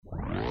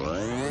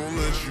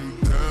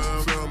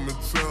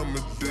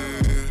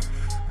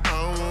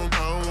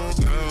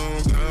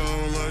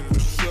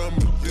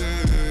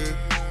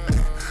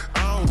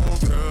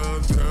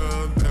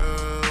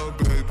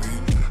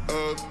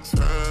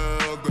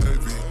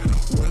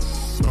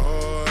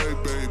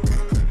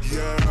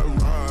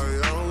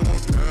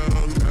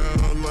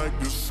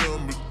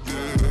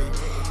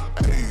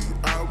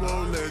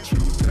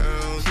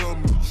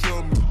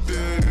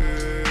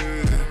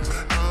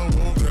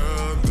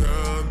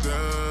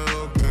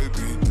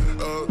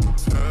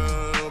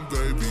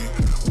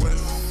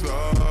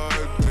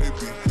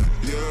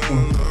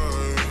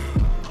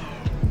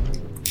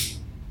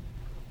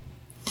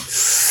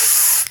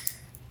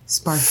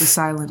Spark the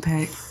silent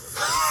pack.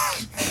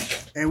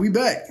 And we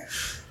back.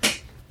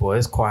 Boy,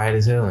 it's quiet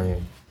as hell in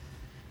here.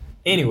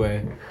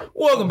 Anyway,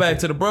 welcome back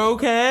to the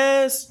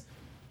Breaux-Cast.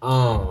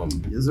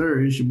 Yes,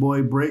 sir. It's your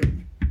boy Brick.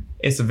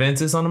 It's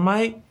Aventus on the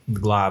mic. The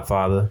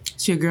Godfather.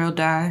 It's your girl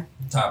Die.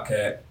 Top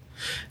Cat.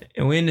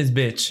 And we in this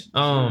bitch.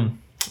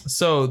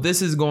 So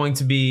this is going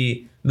to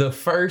be the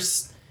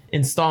first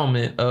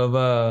installment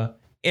of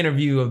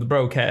interviews of the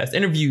Breaux-Cast.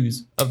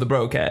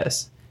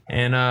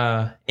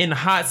 And in the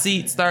hot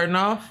seat starting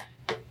off.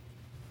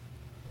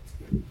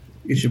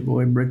 It's your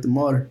boy Brick the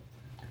Martyr.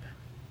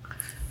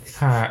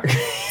 Hi.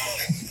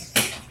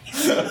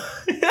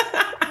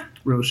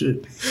 Real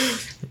shit.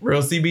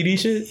 Real CBD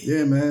shit?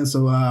 Yeah, man.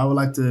 So I would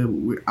like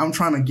to. I'm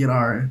trying to get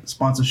our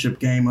sponsorship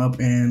game up,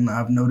 and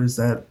I've noticed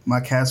that my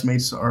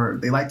castmates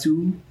they like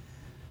to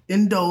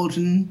indulge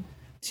in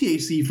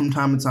THC from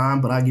time to time,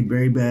 but I get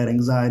very bad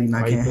anxiety and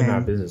I can't putting our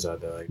handle business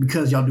out there like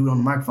because y'all do it on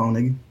the microphone,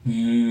 nigga.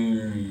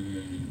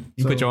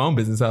 You put your own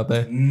business out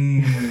there.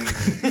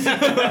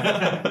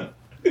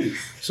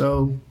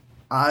 So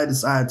I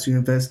decided to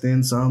invest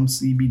in some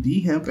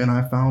CBD hemp, and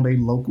I found a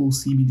local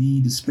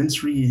CBD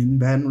dispensary in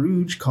Baton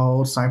Rouge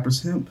called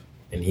Cypress Hemp.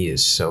 And he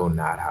is so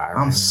not high.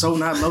 I'm so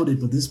not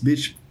loaded, but this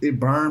bitch, it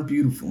burned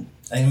beautiful.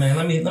 Hey man,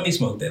 let me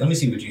smoke that. Let me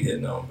see what you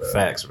hitting on, bro.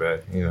 Facts, bro.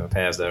 You know,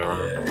 pass that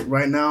around. Yeah.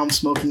 Right now, I'm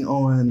smoking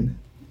on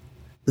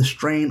the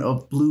strain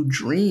of Blue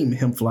Dream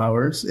hemp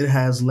flowers. It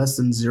has less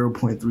than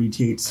 0.3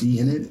 THC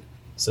in it.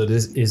 So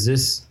is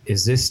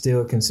this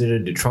still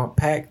considered the Trump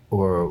pack,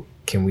 or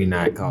can we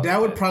not call it That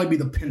would probably be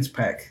the Pence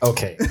pack.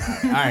 Okay.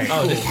 All right.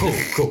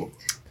 Cool.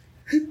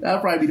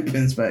 That'd probably be the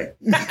Pence pack.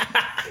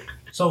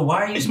 So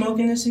why are you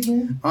smoking this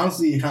again?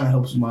 Honestly, it kind of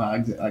helps with my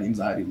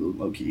anxiety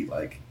low key.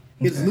 Like,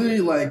 it's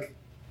literally like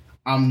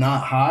I'm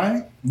not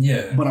high,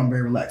 Yeah. but I'm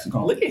very relaxed and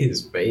calm. Look at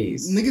his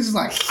face. Niggas is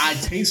like, I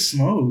taste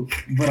smoke,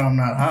 but I'm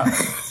not high.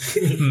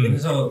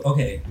 So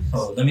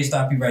let me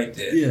stop you right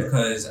there. Yeah.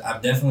 Because I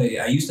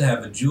used to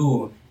have a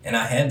Juul and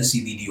I had the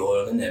CBD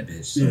oil in that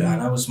bitch. So Yeah.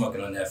 and I was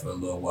smoking on that for a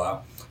little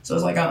while. So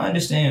it's like I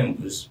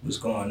understand what's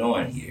going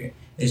on here.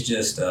 It's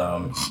just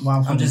I'm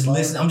just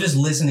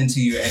listening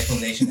to your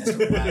explanation as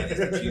to why it is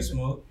that you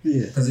smoke.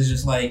 Yeah. Because it's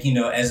just like, you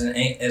know, as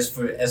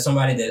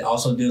somebody that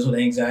also deals with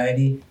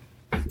anxiety,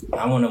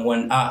 I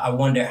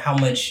wonder how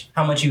much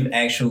you've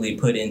actually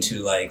put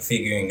into like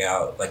figuring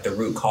out like the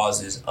root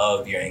causes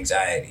of your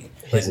anxiety.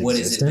 Like what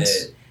is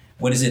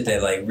it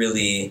that like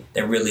really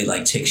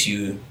like ticks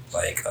you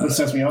like What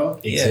sets me off?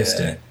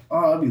 Existing.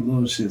 Oh, it'd be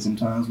little shit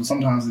sometimes, but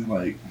sometimes it's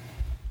like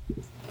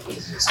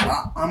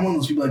I'm one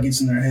of those people that gets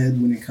in their head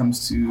when it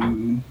comes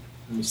to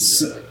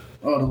the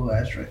little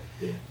ashtray.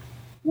 Yeah.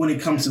 When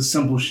it comes to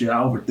simple shit, I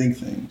overthink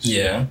things.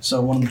 Yeah.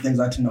 So one of the things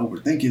I tend to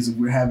overthink is if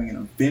we're having an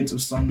event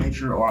of some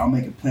nature, or I'll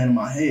make a plan in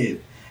my head,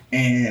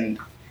 and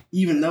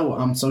even though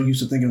I'm so used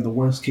to thinking of the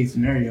worst case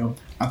scenario,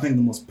 I think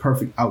the most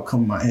perfect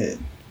outcome in my head.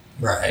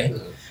 Right.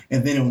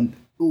 And then it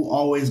will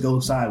always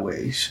go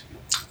sideways.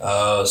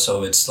 Oh,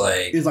 so it's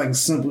like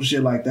simple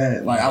shit like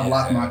that. Like I've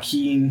lost my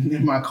key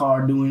in my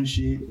car doing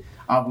shit.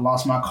 I've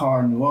lost my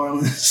car in New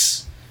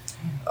Orleans.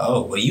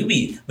 Oh, well,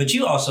 but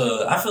you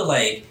also, I feel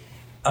like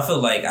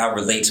I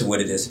relate to what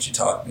it is that you're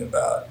talking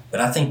about.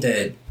 But I think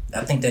that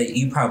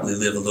you probably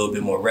live a little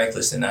bit more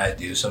reckless than I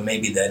do. So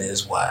maybe that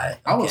is why.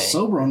 I was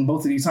sober on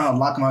both of these times,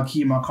 locking my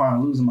key in my car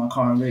and losing my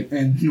car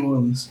in New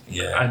Orleans.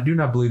 Yeah. I do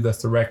not believe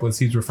that's the reckless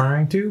he's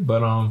referring to,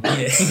 but yeah,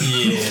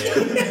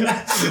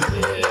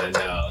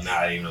 no,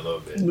 not even a little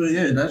bit. But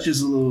yeah, that's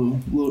just a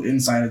little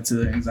insight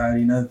into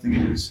anxiety. Another thing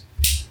is,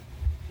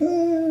 I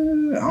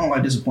don't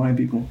like disappointing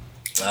people.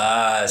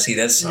 See,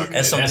 that's something.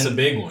 That's a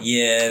big one.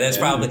 Yeah, that's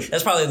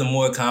probably the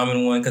more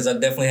common one, because I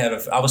definitely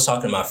I was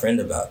talking to my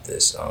friend about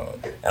this,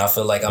 and I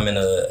feel like I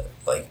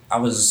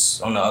was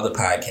on the other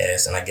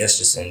podcast, and I guess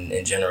just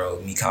in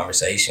general,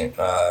 conversation,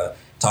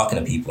 talking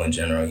to people in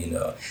general, you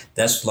know,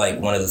 that's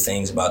like one of the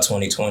things about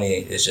 2020.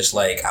 It's just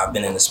like I've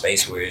been in a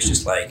space where it's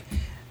just like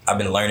I've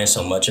been learning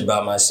so much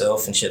about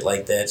myself and shit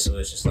like that. So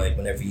it's just like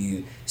whenever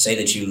you say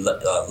that you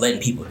letting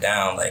people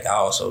down, like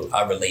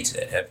I relate to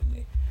that heavily.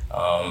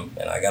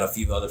 And I got a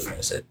few other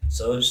friends that,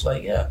 so it's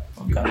like, yeah.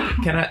 Okay.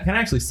 Can I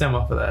actually stem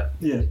off of that?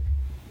 Yeah.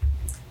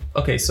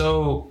 Okay,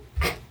 so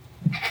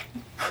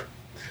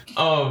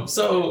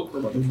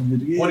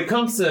when it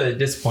comes to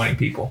disappointing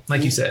people,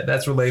 like you said,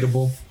 that's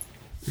relatable.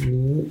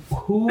 Who,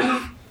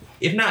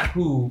 if not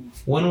who,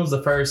 when was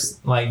the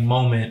first like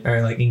moment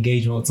or like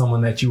engagement with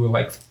someone that you were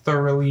like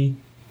thoroughly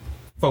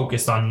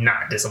focused on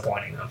not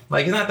disappointing them?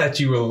 Like, it's not that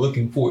you were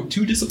looking forward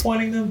to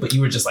disappointing them, but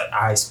you were just like,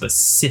 I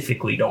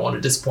specifically don't want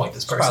to disappoint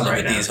this person probably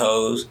right with now. these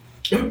hoes.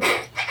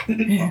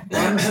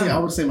 Honestly, I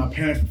would say my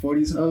parents before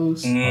these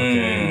hoes.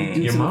 Okay.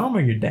 Your mom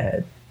or your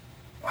dad?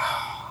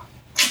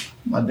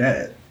 My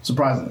dad,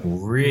 surprisingly.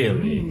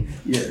 Really?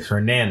 Yes.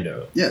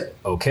 Fernando. Yeah.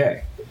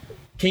 Okay.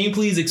 Can you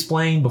please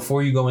explain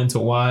before you go into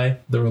why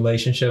the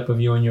relationship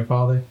of you and your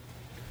father?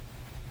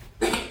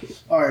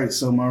 All right,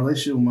 so my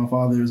relationship with my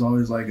father is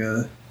always like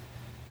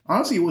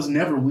honestly, it was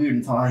never weird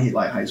until I hit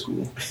like high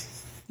school.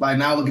 Like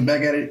now looking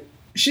back at it,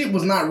 shit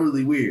was not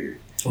really weird.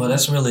 Well,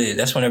 that's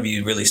whenever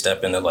you really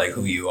step into like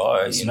who you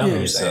are. You know what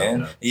I'm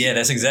saying? Yeah,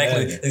 that's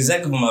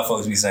exactly what my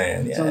folks be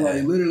saying. Yeah. So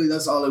like literally,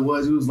 that's all it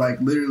was. It was like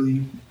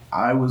literally,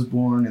 I was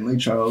born in Lake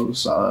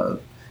Charles,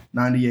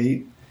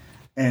 98,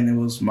 and it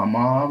was my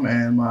mom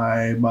and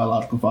my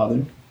biological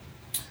father.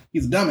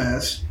 He's a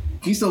dumbass.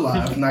 He's still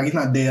alive. Like, he's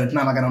not dead. It's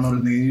not like I don't know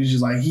the nigga. He's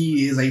just like,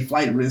 he is a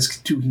flight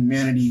risk to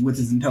humanity with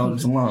his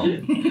intelligence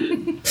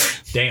alone.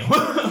 Damn.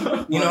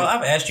 You know,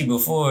 I've asked you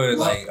before,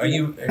 like, are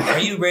you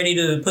ready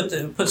to put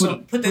that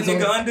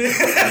nigga under?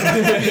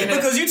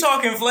 Because you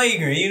talking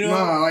flagrant, you know?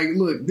 Nah, like,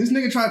 look, this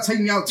nigga tried to take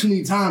me out too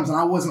many times, and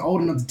I wasn't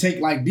old enough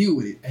to deal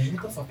with it. Hey,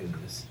 what the fuck is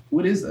this?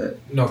 What is that?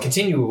 No,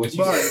 continue with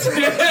what you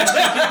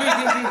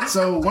said.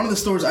 So one of the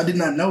stories I did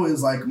not know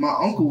is like my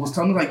uncle was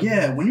telling me like,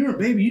 yeah, when you were a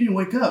baby, you didn't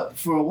wake up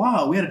for a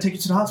while. We had to take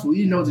you to the hospital. You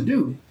didn't know what to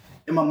do.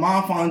 And my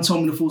mom finally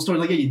told me the full story.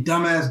 Like, yeah, your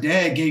dumbass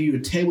dad gave you a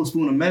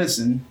tablespoon of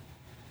medicine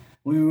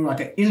when you were like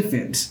an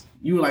infant.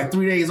 You were like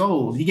 3 days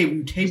old. He gave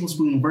you a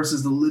tablespoon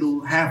versus the little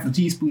half a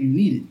teaspoon you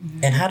needed.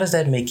 And how does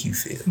that make you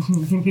feel?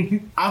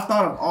 I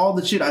thought of all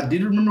the shit. I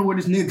did remember where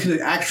this nigga could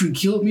have actually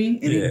killed me,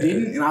 and he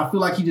didn't. And I feel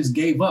like he just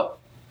gave up.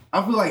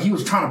 I feel like he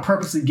was trying to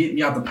purposely get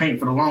me out the paint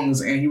for the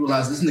longest, and he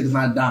realized this nigga's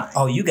not dying.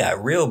 Oh, you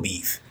got real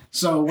beef.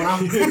 So when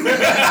I'm...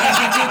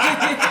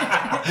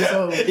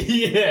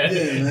 yeah,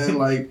 man,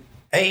 like...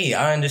 Hey,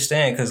 I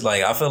understand, because,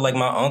 like, I feel like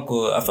my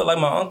uncle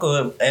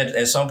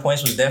at some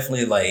points was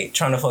definitely, like,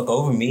 trying to fuck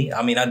over me.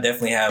 I mean, I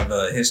definitely have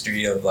a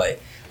history of,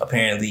 like,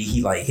 apparently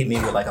he, like, hit me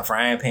with, like, a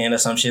frying pan or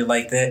some shit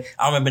like that.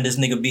 I remember this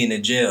nigga being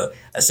in jail.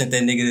 I sent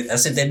that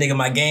nigga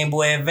my Game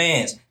Boy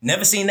Advance.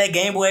 Never seen that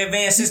Game Boy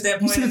Advance since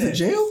that point. You sent it to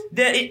jail?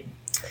 That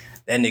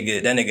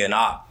nigga an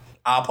op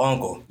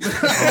uncle.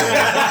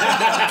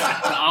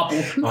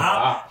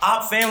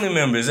 Op family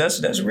members.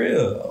 That's real.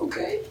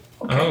 Okay.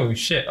 Oh,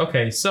 shit.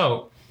 Okay,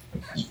 so...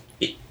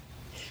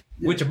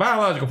 with your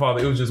biological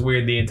father, it was just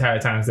weird the entire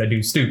time because that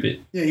dude's stupid.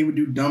 Yeah, he would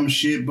do dumb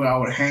shit, but I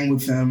would hang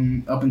with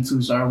him up until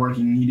he started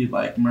working, and he did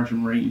like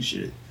merchant marine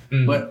shit.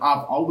 Mm. But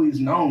I've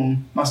always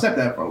known my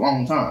stepdad for a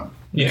long time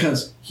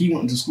because he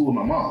went to school with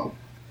my mom.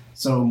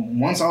 So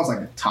once I was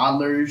like a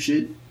toddler and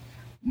shit,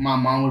 my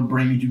mom would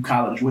bring me to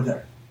college with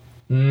her.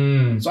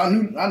 Mm. So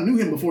I knew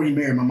him before he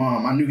married my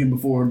mom. I knew him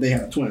before they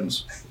had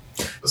twins.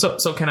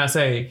 So can I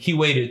say he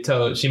waited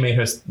till she made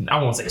her,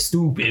 I won't say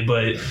stupid,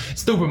 but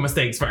stupid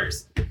mistakes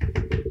first?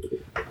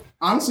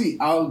 Honestly,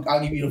 I'll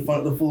give you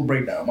the full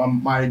breakdown.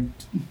 My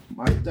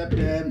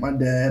stepdad, my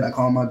dad, I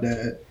call him my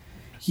dad.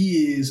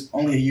 He is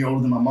only a year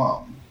older than my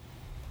mom.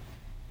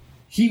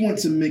 He went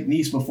to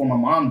McNeese before my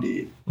mom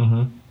did.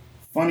 Mm-hmm.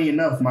 Funny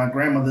enough, my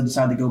grandmother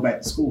decided to go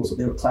back to school, so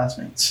they were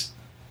classmates.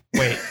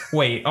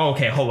 Wait. Oh,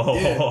 okay, hold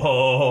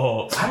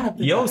on.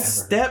 Your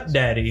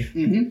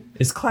stepdaddy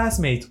is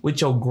classmates with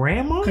your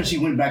grandma? Because she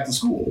went back to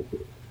school.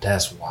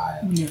 That's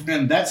wild. Yeah.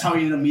 And that's how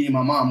he ended up meeting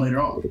my mom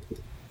later on.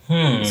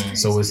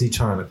 So was he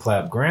trying to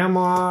clap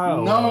grandma?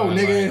 No,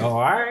 nigga. Like,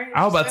 all right.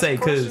 I was about to say,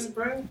 because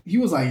he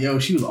was like, yo,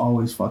 she was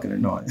always fucking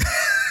annoying.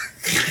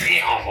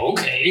 Damn,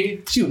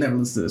 okay. She would never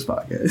listen to this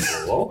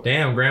podcast.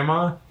 Damn,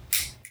 grandma.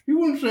 He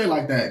wouldn't say it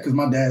like that because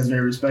my dad's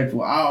very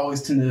respectful. I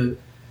always tend to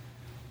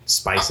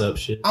spice up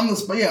shit. I'm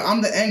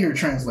the anger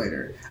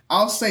translator.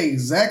 I'll say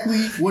exactly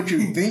what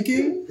you're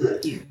thinking,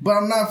 but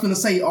I'm not finna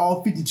say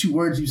all 52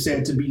 words you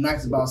said to be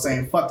nice about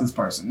saying fuck this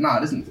person.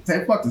 Nah,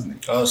 say fuck this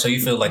nigga. Oh, so you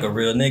feel like a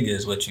real nigga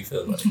is what you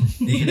feel like.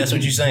 That's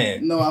what you're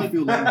saying. No, I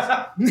feel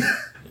like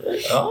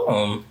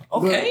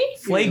okay. But,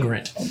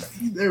 flagrant.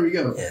 There we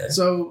go. Yeah.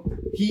 So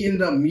he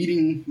ended up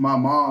meeting my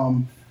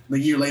mom a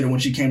year later when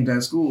she came to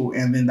that school,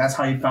 and then that's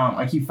how he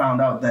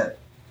found out that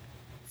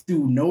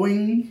through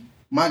knowing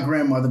my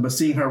grandmother, but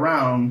seeing her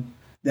around,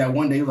 that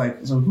one day he was like,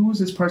 so who is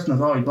this person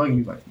that's always bugging you? He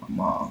was like, my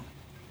mom.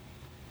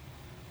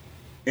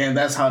 And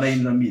that's how they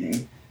ended up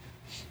meeting.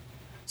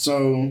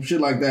 So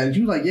shit like that.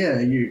 She was like,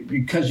 yeah,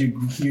 because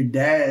your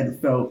dad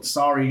felt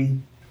sorry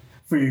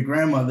for your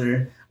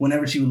grandmother.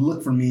 Whenever she would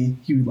look for me,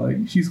 he was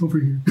like, she's over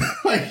here.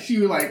 Like she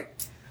was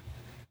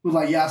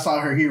like, yeah, I saw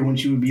her here when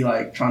she would be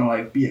like trying to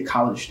like be a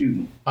college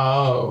student.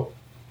 Oh.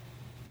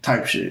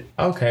 Type shit.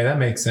 Okay, that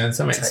makes sense.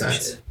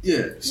 Shit.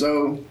 Yeah.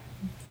 So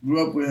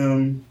grew up with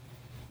him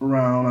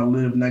around. I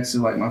lived next to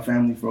like my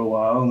family for a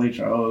while in Lake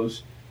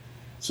Charles.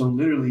 So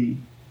literally,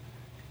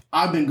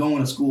 I've been going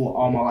to school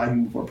all my life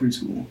even before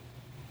preschool.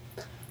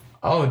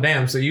 Oh,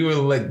 damn. So you were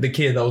like the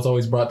kid that was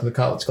always brought to the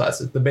college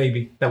classes, the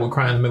baby that would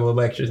cry in the middle of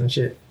lectures and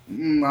shit.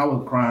 I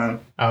was crying.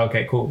 Oh,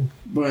 okay, cool.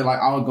 But like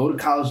I would go to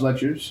college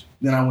lectures.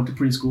 Then I went to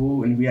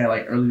preschool, and if we had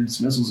like early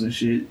dismissals and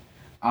shit,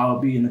 I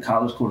would be in the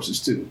college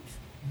courses too.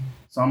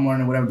 So I'm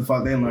learning whatever the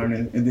fuck they're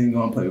learning, and then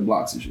go and play with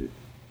blocks and shit.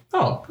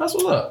 Oh, that's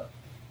what's up.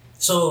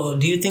 So,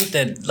 do you think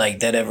that like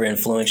that ever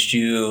influenced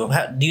you?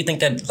 Do you think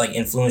that like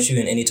influenced you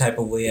in any type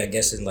of way? I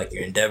guess in like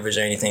your endeavors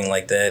or anything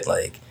like that.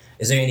 Like,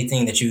 is there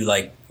anything that you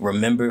like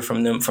remember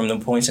from them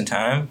points in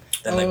time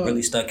that like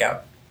really stuck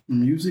out?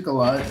 Music a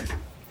lot.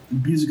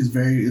 Music is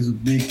a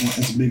big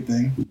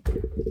thing.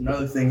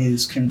 Another thing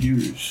is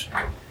computers,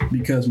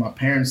 because my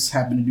parents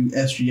happened to do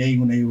SGA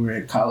when they were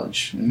at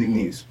college in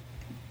McNeese.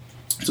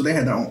 So they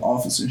had their own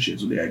office and shit.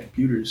 So they had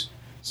computers.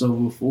 So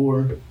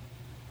before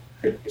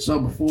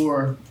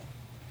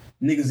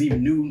niggas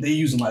even knew, they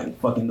using like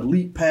fucking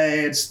delete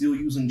pads, still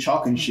using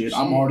chalk and shit.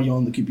 I'm already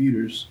on the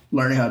computers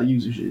learning how to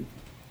use the shit.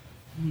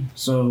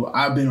 So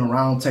I've been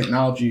around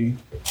technology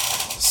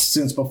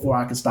since before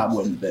I could stop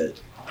wetting the bed.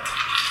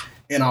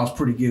 And I was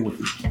pretty good with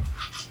it.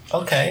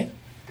 Okay.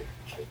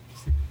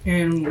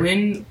 And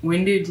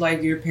when did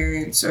like your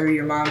parents or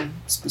your mom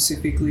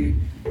specifically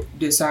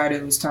decide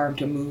it was time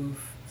to move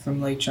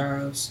from Lake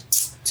Charles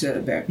to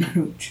Baton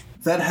Rouge?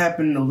 That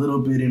happened a little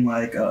bit in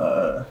like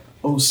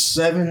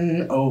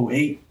 07,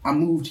 08. I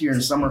moved here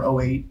in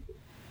summer 08.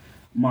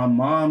 My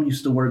mom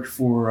used to work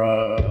for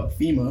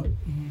FEMA.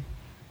 Mm-hmm.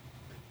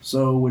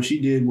 So what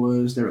she did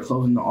was they were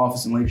closing the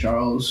office in Lake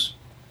Charles.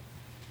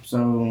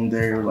 So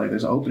they were like,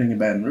 there's an opening in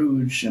Baton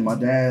Rouge, and my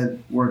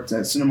dad worked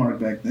at Cinemark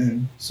back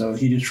then. So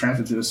he just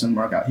transferred to the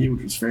Cinemark out here,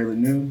 which was fairly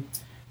new.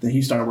 Then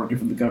he started working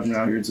for the government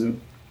out here too.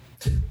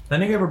 That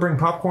nigga ever bring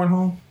popcorn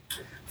home?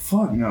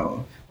 Fuck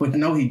no. But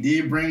no, he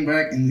did bring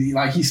back, and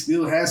he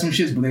still has some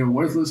shits, but they were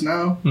worthless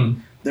now.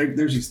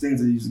 There's these things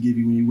that they used to give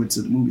you when you went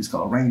to the movies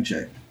called rain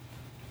check.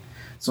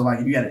 So like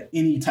if you had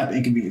any type of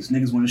inconvenience,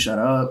 niggas wouldn't shut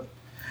up.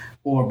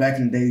 Or back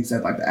in the days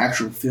that like the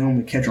actual film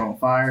would catch on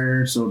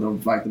fire, so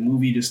the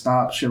movie just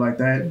stopped, shit like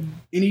that.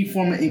 Any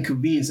form of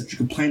inconvenience that you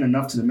complain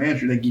enough to the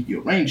manager, they give you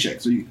a rain check,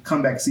 so you can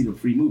come back and see the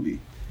free movie.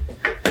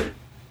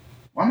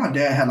 Why my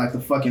dad had like the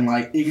fucking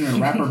like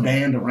ignorant rapper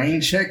band of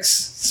rain checks,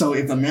 so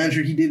if the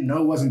manager he didn't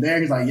know wasn't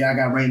there, he's like, yeah, I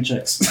got rain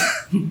checks.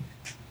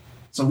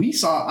 So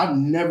I've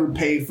never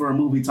paid for a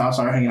movie till I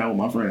started hanging out with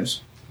my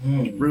friends.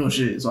 Real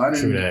shit. So I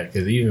didn't. True that,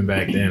 because even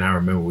back then, I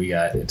remember we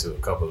got into a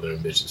couple of them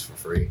bitches for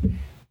free.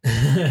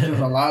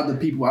 Because a lot of the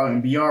people out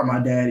in VR, my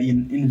dad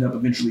ended up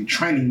eventually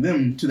training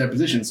them to their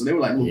position. So they were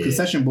like little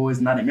concession boys,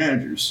 not in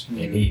managers.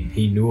 And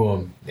he knew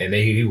them, and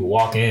he would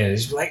walk in and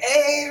just be like,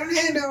 "Hey,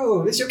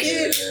 Orlando, this your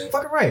kid?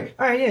 Fucking right.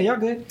 All right, yeah, y'all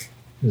good."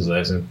 Just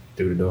left him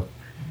through the door.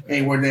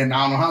 Ain't worked there in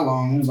I don't know how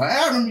long. He was like,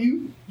 "I remember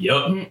you.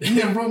 Yup. You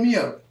never brought me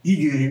up. He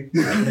good."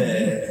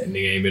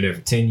 Nigga ain't been there for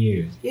 10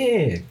 years.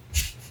 Yeah.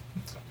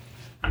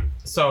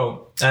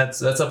 So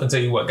that's up until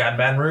you got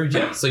Baton Rouge.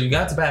 Yeah. So you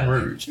got to Baton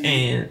Rouge,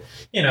 and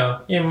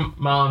your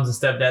moms and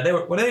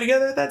stepdad, were they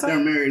together at that They were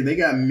time? married. They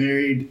got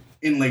married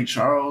in Lake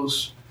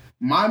Charles.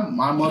 My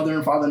mother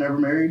and father never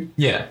married.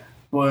 Yeah.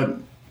 But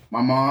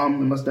my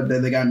mom and my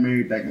stepdad, they got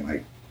married back in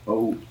like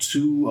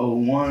 02,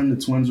 01.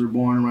 The twins were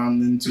born around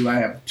then too. I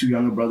have 2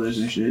 younger brothers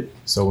and shit.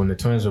 So when the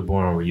twins were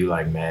born, were you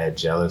like mad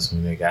jealous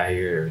when they got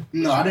here? Or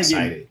No, I didn't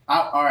excited? get.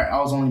 I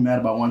was only mad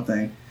about one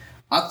thing.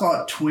 I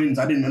thought twins.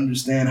 I didn't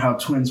understand how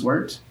twins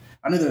worked.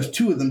 I knew there's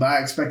 2 of them, but I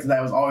expected that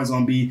it was always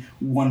gonna be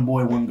one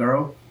boy, one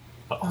girl.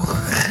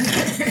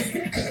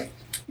 I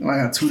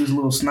got 2 of these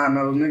little snot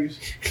nosed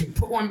niggas.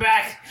 Put one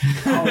back.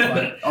 I was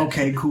like,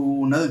 okay,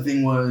 cool. Another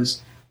thing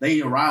was they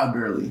arrived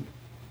early,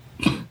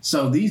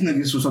 so these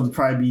niggas were supposed to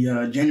probably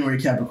be January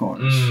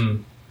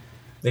Capricorns.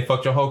 They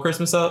fucked your whole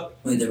Christmas up?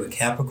 Wait, they were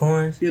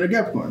Capricorns? Yeah, they're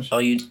Capricorns.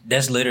 Oh,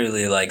 that's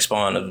literally like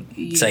spawn of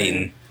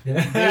Satan. They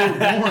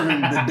were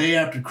born the day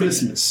after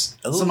Christmas.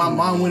 So my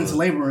mom went into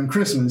labor on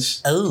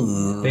Christmas.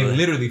 Oh. They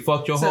literally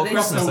fucked your whole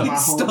Christmas stole up. my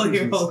whole Stole your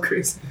Christmas. whole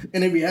Christmas.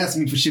 And they be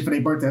asking me for shit for their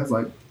birthday. I was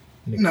like,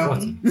 no.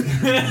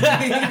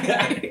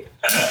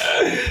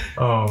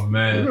 Oh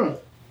man. Yeah.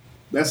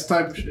 That's the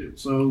type of shit.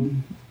 So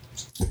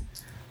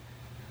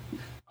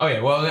Okay,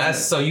 well,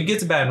 so you get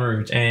to Baton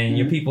Rouge and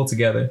your people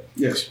together.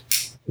 yes.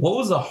 What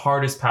was the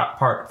hardest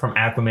part from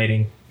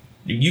acclimating?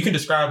 You can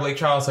describe Lake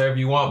Charles however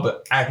you want,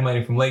 but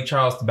acclimating from Lake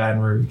Charles to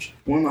Baton Rouge.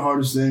 One of the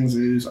hardest things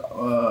is,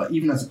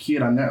 even as a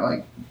kid, I never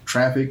like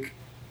traffic.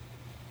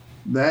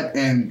 That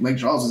and Lake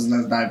Charles isn't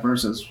as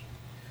diverse as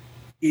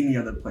any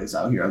other place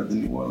out here other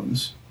than New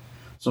Orleans.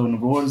 So New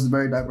Orleans is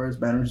very diverse.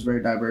 Baton Rouge is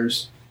very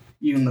diverse.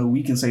 Even though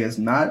we can say it's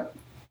not,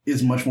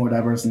 it's much more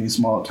diverse than these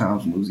small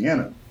towns in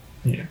Louisiana.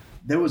 Yeah.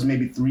 There was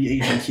maybe 3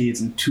 Asian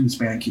kids and 2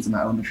 Hispanic kids in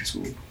my elementary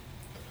school.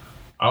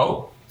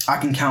 Oh. I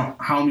can count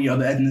how many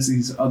other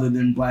ethnicities other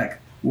than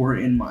black were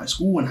in my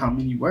school and how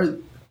many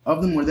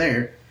of them were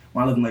there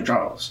when I lived in Lake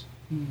Charles.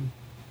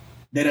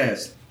 Dead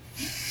ass.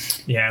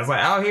 Yeah, it's like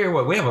out here,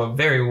 we have a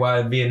very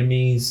wide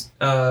Vietnamese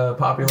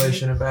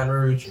population in Baton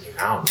Rouge.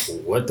 I don't know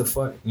what the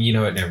fuck. You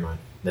know what? Never mind.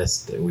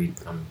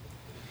 I'm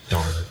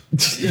darn.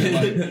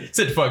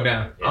 Sit the fuck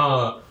down.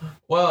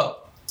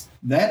 Well,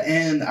 That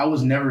and I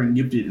was never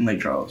gifted in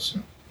Lake Charles.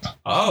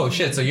 oh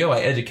shit, so your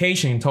like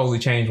education totally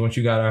changed once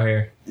you got out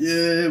here.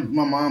 Yeah,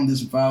 my mom did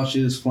some foul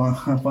shit. It's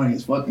funny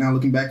as fuck now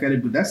looking back at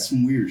it, but that's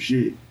some weird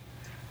shit.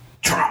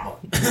 Trauma.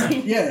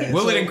 Yeah.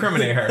 Will it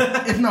incriminate her?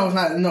 It's not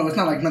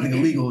like nothing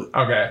illegal.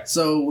 Okay.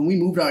 So when we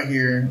moved out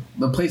here,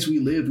 the place we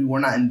lived, we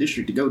were not in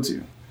district to go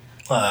to.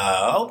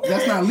 Okay.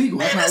 That's not legal.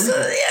 That's not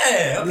legal.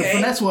 Yeah, The okay.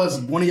 finesse was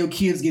one of your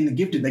kids getting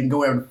gifted, they can go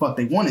wherever the fuck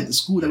they wanted. The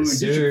school that we were in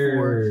district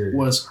for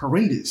was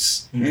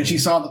horrendous. And she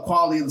saw the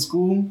quality of the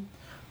school.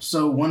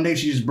 So one day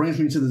she just brings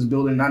me to this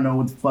building and I know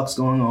what the fuck's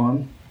going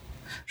on.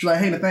 She's like,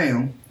 hey,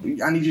 Nathaniel,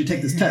 I need you to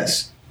take this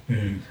test.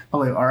 I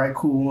was like, all right,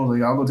 cool. I was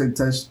like, I'll go take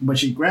the test. But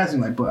she grabs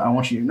me like, but I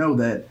want you to know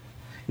that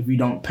if you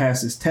don't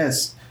pass this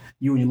test,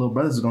 you and your little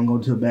brothers are gonna go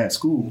to a bad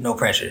school. No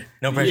pressure.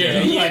 No pressure.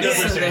 Yeah,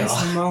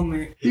 that's the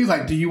moment. He was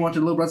like, do you want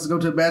your little brothers to go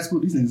to a bad school?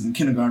 These niggas in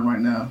kindergarten right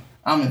now.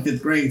 I'm in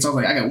 5th grade, so I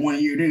was like, I got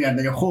 1 year. They got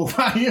their whole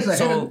 5 years ahead.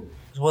 So,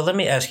 well, let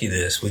me ask you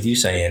this: with you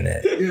saying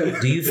that,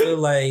 do you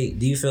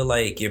feel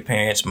like your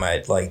parents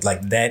might like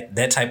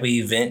that type of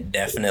event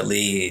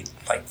definitely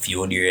like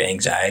fueled your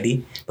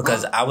anxiety?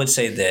 Because I would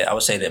say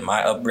that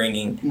my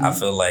upbringing, I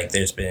feel like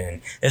there's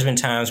been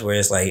times where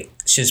it's like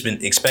shit's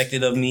been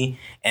expected of me,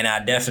 and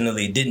I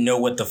definitely didn't know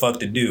what the fuck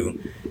to do.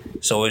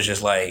 So it's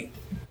just like,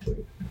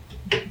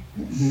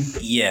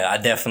 yeah, I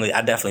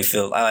definitely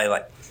feel I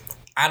like.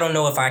 I don't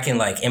know if I can,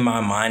 like, in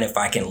my mind, if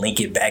I can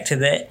link it back to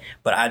that,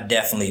 but I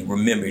definitely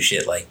remember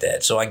shit like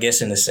that. So I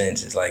guess in a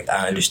sense, it's like,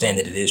 I understand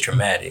that it is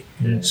traumatic.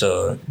 Yeah.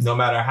 So no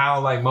matter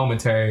how, like,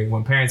 momentary,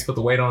 when parents put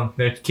the weight on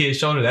their kid's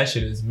shoulder, that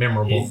shit is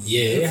memorable.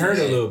 It hurt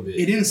a little bit.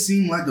 It didn't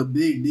seem like a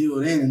big deal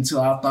then until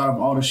I thought of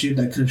all the shit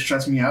that could have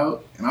stressed me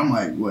out. And I'm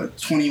like, what,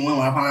 21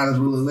 when I found out this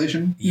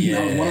realization? Yeah.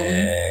 That was one of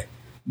them.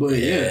 But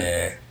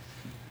yeah.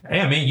 Hey,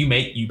 I mean,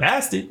 you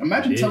passed it.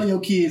 Imagine telling your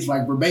kids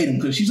like verbatim,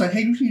 because she's like, "Hey,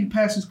 you need to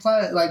pass this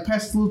class, like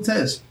pass this little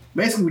test."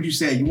 Basically, what you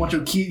said, you want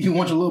your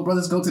little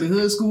brothers to go to the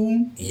hood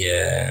school.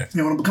 Yeah.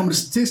 You want to become a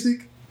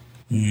statistic.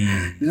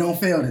 You don't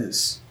fail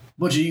this,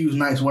 but you use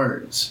nice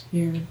words.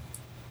 Yeah.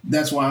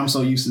 That's why I'm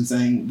so used to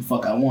saying the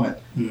fuck I want,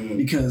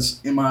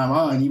 because in my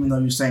mind, even though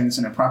you're saying this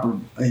in a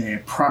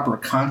proper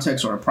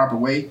context or a proper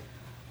way,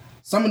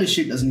 some of this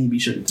shit doesn't need to be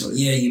sugarcoated.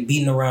 Yeah, you're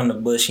beating around the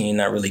bush and you're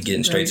not really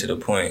getting straight to the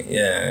point.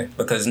 Yeah,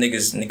 because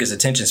niggas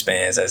attention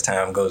spans as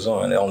time goes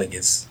on, it only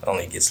gets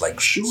like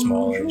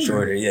smaller and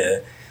shorter. Yeah,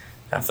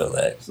 I feel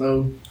that.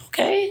 So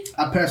okay,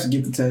 I passed the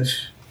gift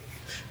test,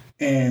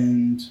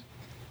 and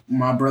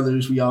my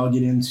brothers, we all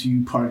get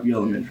into Parkview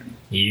Elementary.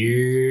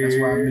 Yeah,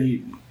 that's where I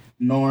meet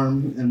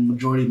Norm and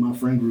majority of my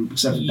friend group,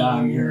 except for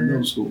Dime here in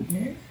middle school.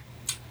 Yeah.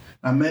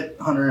 I met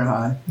Hunter in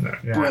high,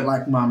 but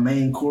like my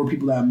main core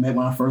people that I met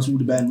when I first moved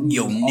to Baton Rouge,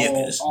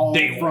 all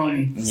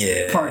from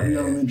Parkview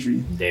Elementary.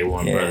 Day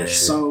one brothers.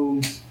 So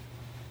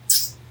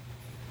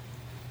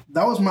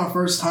that was my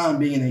first time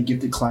being in a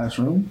gifted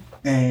classroom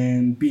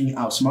and being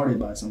outsmarted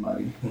by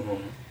somebody,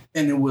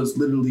 and it was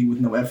literally with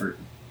no effort.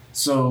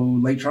 So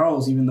Lake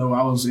Charles, even though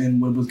I was in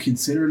what was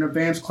considered an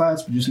advanced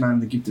class, but just not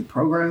in the gifted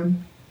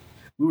program,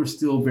 we were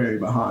still very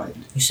behind.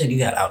 You said you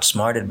got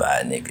outsmarted by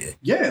a nigga.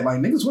 Yeah, like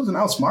niggas wasn't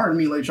outsmarting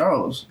me like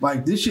Charles.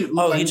 Like this shit.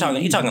 Oh, you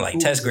talking like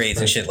test grades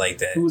and shit like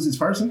that. Who was this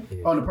person?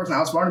 Yeah. Oh, the person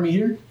outsmarted me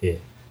here? Yeah.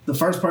 The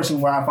first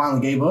person where I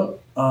finally gave up,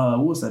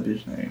 what was that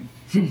bitch name?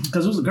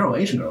 Because it was a girl,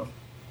 Asian girl.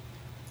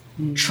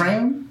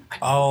 Tram?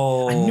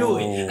 Oh. I knew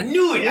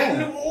it.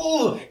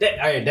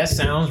 Yeah. That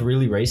sounds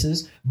really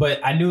racist,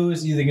 but I knew it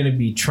was either going to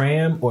be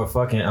Tram or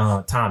fucking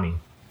Tommy.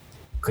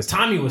 Because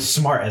Tommy was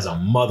smart as a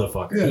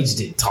motherfucker. Yeah. He just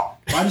didn't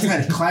talk. I just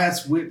had a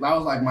class with, I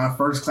was like, my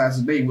first class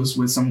of day was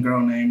with some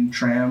girl named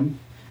Tram.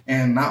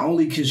 And not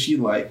only because she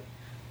like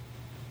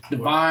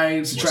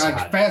divides,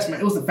 fast math,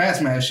 it was the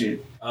fast math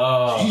shit.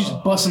 Oh. She's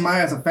just busting my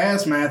ass at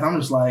fast math. I'm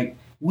just like,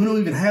 we don't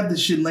even have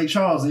this shit in Lake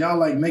Charles. And y'all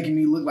like making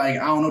me look like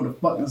I don't know what the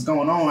fuck is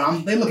going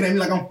on. They looking at me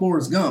like I'm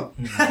Forrest Gump.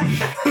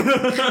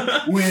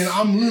 When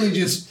I'm literally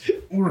just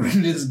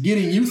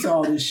getting used to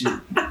all this shit.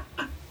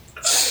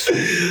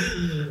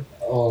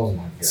 Oh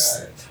my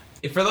God.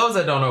 For those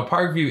that don't know,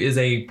 Parkview is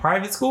a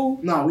private school?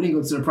 No, we didn't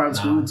go to the private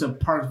school. We went to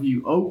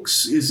Parkview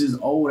Oaks. It's his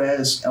old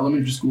ass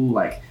elementary school,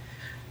 like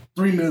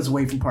 3 minutes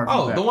away from Parkview.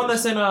 Oh, the one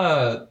that's in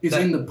it's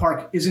in the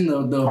park. It's in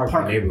the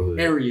park neighborhood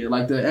area,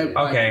 like the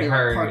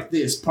park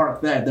this,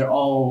 park that. They're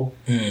all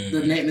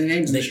the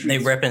names of the streets. They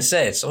repping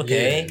sets.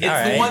 Okay,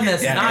 yeah. It's the one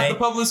that's not the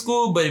public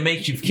school, but it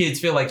makes you kids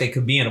feel like they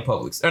could be in a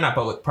private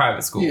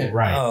school. Yeah.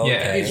 Right. Oh, okay.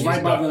 Yeah, it's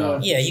right by the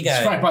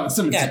it's right by the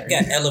cemetery.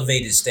 Got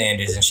elevated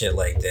standards and shit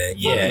like that.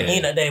 Yeah,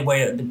 you know they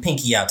wear the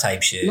pinky out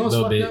type shit. A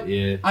little bit.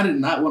 Yeah. I did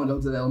not want to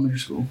go to the elementary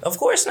school. Of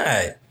course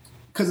not.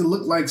 Because it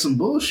looked like some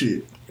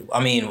bullshit.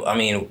 I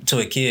mean, to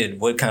a kid,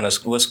 what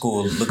school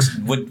looks?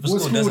 What school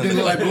doesn't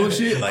look like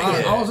bullshit?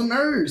 I was a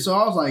nerd, so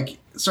I was like,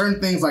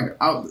 certain things like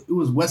it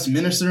was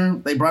Westminster.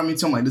 They brought me to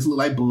them like this look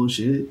like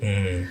bullshit.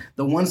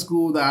 The one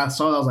school that I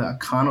saw, I was like, I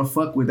kind of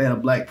fuck with. They had a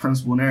black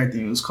principal and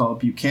everything. It was called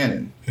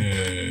Buchanan.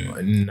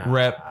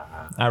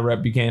 I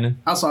rep Buchanan.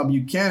 I saw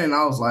Buchanan.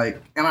 I was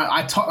like, and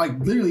I taught like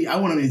literally. I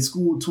went on a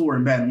school tour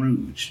in Baton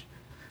Rouge,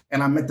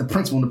 and I met the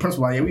principal. And the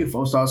principal like, yeah, we a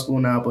 4-star school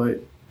now,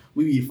 but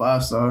we be a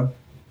 5-star.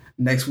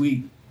 Next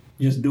week,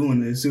 just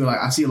doing this. So like,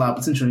 I see a lot of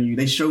potential in you.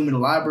 They showed me the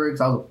library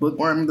because I was a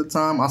bookworm at the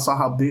time. I saw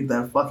how big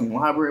that fucking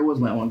library was,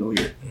 and I wanted to go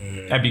here.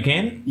 At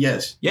Buchanan?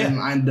 Yes. Yeah. And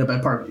I ended up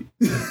at Parkview.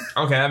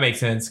 Okay, that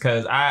makes sense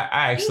because I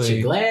actually.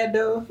 You glad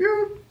though?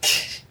 Yeah.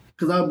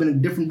 Because I've been a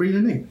different breed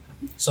of nigga.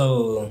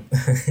 So.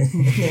 You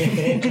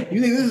think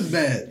this is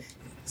bad?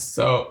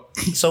 So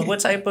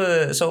what type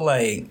of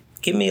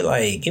Give me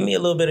a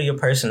little bit of your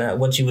personality,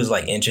 what you was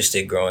like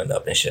interested growing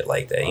up and shit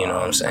like that. You know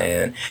what I'm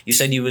saying? You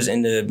said you was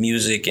into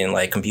music and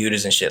like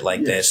computers and shit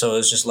like that. So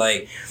it's just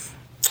like,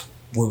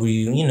 What were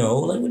you,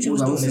 like what you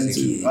was doing as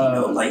a kid?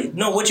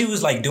 What you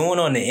was like doing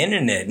on the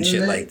internet and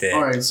shit like that.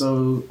 All right,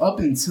 so up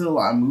until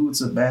I moved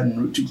to Baton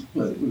Rouge,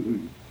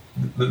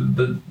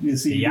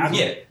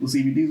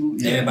 CB Diesel.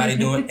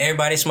 Yeah.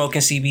 Everybody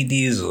smoking CB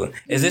Diesel.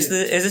 Is this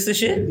the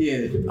shit?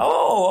 Yeah.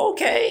 Oh,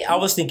 okay. I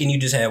was thinking you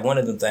just had one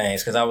of them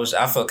things because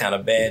I felt kind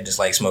of bad just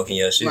like smoking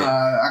your shit. Nah,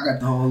 I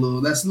got the whole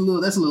little. That's a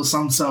little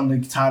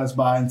something that tied us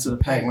by into the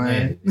pack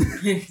line.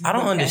 I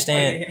don't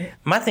understand.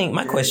 My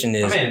question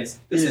is,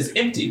 this is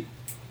empty.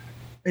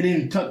 It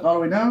didn't tuck all the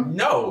way down?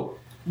 No.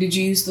 Did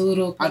you use the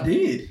little... I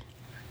did.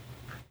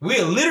 We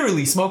are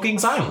literally smoking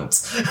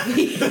silence.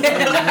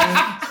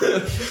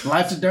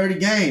 Life's a dirty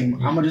game.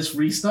 I'm going to just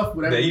restuff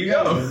whatever. There you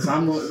go.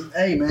 So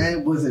hey,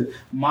 man, was it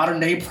modern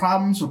day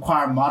problems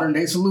require modern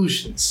day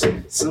solutions?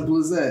 Simple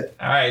as that.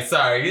 All right,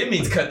 sorry. It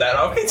means cut that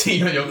off.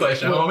 Continue on your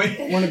question,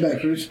 homie. Run it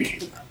back, Chris.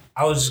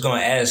 I was just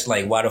gonna ask,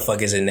 like, why the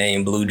fuck is it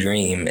named Blue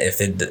Dream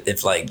if it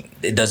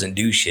doesn't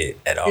do shit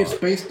at all? It's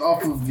based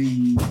off of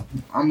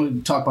I'm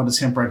gonna talk about this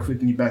hemp right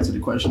quick and get back to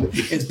the question.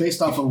 It's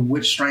based off of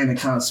which strain it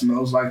kind of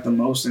smells like the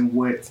most and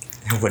what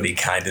it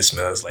kind of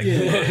smells like.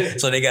 Yeah.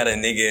 So they got a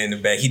nigga in the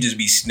back. He just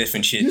be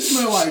sniffing shit. You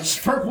smell like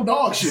purple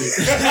dog shit.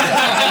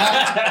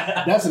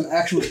 That's an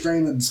actual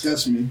strain that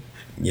disgusts me.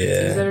 Yeah.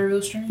 Is that a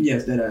real strain?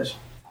 Yes, that is.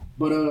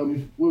 But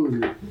what was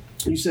it?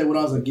 You said what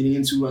I was getting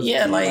into.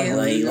 Yeah,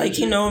 like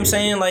you know what I'm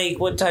saying? Like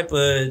what type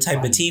of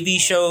TV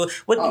show?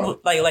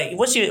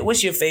 What's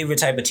your favorite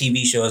type of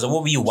TV shows? Or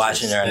what were you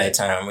watching during that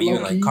time? Were you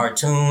in like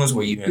cartoons?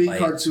 Were you in big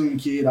cartoon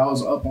kid? I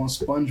was up on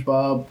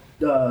SpongeBob,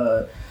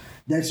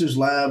 Dexter's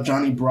Lab,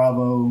 Johnny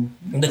Bravo,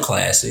 the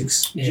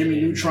classics,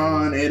 Jimmy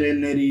Neutron, Ed, Edd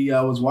n Eddy.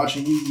 I was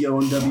watching Yu-Gi-Oh!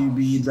 On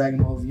WB,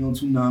 Dragon Ball Z on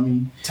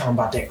Toonami. Tell them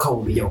about that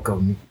Cole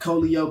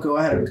Lyoko.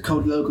 I had a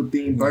Cole Lyoko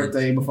themed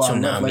birthday before I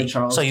left Lake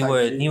Charles. So you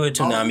were a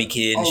Toonami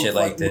kid and shit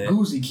like that.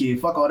 Magoozy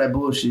kid. Fuck all that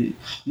bullshit.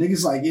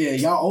 Niggas like, yeah,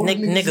 y'all older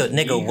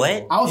nigga,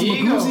 what? I was a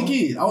Magoozy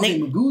kid. I was a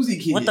Magoozy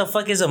kid. What the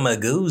fuck is a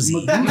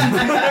Magoozy?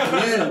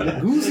 Yeah,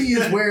 Magoozy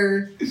is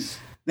where...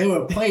 They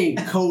were played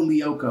Code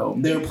Lyoko.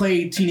 They were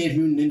played Teenage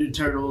Mutant Ninja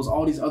Turtles,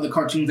 all these other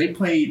cartoons. They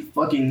played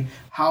fucking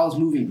Howl's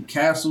Moving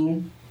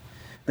Castle.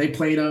 They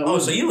played...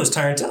 so you was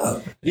turned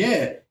up.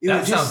 Yeah.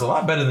 That sounds a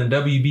lot better than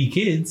WB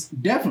Kids.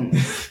 Definitely.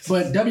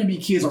 But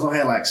WB Kids also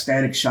had like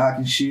Static Shock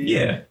and shit.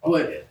 Yeah.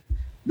 But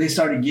they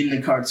started getting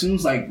the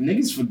cartoons. Like,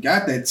 niggas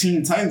forgot that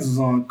Teen Titans was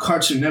on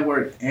Cartoon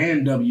Network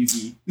and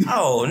WB.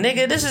 Oh,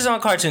 nigga, this is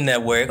on Cartoon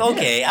Network.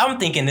 Okay, yeah. I'm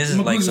thinking this is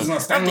like some... I'm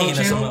thinking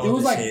of some it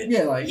was like, shit.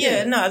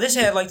 This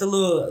had like the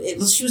little...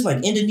 she was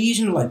like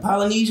Indonesian or like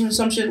Polynesian or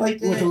some shit like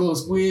that. With the little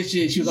squid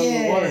shit. She was on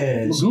the water.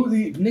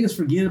 Magoozy, niggas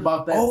forget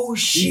about that. Oh,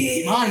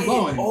 shit. Mind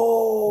blowing.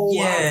 Oh,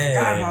 yeah. I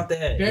forgot about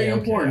that. Very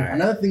important. Right.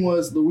 Another thing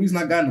was, the reason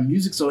I got into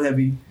music so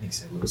heavy,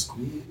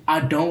 I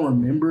don't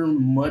remember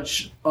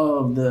much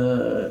of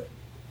the...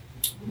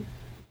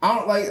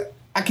 I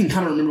can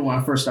kind of remember when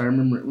I first started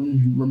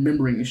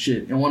remembering the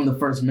shit. And one of the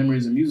first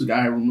memories of music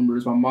I remember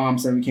is my mom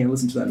saying we can't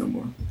listen to that no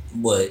more.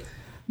 What?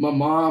 My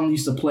mom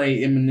used to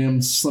play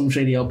Eminem's Slim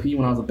Shady LP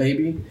when I was a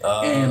baby.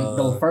 And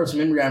the first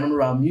memory I remember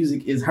about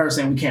music is her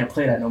saying we can't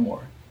play that no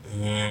more.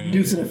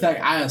 Due to the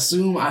fact I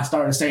assume I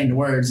started saying the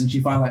words and she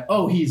finally like,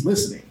 oh, he's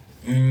listening.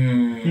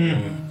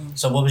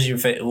 So what was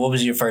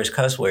your first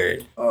cuss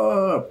word?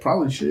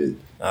 Probably shit.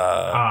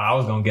 I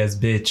was gonna guess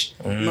bitch.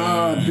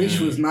 Nah, bitch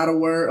was not a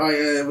word.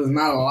 It was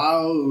not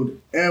allowed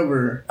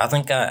ever. I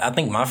think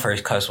my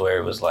first cuss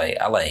word was like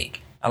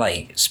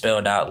I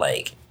spelled out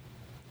like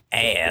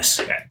ass.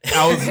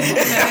 I was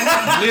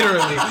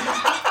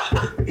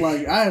literally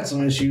like I had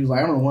some issues. Like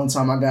I remember one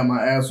time I got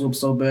my ass whooped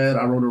so bad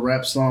I wrote a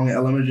rap song in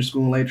elementary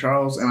school in Lake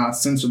Charles and I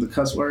censored the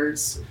cuss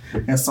words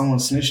and someone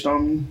snitched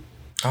on me.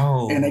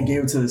 Oh. And they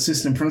gave it to the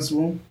assistant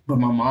principal, but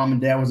my mom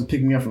and dad was to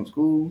pick me up from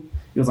school.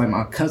 It was like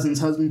my cousin's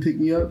husband picked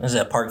me up. This is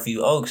at Parkview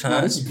Oaks, huh? No,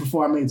 this is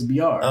before I made it to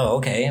BR. Oh,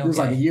 okay. It was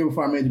like a year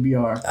before I made it to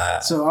BR.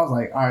 So I was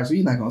like, all right, so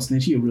you're not going to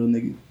snitch. You a real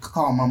nigga.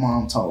 Call my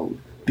mom told.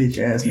 Bitch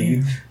ass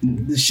nigga.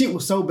 The shit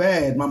was so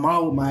bad. My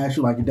mom would my ass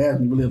like, your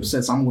dad's really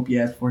upset, so I'm going to whoop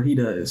your ass before he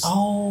does.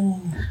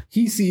 Oh.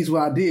 He sees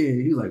what I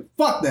did. He was like,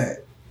 fuck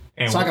that.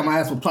 And so I got my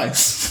ass whooped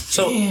twice.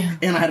 So,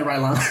 and I had to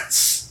write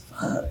lines.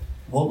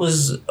 What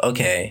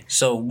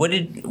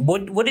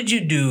did you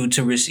do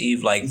to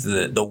receive like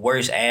the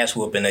worst ass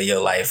whooping of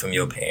your life from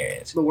your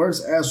parents? The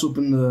worst ass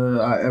whooping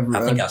I ever.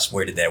 I think I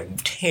sweated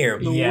that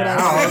terribly. Yeah,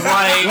 I was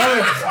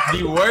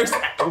like, the worst.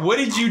 What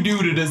did you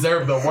do to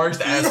deserve the worst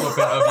ass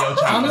whooping of your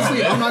childhood?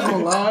 Honestly, I'm not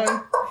gonna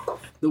lie.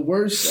 The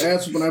worst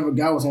ass whooping I ever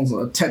got was on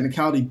some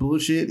technicality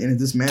bullshit, and if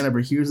this man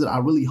ever hears it, I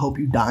really hope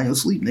you die in your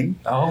sleep, nigga.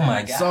 Oh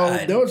my god! So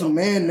there was a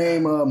man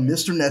named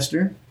Mr.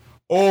 Nestor.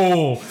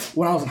 Oh,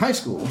 when I was in high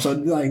school. So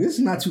like this is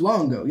not too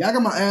long ago. Y'all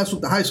got my ass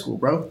whooped in high school,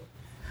 bro.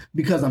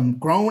 Because a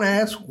grown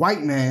ass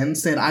white man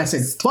said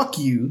fuck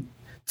you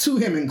to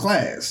him in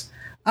class.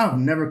 I've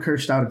never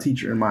cursed out a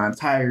teacher in my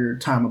entire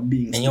time of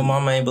being. And your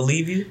mama ain't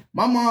believe you?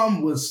 My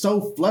mom was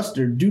so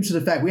flustered due to the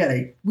fact we had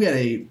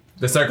a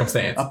the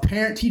circumstance, a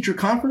parent teacher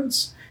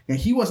conference, And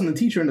he wasn't the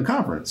teacher in the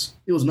conference.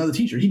 It was another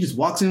teacher. He just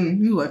walks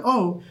in. He was like,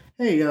 "Oh,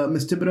 hey,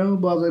 Miss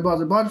Thibodeau, blah, blah,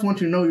 blah, blah. I just want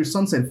you to know your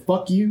son said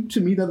fuck you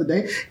to me the other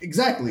day."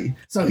 Exactly.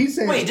 So he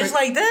said... Wait, just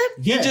like that?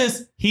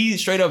 He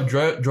straight up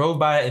drove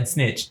by and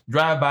snitched.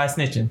 Drive by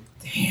snitching.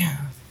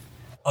 Damn.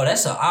 Oh,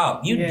 that's a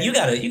op. You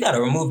gotta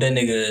remove that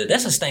nigga.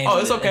 That's a stain. Oh,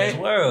 it's in okay. this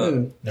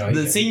world. No,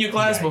 The senior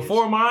class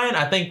before mine,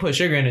 I think, put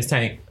sugar in his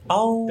tank.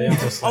 Oh,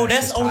 that's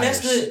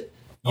the.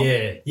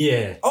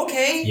 Yeah.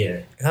 Okay.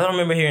 Yeah. I don't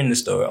remember hearing this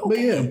story. Okay. But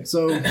yeah,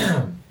 so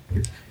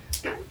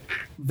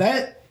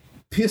that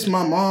pissed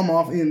my mom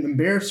off and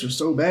embarrassed her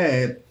so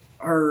bad.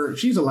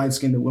 She's a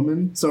light-skinned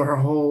woman, so her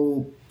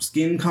whole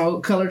skin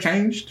color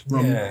changed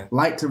from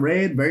light to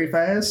red very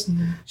fast.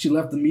 She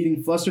left the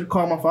meeting flustered,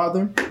 called my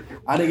father.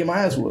 I didn't get my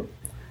ass whooped.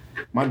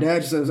 My dad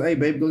just says, "Hey,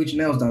 baby, go get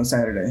your nails done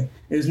Saturday." And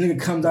this nigga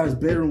comes out of his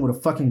bedroom with a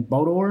fucking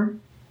boat oar,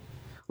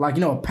 like,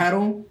 a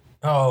paddle.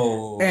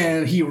 Oh.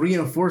 And he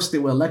reinforced it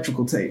with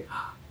electrical tape.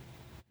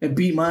 And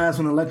beat my ass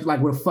with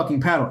with a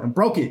fucking paddle and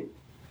broke it.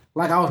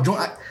 Like I was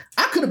drunk.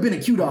 I could have been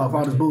accused of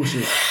all this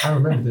bullshit. I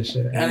remember this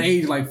shit. At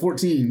age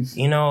 14.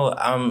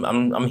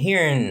 I'm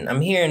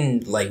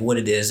hearing like what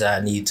it is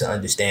I need to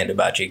understand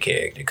about your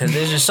character, because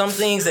there's just some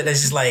things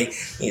that's just like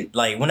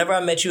whenever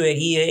I met you at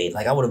EA,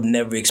 like I would have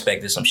never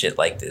expected some shit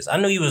like this. I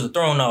knew you was a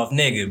thrown off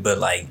nigga, but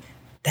like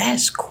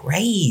that's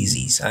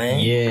crazy, son.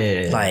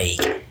 Yeah.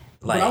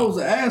 But I was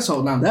an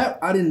asshole. Now that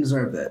I didn't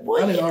deserve that.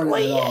 I didn't earn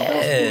that at all. That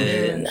was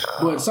bullshit.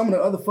 But some of the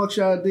other fuck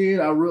shit I did,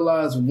 I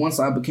realized once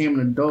I became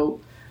an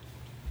adult,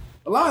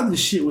 a lot of this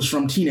shit was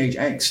from teenage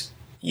angst.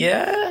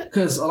 Yeah.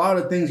 Because a lot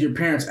of the things your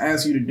parents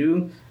ask you to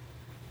do,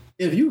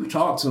 if you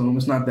talk to them,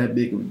 it's not that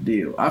big of a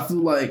deal. I feel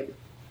like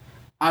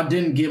I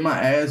didn't get my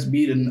ass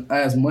beaten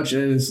as much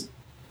as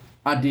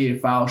I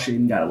did foul shit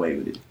and got away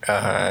with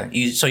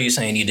it. So you're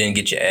saying you didn't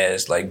get your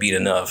ass beat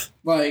enough?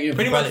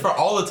 Pretty much for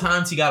all the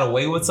times he got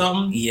away with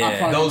something.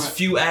 Yeah. Those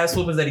few ass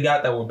whoopings that he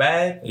got that were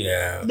bad.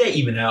 Yeah. They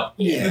even out.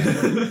 Yeah.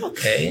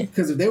 Okay.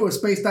 Because if they were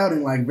spaced out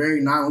in very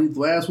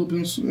non-lethal ass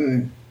whoopings,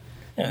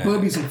 but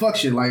it'd be some fuck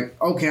shit. Like,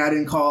 okay, I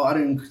didn't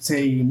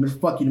say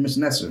fuck you to Mr.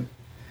 Nesser,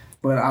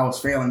 but I was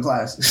failing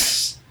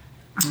classes.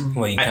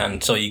 Well, you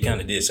kind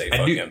of did say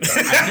fuck him.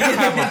 I do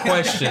have a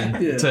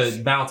question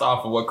to bounce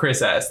off of what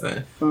Chris asked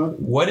then.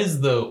 What is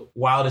the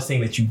wildest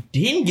thing that you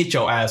didn't get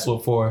your ass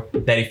whooped for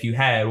that if you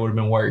had would have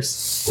been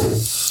worse?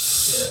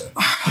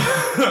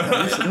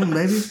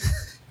 Maybe.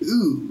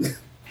 Ooh.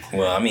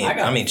 Well, I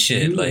mean,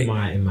 shit. Like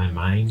in my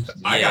mind,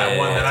 I got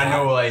one that I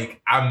know.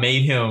 Like I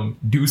made him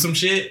do some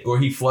shit, or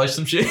he flushed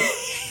some shit.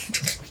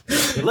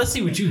 But let's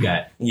see what you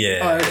got. Yeah.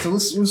 All right. So we'll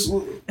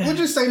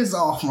just say this is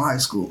all from high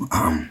school.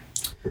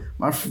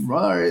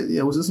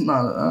 Was this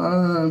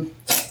not?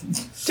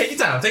 Take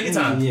your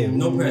time. Yeah,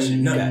 no pressure.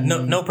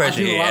 No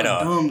pressure here at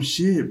all. Dumb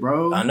shit,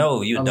 bro. I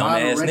know you a dumb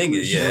ass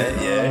nigga.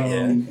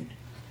 Yeah.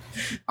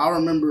 I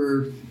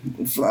remember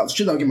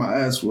shit I would get my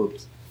ass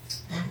whooped.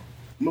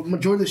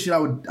 Majority of the shit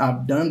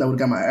I've done that would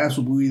have got my ass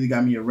whooped would either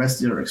got me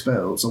arrested or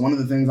expelled. So one of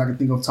the things I could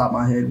think off the top of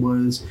my head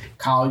was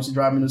Kyle used to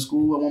drive me to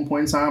school at one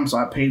point in time, so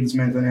I paid this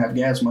man because I didn't have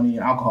gas money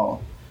and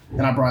alcohol,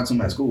 and I brought it to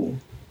him at school.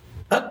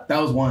 That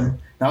was one.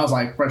 That was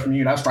like freshman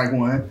year. That's strike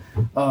one.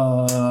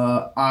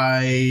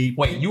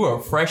 Wait, you were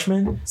a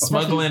freshman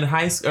smuggling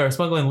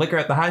liquor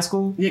at the high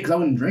school? Yeah, because I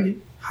wouldn't drink it.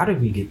 How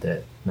did we get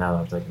that? Now that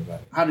I'm thinking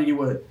about it. How did you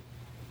what?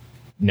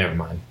 Never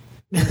mind.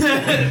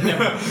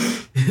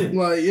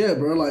 Like, yeah,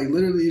 bro. Like,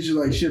 literally, it's just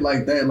like shit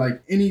like that.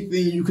 Like,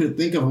 anything you could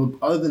think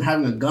of other than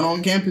having a gun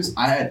on campus,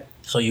 I had.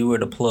 So you were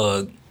the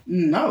plug.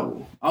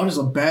 No, I was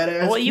just a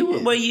badass.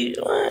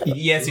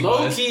 Yes, he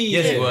was.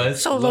 Yes, he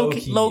was. So low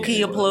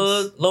key a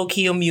plug, low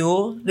key a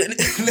mule. I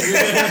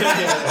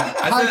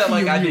said that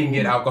like I didn't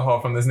get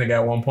alcohol from this nigga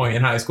at one point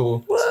in high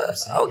school.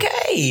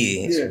 Okay.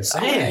 Yeah.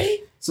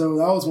 Okay. So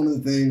that was one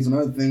of the things.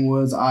 Another thing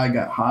was I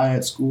got high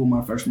at school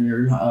my freshman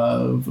year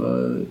of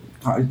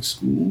high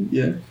school.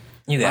 Yeah.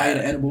 You got I ate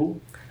an edible.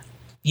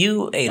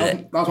 You ate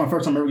it. That was my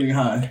first time ever getting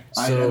high.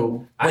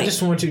 So I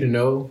just want you to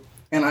know.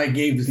 And I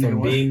gave this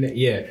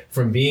nigga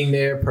from being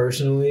there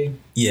personally.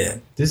 Yeah.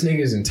 This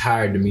nigga's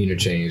entire demeanor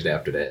changed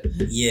after that.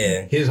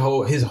 Yeah. His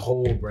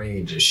whole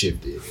brain just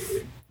shifted.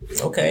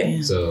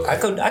 Okay. So I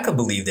could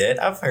believe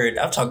that.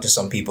 I've talked to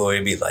some people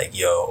who'd be like,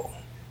 yo.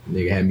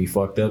 Nigga had me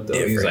fucked up though.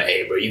 He's like,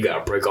 hey bro, you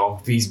gotta break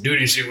off a piece, do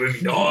this shit with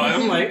me, dog.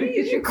 I'm like,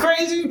 is you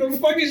crazy? What the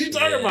fuck is you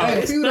talking about?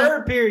 It's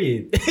third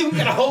period. We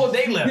got a whole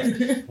day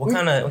left. What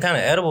kind of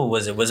edible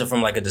was it? Was it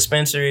from like a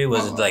dispensary?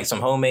 Was it like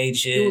some homemade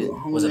shit?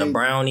 Was it a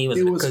brownie? Was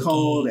it a cookie? It was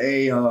called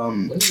a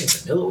was it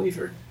a vanilla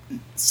wafer?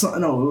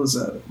 No, it was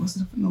was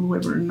it a vanilla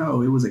wafer?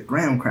 No, it was a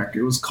graham cracker.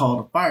 It was called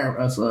a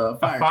firecracker.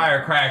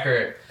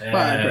 Firecracker.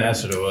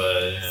 That's what it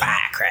was.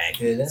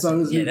 Firecracker. That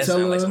sounds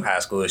like some high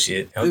school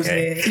shit.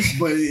 Okay.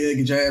 But yeah,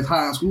 get your ass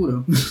high in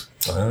school though.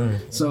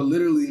 So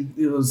literally,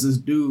 it was this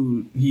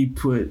dude. He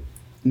put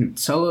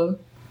Nutella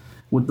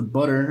with the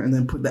butter, and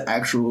then put the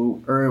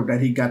actual herb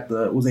that he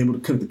was able to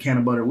cook the can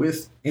of butter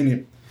with in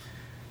it.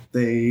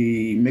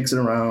 They mix it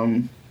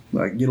around,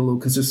 like get a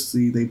little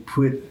consistency. They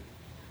put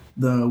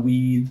the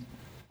weed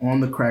on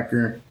the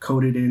cracker,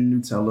 coat it in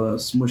Nutella,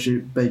 smush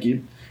it, bake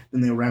it. Then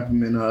they wrap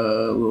them in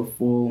little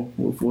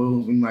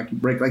foils, and like you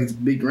break, like it's a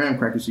big graham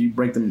cracker, so you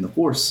break them into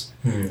fours,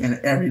 and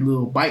every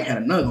little bite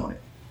had a nug on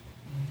it.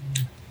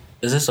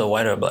 Is this a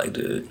white or black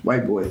dude?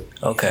 White boy.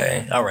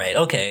 Okay. All right.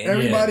 Okay.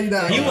 Everybody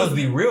down. He was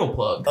the real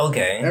plug.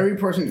 Okay. Every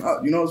person.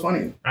 You know what's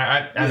funny?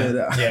 I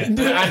know. Yeah.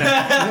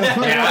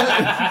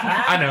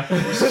 I know.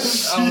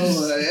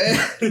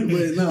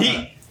 But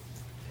no.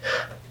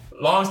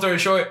 Long story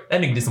short, that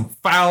nigga did some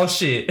foul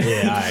shit.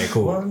 Yeah, all right,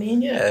 cool. Well, I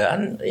mean,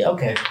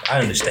 okay. I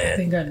I understand.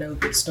 think I know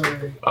the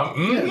story. Yeah.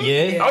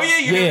 Oh yeah,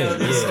 you know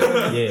this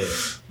story. Yeah.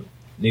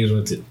 Niggas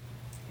went to.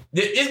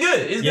 It's good.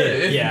 It's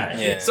good.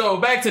 Yeah. So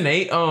back to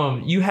Nate.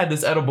 You had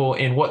this edible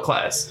in what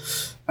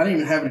class? I didn't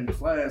even have it in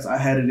class. I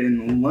had it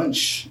in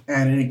lunch,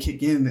 and it didn't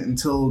kick in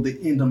until the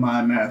end of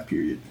my math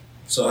period.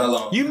 So how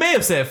long? You may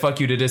have said "fuck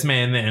you" to this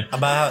man then.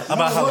 About how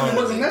long? It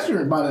wasn't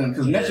necessary by then,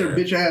 because necessary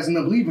bitch ass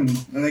ended up leaving,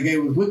 and they gave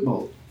it Wick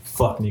Bowl.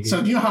 Fuck, nigga.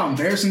 So do you know how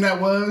embarrassing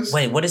that was?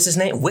 Wait, what is his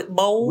name?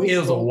 Whitbowl? It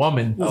was a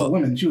woman. It was a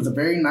woman. She was a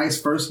very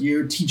nice first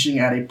year teaching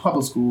at a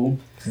public school.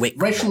 Wick.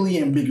 Racially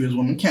ambiguous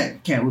woman.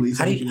 Can't really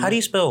say. How do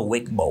you spell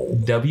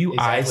Wickbowl?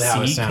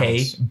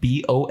 WICKBOLT.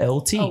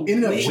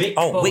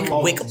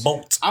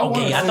 Wickbolt. I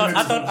Okay, I wanna-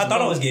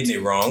 thought I was getting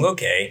it wrong.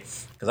 Okay,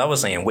 because I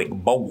was saying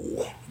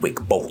Wickbowl,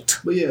 Wickbolt.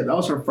 But yeah, that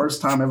was her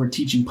first time ever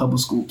teaching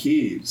public school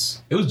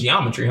kids. It was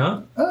geometry,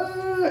 huh?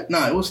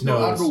 No, it was still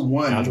Algebra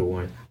 1. Algebra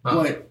 1.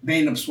 But they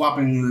ended up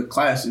swapping the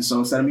classes. So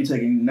instead of me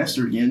taking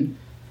Nestor again,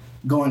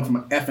 going from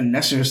an F in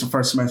Nestor the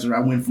first semester,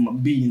 I went from a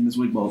B in Ms.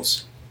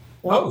 Wigbolt's.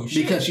 Oh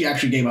shit! Because she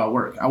actually gave out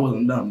work. I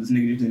wasn't dumb. This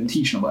nigga just didn't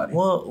teach nobody.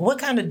 Well, what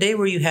kind of day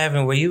were you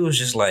having where you was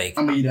just like,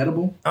 I'm gonna eat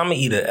edible. I'm gonna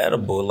eat an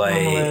edible, On the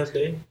like, last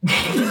day.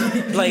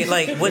 like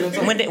when It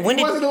did?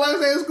 wasn't the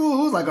last day of school.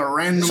 It was like a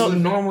random. So-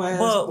 Normal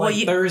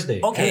ass, Thursday.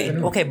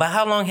 Okay, but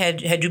how long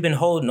had you been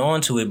holding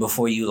on to it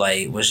before you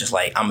like was just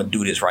like, I'm gonna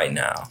do this right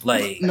now?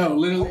 Like, no,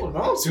 literally.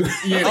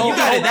 Yeah, You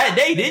got it that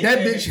day, didn't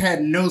that you? bitch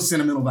had no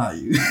sentimental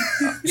value.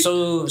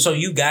 so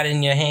you got it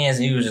in your hands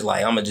and you was just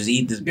like, I'm gonna just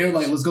eat this. They were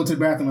like, let's go to the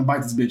bathroom and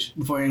bite this bitch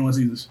before anyone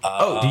sees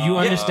us. Do you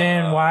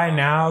understand why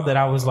now that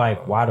I was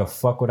like, why the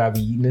fuck would I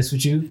be eating this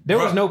with you? There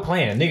was no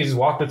plan. Niggas just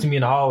walked up to me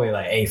in the hallway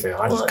like, hey, fam,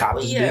 I just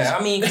copped this bitch.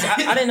 I mean, 'cause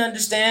I didn't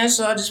understand,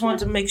 so I just wanted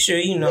to make sure,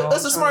 you know.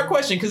 That's a smart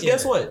question, because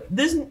guess what?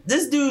 This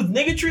dude's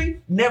niggatry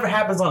never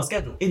happens on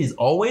schedule. It is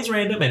always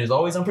random and is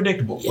always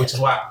unpredictable, which is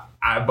why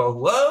I both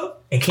love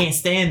and can't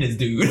stand this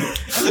dude.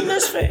 I mean,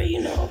 that's fair,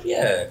 you know.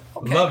 Yeah.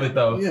 Okay. Love it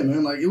though. Yeah,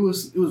 man. Like it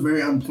was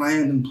very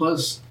unplanned, and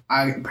plus,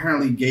 I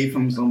apparently gave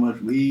him so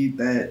much weed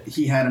that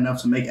he had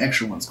enough to make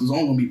extra ones. Because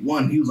only gonna be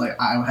one. He was like,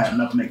 I had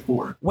enough to make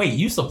 4. Wait,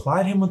 you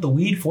supplied him with the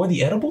weed for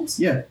the edibles?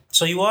 Yeah.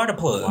 So you are the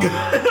plug.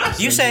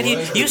 You sat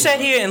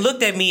here and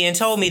looked at me and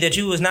told me that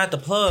you was not the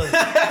plug.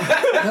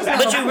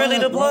 But you really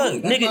the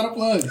plug, That's nigga. not a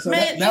plug. So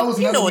Man, that was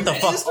you know another what the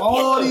reason. fuck-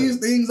 All these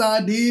things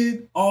I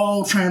did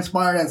all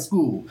transpired at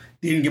school.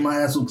 Didn't get my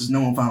ass whooped because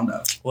no one found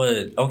out.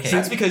 What? Okay.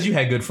 That's because you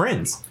had good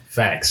friends.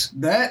 Facts.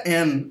 That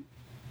and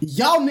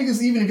y'all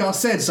niggas, even if y'all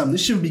said something,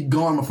 this should be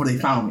gone before they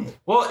found me.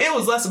 Well, it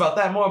was less about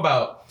that, more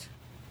about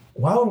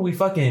why would we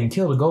fucking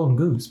kill the golden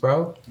goose,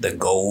 bro? The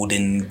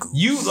golden goose.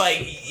 You like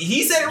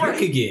he said it You right.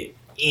 could get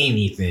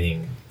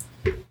anything.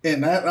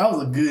 And that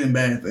was a good and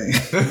bad thing.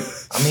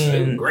 I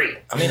mean, Great.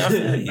 I mean, I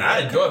feel you.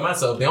 I enjoyed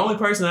myself. The only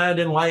person I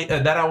didn't like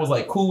that I was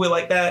like cool with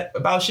like that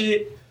about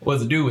shit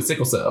was a dude with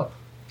sickle cell.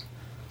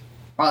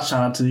 I'll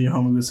shout out to your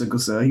homie with sickle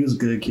cell. He was a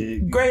good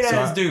kid. Great So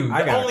ass dude.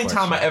 I The got a only question.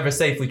 time I ever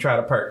safely tried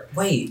a perk.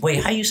 Wait,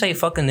 how you say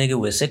fuck a nigga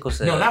with sickle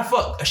cell? No, not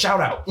fuck. A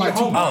shout out. Like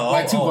Your homie. Tupac.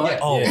 Like Tupac.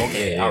 Yeah,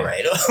 okay, yeah. all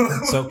right.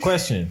 So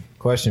question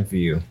for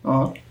you.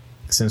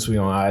 Since we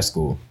on high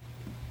school,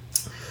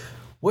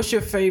 what's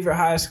your favorite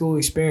high school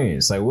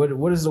experience? Like,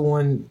 what is the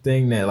one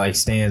thing that like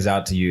stands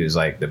out to you as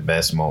like the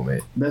best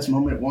moment? Best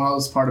moment,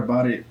 wildest part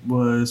about it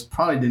was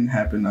probably didn't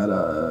happen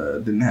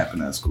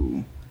at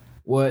school.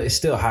 Well, it's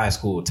still high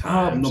school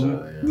time. No, so,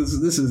 yeah.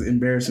 this is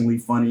embarrassingly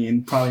funny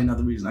and probably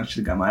another reason I should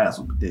have got my ass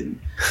whooped but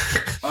didn't.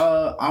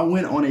 I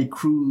went on a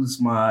cruise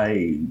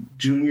my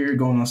junior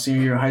going on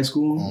senior year of high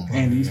school,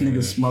 and these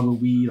niggas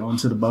smuggled weed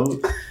onto the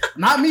boat.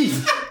 Not me.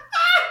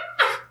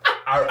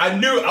 I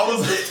knew I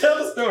was gonna tell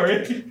the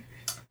story.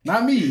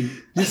 Not me.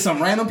 Just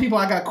some random people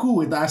I got cool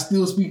with that I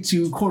still speak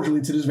to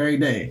cordially to this very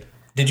day.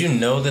 Did you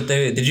know that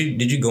did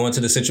you go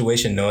into the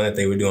situation knowing that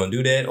they were going to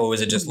do that, or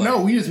was it just like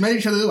No, we just met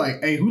each other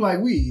like, hey, who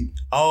like weed?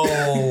 Oh,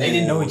 They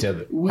didn't know each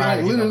other. We Prior like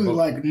to getting on literally the boat.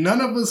 like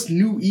none of us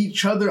knew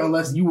each other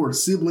unless you were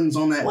siblings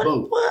on that What?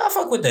 boat. Well, I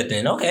fuck with that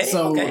then. Okay.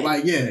 So okay.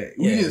 like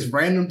we just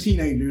random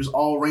teenagers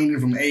all ranging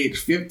from age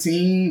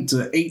 15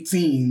 to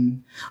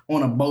 18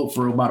 on a boat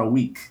for about a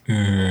week.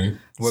 Mm-hmm.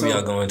 Where So,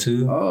 y'all going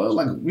to?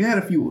 Like we had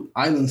a few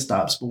island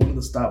stops, but one of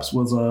the stops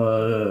was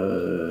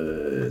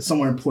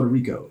somewhere in Puerto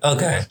Rico.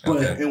 Okay. But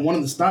Okay. in one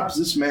of the stops,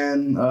 this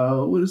man,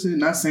 what is it?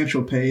 Not Saint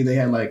Tropez. They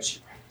had like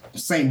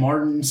Saint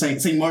Martin,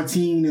 Saint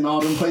Martin, and all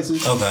them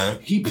places. Okay.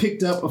 He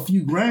picked up a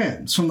few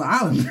grams from the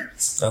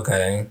islanders,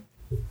 Okay.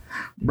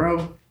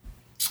 bro.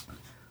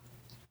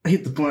 I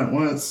hit the plant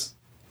once.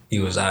 He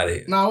was out of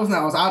here. No, I was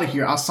not. I was out of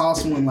here. I saw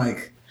someone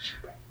like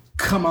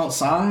come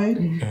outside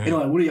and they're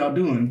like, "What are y'all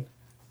doing?"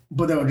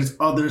 But there were just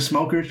other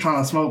smokers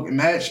trying to smoke and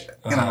match,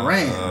 and I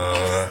ran.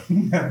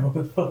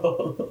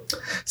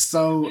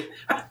 So,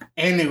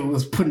 and it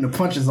was putting the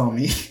punches on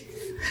me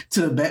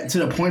to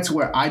the point to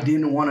where I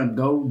didn't want to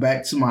go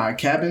back to my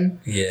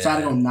cabin. Yeah. So I had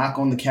to go knock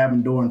on the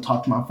cabin door and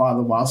talk to my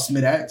father while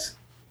mid-act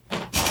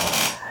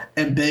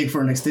and beg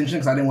for an extension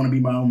because I didn't want to be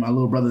my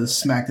little brother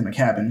smacked in a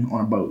cabin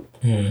on a boat.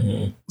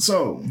 Mm-hmm.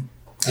 So,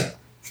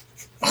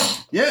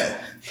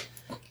 yeah.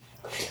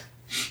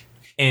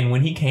 And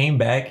when he came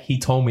back, he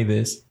told me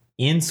this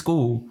in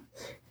school.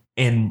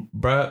 And,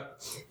 bruh,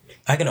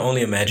 I can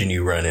only imagine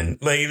you running.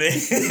 Like,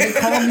 They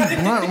call me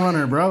blunt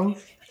runner, bro.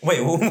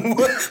 wait, what?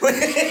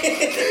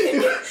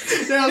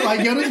 They was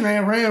like, yo, this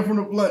man ran from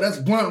the blood. That's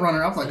blunt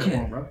runner. I was like, come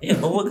on, bro. Yeah,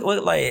 but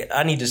what like,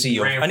 I need to see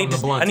your, Ran I need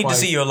from the blunt to twice.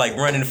 see your like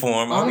running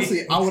form.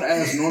 Honestly, I would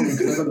ask Norman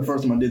because that's not the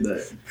first time I did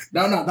that.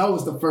 No, that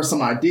was the first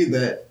time I did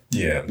that.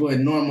 Yeah. But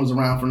Norman was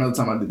around for another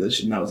time I did that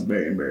shit, and that was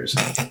very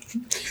embarrassing.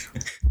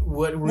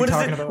 What were we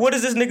talking about? What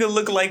does this nigga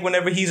look like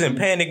whenever he's in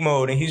panic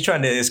mode and he's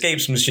trying to escape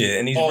some shit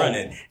and he's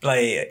running?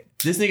 Like,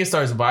 this nigga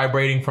starts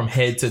vibrating from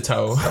head to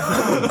toe.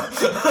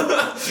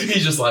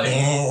 He's just like,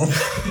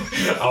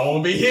 I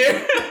won't be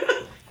here.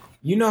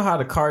 You know how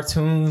the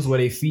cartoons where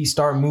their feet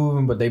start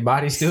moving but their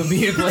body still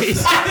be in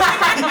place?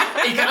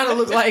 It kind of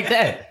look like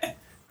that.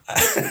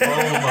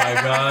 Oh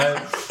my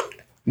God.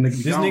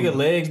 This nigga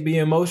legs be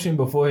in motion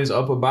before his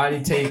upper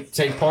body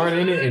take part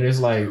in it, and it's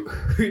like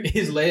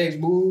his legs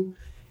move,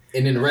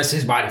 and then the rest of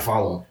his body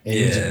follow, and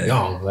he's just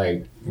gone.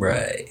 Like,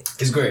 right.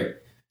 it's great.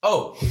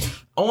 Oh,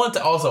 I want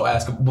to also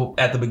ask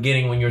at the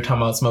beginning when you were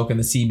talking about smoking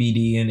the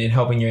CBD and it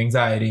helping your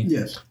anxiety.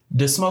 Yes.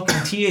 Does smoking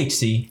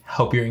THC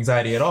help your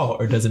anxiety at all,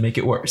 or does it make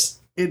it worse?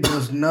 It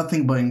does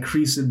nothing but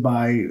increase it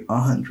by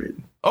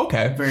 100.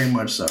 Okay. Very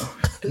much so.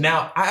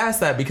 Now, I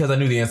asked that because I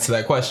knew the answer to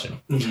that question.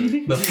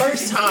 The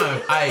first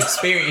time I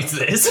experienced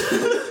this,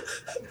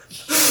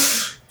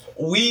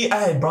 I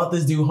had brought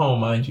this dude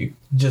home, mind you.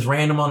 Just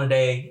random on a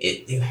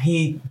day.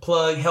 He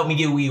helped me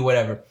get weed,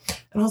 whatever.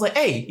 And I was like,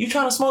 hey, you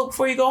trying to smoke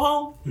before you go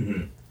home?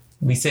 Mm-hmm.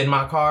 We sit in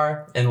my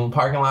car in the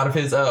parking lot of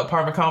his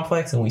apartment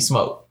complex and we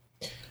smoke.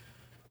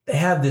 They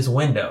have this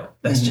window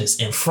that's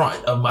just in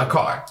front of my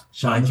car.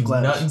 Mind you,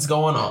 nothing's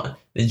going on.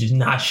 There's just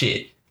not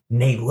shit.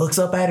 Nate looks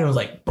up at it and was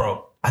like,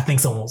 bro, I think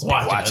someone's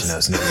watching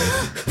us.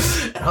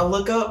 Nigga. And I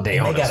look up and they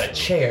got a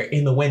chair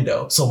in the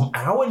window. So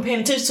I wasn't paying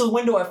attention to the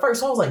window at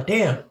first. So I was like,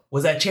 damn,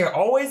 was that chair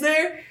always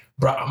there?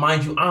 Bro,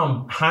 mind you,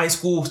 I'm high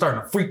school,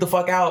 starting to freak the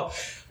fuck out.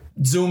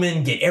 Zoom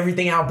in, get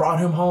everything out, brought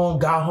him home,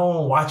 got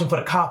home, watching for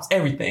the cops,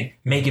 everything.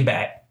 Make it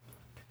back.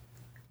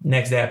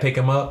 Next day I pick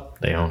him up.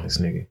 They own this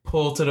nigga.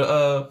 Pull to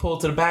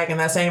the back in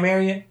that same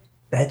area.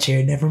 That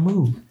chair never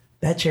moved.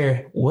 That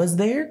chair was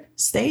there,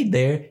 stayed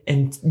there,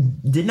 and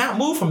did not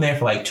move from there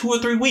for like 2 or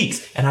 3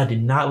 weeks. And I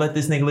did not let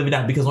this nigga live it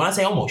down. Because when I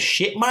say I almost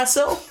shit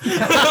myself,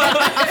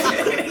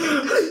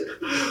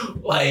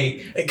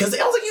 like, because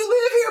I was like, you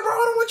live here, bro.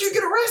 I don't want you to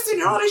get arrested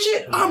and all this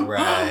shit.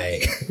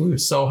 Right. We were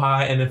so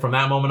high. And then from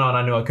that moment on,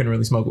 I knew I couldn't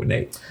really smoke with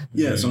Nate.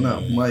 Yeah, so no.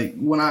 Like,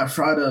 when I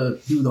try to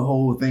do the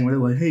whole thing where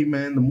they're like, hey,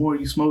 man, the more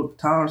you smoke,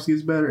 tolerance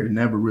gets better, it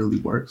never really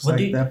works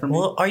that for me.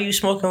 Well, are you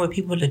smoking with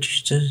people that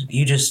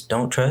you just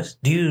don't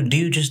trust? Do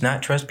you just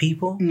not trust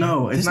people?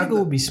 No, it's this not. Nigga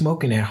will be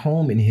smoking at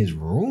home in his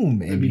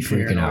room and be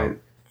freaking out.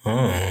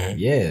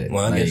 Yeah.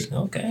 Well, I guess,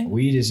 okay.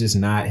 Weed is just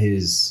not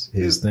his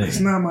thing. It's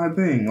not my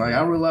thing. Like,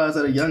 I realized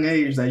at a young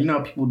age that, you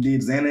know, people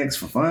did Xanax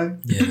for fun.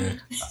 Yeah.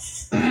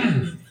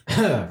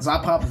 So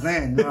I popped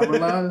Xan, you know what I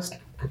realized?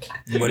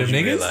 What did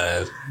you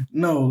realize?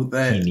 No,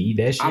 that you need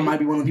that shit. I might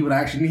be one of the people that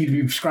actually need to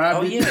be prescribed.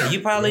 Oh, yeah. You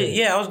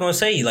probably, I was going to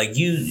say, like,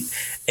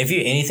 if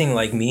you're anything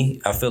like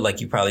me, I feel like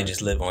you probably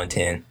just live on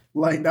 10.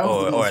 Like, that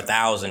was or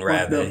 1,000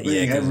 rather.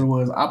 Thing ever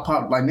was. I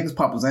popped, like, niggas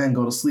pop a Xan and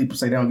go to sleep and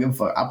say they don't give a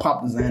fuck. I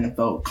popped a Xan and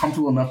felt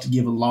comfortable enough to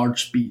give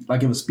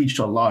a speech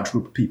to a large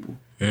group of people.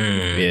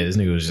 Yeah, this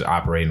nigga was just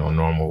operating on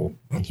normal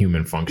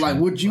human function. Like,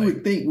 what you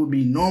would think would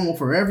be normal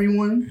for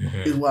everyone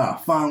is what I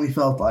finally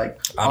felt like.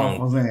 I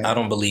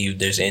don't believe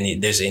there's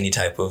any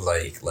type of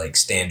like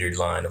standard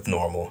line of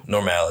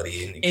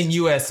normality in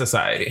U.S.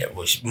 society. Yeah,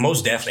 well,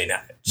 most definitely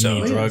not.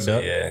 So drugged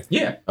up.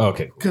 Yeah.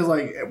 Okay. Because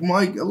like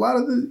a lot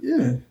of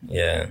the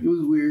it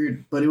was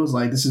weird, but it was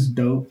like, this is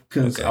dope.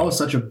 Because I was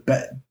such a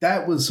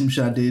that was some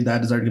shit I did that I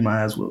deserved to get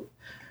my ass whooped.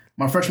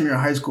 My freshman year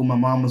of high school, my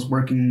mom was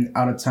working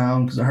out of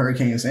town because of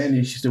Hurricane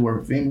Sandy. She still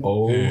worked for FEMA.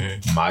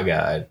 Oh my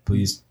God.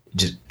 Please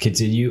just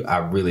continue. I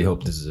really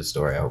hope this is a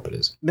story. I hope it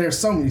is. There's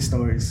so many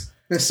stories.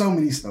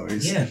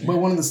 Yeah. But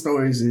one of the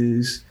stories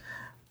is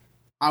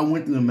I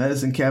went through the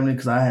medicine cabinet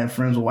because I had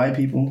friends with white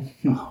people.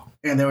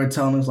 And they were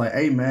telling us like,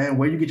 hey man,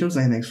 where you get your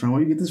Xanax from?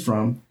 Where you get this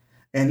from?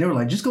 And they were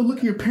like, just go look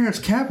in your parents'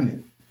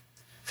 cabinet.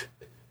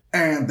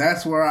 And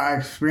that's where I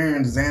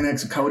experienced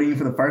Xanax and codeine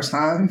for the first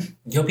time.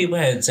 Your people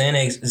had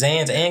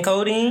Xans and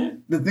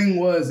codeine? The thing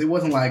was, it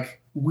wasn't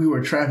like we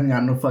were trafficking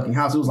out no fucking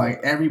house. It was like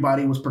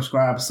everybody was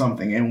prescribed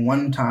something. And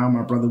one time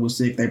my brother was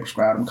sick, they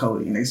prescribed him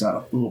codeine. They saw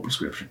a full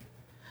prescription.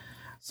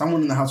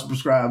 someone in the house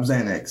prescribed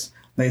Xanax.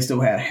 They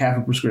still had half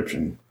a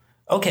prescription.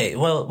 Okay,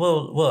 well.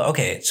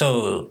 Okay,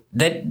 so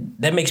that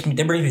brings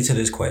me to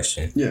this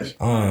question. Yes.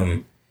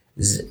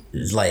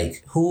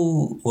 Like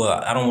who?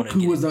 Well, I don't want to.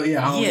 Who was the?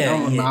 Yeah, I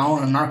don't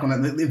want to narc on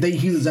that. If they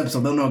hear this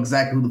episode, they'll know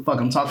exactly who the fuck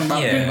I'm talking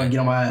about. Yeah. They're gonna get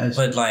on my ass.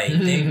 But like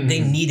they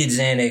needed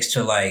Xanax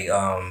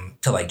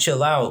to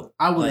chill out.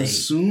 I would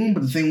assume,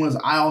 but the thing was,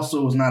 I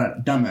also was not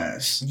a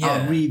dumbass. Yeah.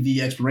 I'll read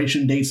the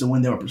expiration dates of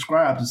when they were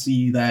prescribed to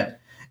see that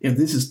if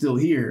this is still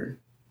here,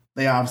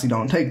 they obviously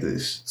don't take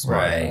this.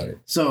 Right.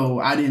 So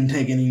I didn't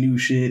take any new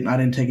shit, and I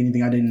didn't take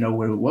anything I didn't know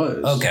what it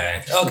was.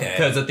 Okay.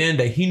 Because at the end of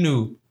the day, he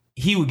knew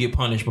he would get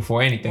punished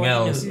before anything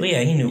else.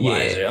 He knew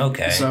wiser.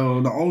 Okay.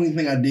 So the only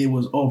thing I did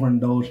was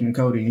overindulge in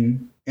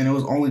codeine, and it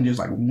was only just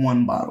like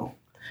one bottle.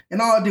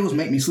 And all I did was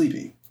make me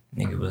sleepy.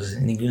 Nigga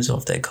was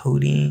off that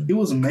codeine. It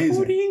was amazing.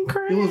 Codeine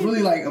crazy. It was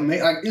really like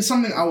amazing. Like, it's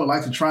something I would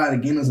like to try it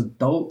again as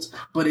adults,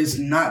 but it's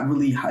not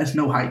really. It's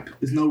no hype.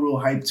 There's no real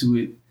hype to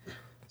it.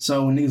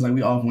 So when niggas like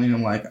we off lean,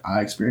 I'm like, I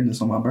experienced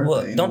this on my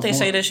birthday. Well, don't they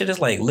say that shit is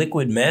like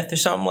liquid meth or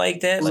something like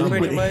that?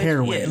 Liquid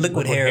heroin. Yeah,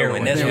 liquid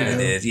heroin. That's what it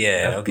is.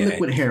 Yeah, okay.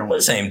 Liquid heroin. Well,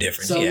 the same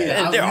difference. So,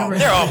 yeah, they're all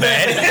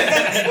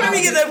bad. When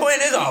we get that point,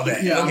 it's all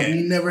bad. Yeah, okay.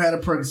 Never had a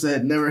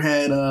Percocet. Never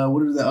had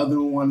what are the other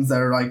ones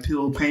that are like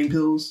pain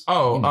pills?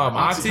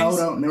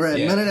 Oxys. Never had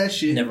none of that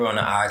shit. Never on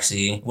the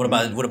Oxy. What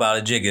about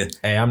a Jigger?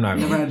 Hey, I'm not.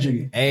 Never had a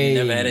Jiggy. Hey,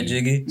 Never had a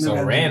Jiggy.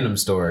 So random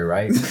story,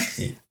 right?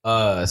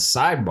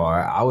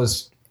 Sidebar. I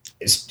was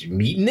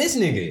meeting this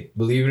nigga,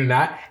 believe it or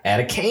not, at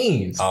a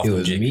Cane's. Off it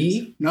was Jiggers.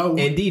 me No.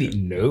 and Didi.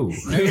 No.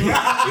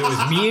 It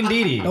was me and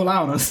Didi. Don't lie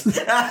on us.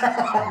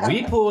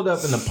 We pulled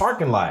up in the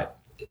parking lot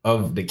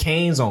of the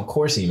Cane's on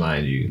Coursey,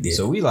 mind you. Yeah.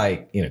 So we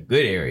like in a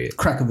good area.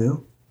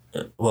 Crackerville.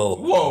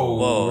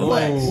 Whoa.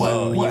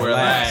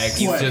 Relax.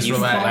 Just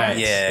relax.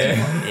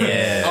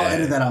 Yeah. I'll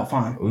edit that out.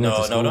 Fine. We went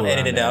to school don't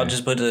edit it around out. there.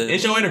 Just put the.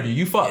 It's your interview.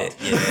 You fucked.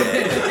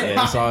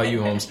 Yeah, it's all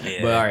you, Holmes.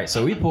 Yeah. But all right,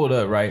 so we pulled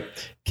up, right?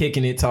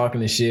 Kicking it,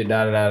 talking and shit,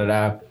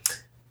 da.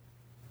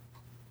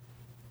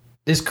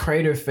 This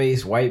crater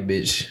faced white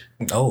bitch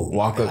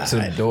walk up to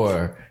the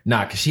door.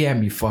 Nah, cause she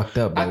had me fucked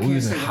up, bro. We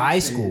was in high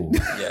school.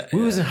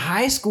 We was in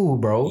high school,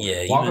 bro.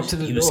 Yeah, walk up to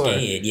the door. Was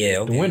scared. Yeah,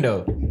 okay. The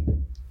window.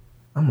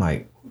 I'm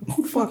like,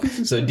 who the fuck is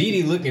this? So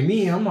Didi look at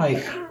me. I'm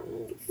like,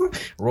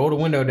 roll the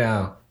window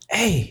down.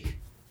 Hey,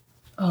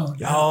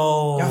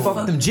 y'all fuck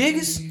with them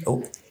jiggers?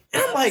 Oh.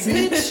 And I'm like,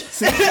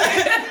 bitch,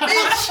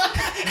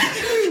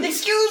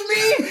 excuse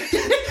me.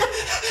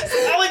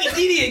 I look at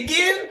Didi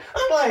again.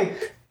 I'm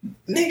like,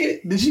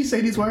 nigga. Did she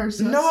say these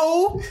words?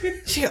 No.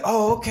 She,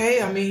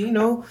 okay. I mean,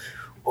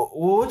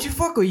 what you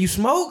fuck with? You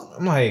smoke?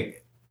 I'm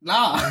like,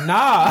 Nah.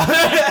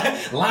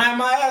 Lying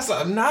my ass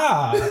up.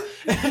 Nah.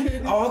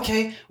 Oh,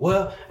 okay.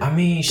 Well, I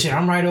mean, shit,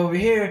 I'm right over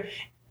here.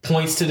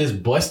 Points to this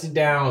busted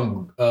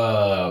down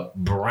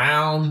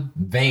brown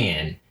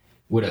van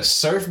with a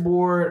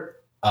surfboard,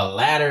 a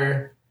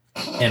ladder,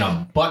 and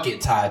a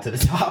bucket tied to the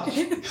top.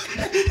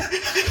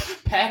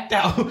 Packed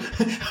out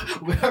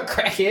with a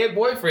crackhead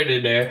boyfriend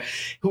in there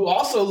who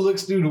also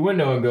looks through the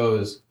window and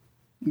goes,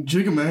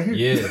 Jigga man.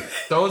 yeah.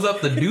 Throws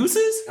up the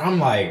deuces? I'm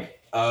like,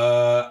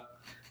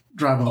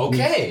 Drive on.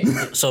 okay.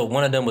 So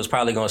one of them was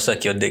probably gonna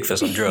suck your dick for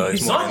some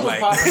drugs. Something was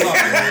popping up.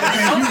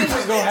 Something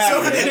was gonna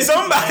happen.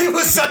 Somebody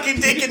was sucking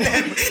dick in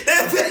that.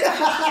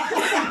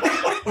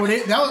 Or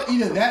that was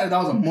either that or that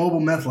was a mobile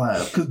meth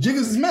lab. Because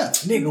Jiggers is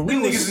meth. Nigga, we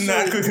was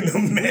not cooking no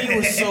man. We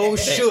was so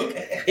shook.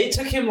 It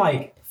took him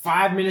like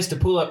 5 minutes to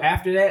pull up.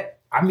 After that,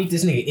 I meet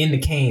this nigga in the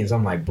Canes.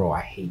 I'm like, bro,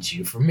 I hate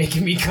you for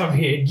making me come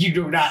here. You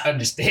do not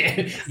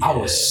understand. Yeah. I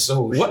was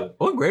so shook.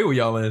 What grade were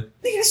y'all in? Nigga,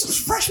 this was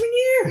freshman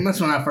year. And that's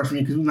when I first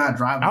met because we were not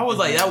driving. I was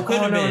like, that could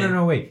have been.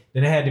 No, wait.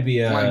 Then it had to be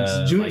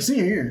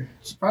senior year.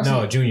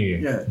 Junior year.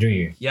 Yeah. Junior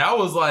year. Yeah, I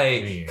was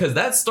like, because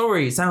that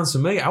story sounds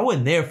familiar. I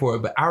wasn't there for it,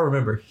 but I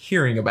remember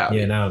hearing about it.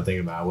 Yeah, now I'm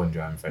thinking about it. I wasn't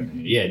driving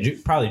freshman year. Yeah,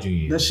 probably junior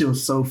year. That shit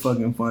was so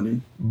fucking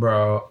funny.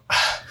 Bro.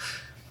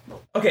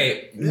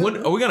 Okay,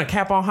 are we going to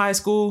cap on high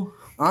school?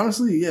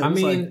 Honestly, yeah. I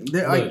mean,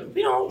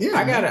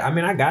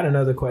 I got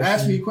another question.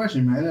 Ask me a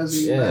question,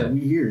 man. We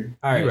here.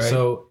 All right,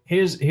 so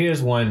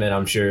here's one that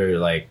I'm sure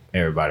like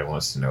everybody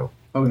wants to know.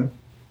 Okay.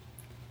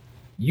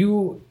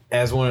 You,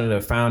 as one of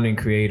the founding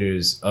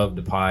creators of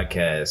the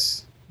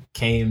podcast,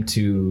 came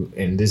to,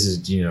 and this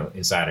is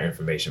insider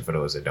information for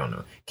those that don't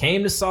know,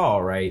 came to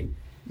Saul, right?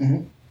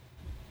 Mm-hmm.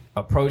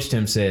 Approached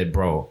him, said,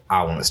 "Bro,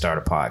 I want to start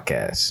a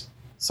podcast."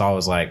 Saul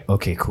was like,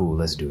 "Okay, cool,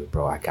 let's do it,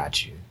 bro. I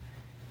got you."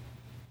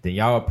 Then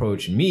y'all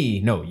approached me.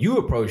 No, you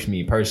approached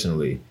me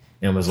personally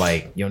and was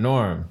like, "Yo,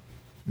 Norm,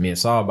 me and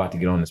Saul about to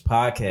get on this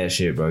podcast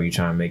shit, bro. You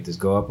trying to make this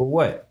go up or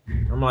what?"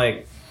 I'm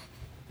like,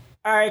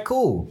 "All right,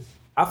 cool.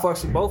 I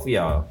fucks with both of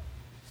y'all.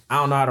 I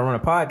don't know how to run a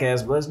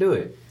podcast, but let's do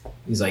it."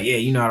 He's like, "Yeah,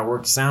 you know how to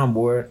work the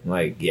soundboard?" I'm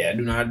like, "Yeah, I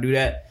do know how to do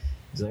that."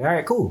 He's like, "All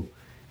right, cool.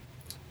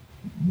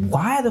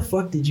 Why the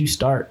fuck did you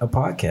start a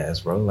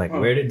podcast, bro? Like,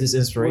 where did this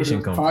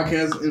inspiration come from?"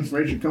 Podcast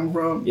inspiration come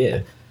from?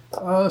 Yeah.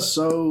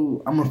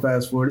 So I'm gonna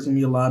fast forward. There's gonna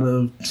be a lot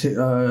of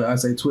I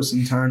say twists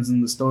and turns in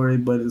the story,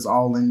 but it's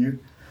all linear.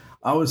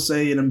 I would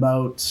say in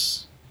about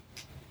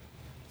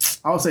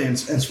I would say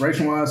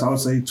inspiration-wise, I would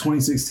say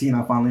 2016,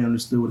 I finally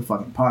understood what a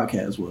fucking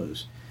podcast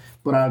was.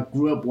 But I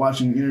grew up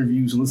watching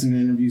interviews and listening to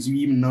interviews. You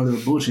even know they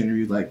were bullshit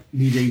interviews like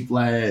DJ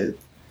Vlad,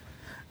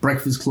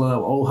 Breakfast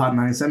Club, old Hot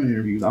 97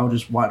 interviews. I would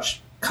just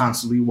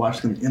constantly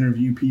watch them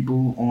interview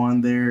people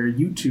on their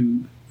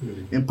YouTube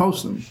and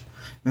post them.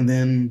 And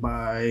then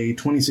by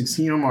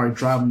 2016, I'm already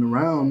driving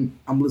around.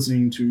 I'm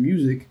listening to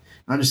music.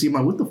 I just see, I'm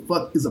like, what the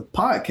fuck is a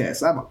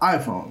podcast? I have an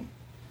iPhone.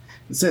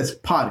 It says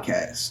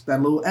podcast,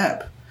 that little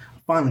app. I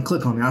finally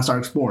click on it. I start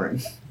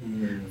exploring.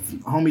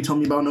 Homie told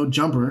me about No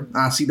Jumper.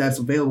 I see that's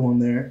available on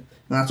there.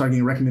 And I start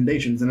getting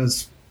recommendations. And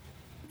it's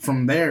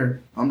from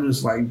there, I'm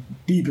just like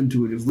deep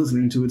into it, just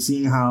listening to it,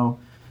 seeing how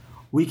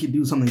we could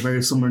do something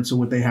very similar to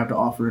what they have to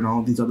offer in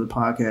all these other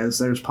podcasts.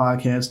 There's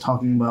podcasts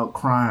talking about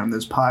crime.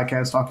 There's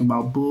podcasts talking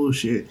about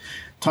bullshit,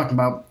 talking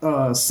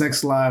about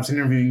sex lives,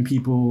 interviewing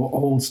people,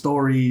 old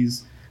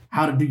stories,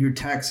 how to do your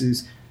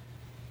taxes.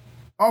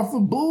 Off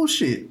of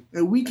bullshit.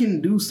 And we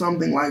can do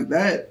something like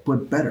that,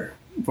 but better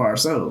for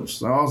ourselves.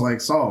 So I was like,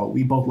 Saul,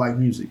 we both like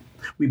music.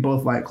 We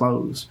both like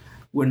clothes.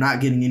 We're not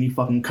getting any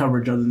fucking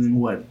coverage other than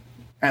what?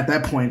 At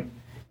that point,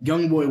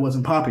 Youngboy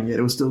wasn't popping yet.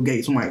 It was still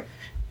Gates. I'm like,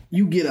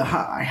 you get a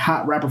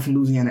hot rapper from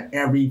Louisiana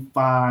every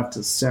 5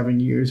 to 7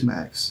 years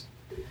max.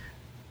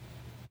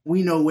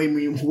 We know way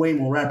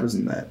more rappers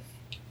than that.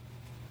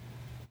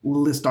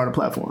 Well, let's start a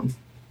platform.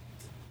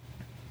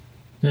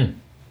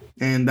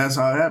 And that's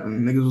how it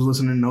happened. Niggas was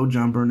listening to No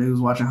Jumper, niggas was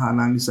watching Hot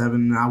 97,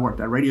 and I worked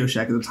at Radio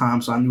Shack at the time,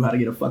 so I knew how to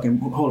get a fucking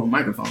hold of a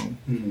microphone.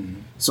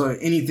 So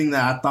anything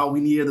that I thought we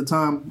needed at the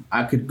time,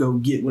 I could go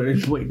get with an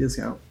employee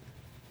discount.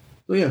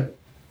 So yeah.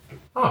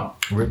 Oh,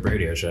 rip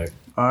Radio Shack.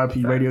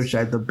 RIP Radio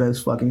Shack, the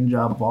best fucking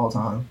job of all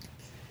time.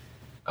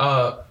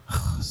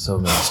 So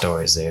many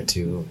stories there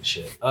too.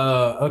 Shit.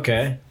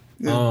 Okay.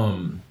 Yeah.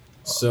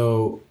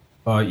 So,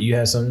 you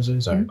had something to say?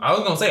 Sorry. I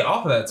was gonna say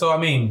off of that. So I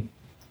mean,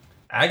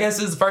 I guess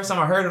this is the first time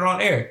I heard it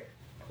on air.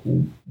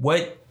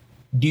 What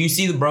do you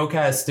see the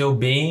Breaux-Cast still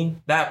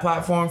being that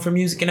platform for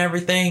music and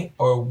everything,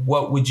 or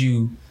what would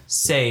you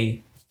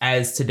say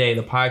as today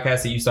the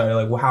podcast that you started?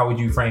 Like, well, how would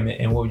you frame it,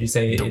 and what would you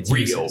say The its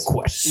real uses?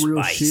 question.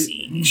 Real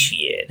Spicy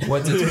shit.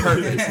 What's its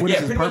purpose? What is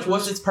its pretty much. purpose?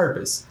 What's its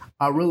purpose?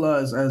 I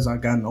realized as I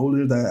gotten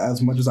older that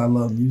as much as I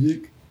love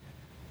music,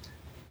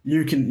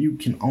 you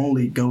can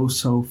only go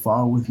so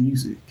far with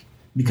music.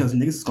 Because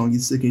niggas is gonna get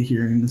sick of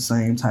hearing the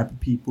same type of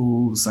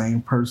people, the same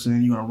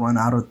person. You're gonna run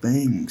out of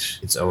things.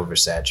 It's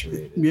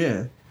oversaturated.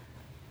 Yeah.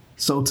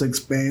 So to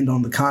expand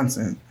on the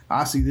content,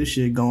 I see this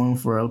shit going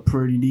for a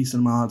pretty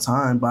decent amount of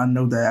time, but I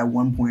know that at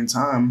one point in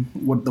time,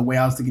 the way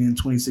I was thinking in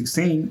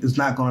 2016 is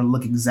not gonna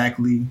look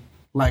exactly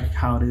like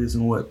how it is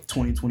in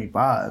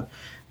 2025.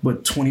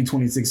 But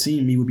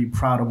 2016, me would be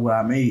proud of what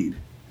I made.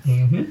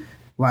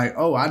 Like,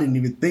 oh, I didn't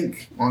even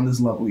think on this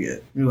level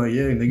yet. You're like,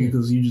 yeah, nigga,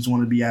 because you just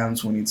want to be Adam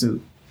 22.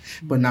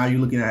 But now you're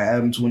looking at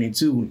Adam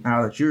 22,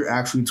 now that you're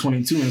actually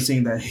 22 and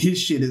seeing that his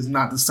shit is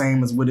not the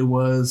same as what it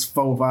was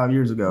 4 or 5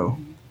 years ago.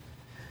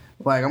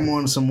 Like, I'm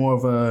on some more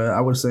of a, I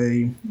would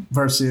say,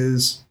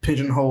 versus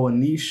pigeonhole and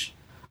niche.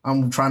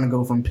 I'm trying to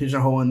go from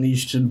pigeonhole and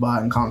niche to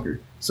divide and conquer.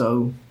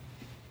 So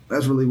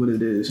that's really what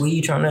it is. Where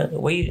you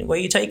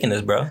taking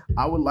us, bro?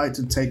 I would like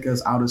to take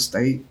us out of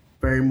state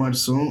very much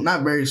soon.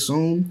 Not very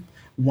soon.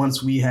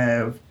 Once we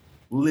have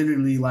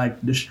literally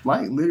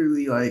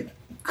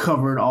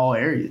covered all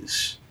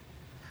areas.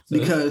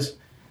 Because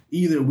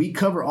either we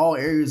cover all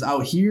areas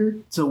out here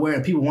to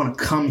where people want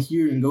to come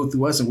here and go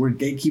through us and we're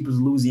gatekeepers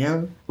of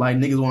Louisiana. Like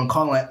niggas want to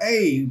call like,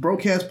 hey,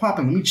 Breaux-Cast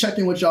popping. Let me check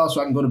in with y'all so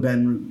I can go to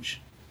Baton Rouge.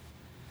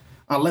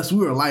 Unless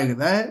we were like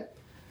that,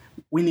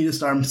 we need to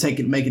start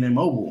making it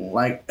mobile.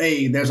 Like,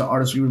 hey, there's an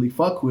artist we really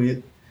fuck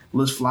with.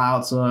 Let's fly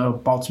out to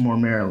Baltimore,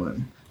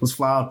 Maryland. Let's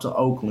fly out to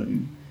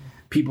Oakland.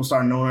 People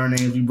start knowing our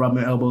names. We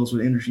rubbing elbows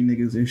with industry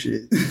niggas and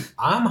shit.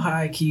 I'm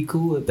high key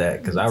cool with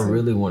that because I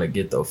really want to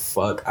get the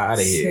fuck out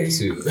of here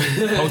too.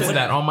 Posted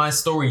that on my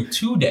story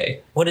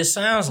today. What it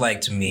sounds like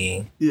to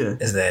me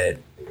is that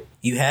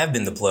you have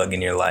been the plug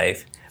in your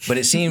life, but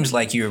it seems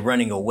like you're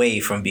running away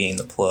from being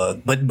the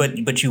plug.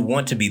 But you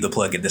want to be the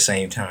plug at the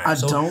same time. I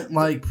don't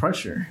like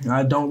pressure.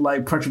 But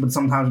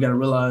sometimes you got to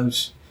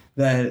realize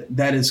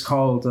that is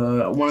called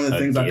one of the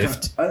things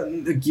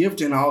a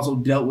gift, and I also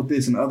dealt with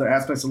this in other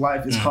aspects of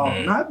life. Is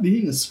called not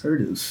being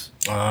assertive.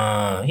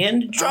 Drop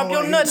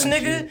your nuts,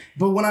 nigga. Shit.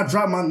 But when I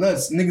drop my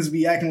nuts, niggas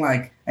be acting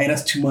like, hey,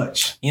 that's too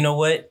much. You know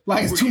what?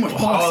 Like it's too much.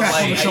 I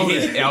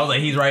was like,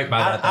 he's right by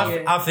that.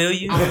 I feel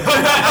you.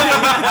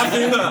 I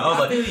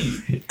feel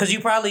you. Because you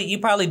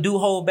probably do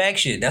hold back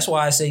shit. That's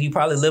why I say you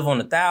probably live on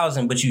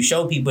 1,000, but you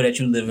show people that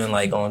you living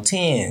like on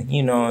 10.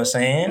 You know what I'm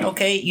saying?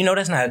 Okay, you know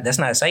that's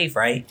not safe,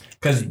 right?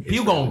 Because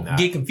people gonna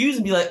get confused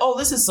and be like, oh,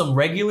 this is some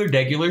regular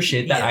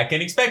shit that I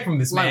can expect from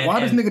this man. Like,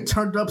 why this nigga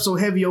turned up so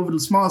heavy over the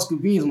smallest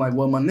convenience? I'm like,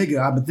 well, my nigga,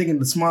 I've been thinking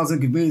the smallest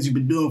inconvenience you've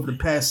been doing for the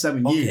past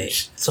 7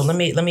 years. So let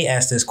me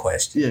ask this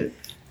question. Yeah.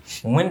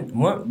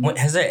 When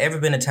has there ever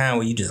been a time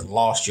where you just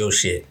lost your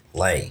shit?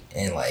 Like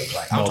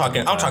I'm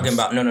talking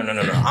about no.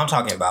 I'm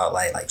talking about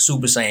like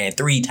Super Saiyan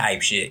 3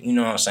 type shit. You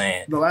know what I'm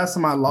saying? The last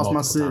time I lost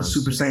my shit,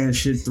 Super Saiyan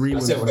shit 3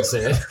 was. I said what I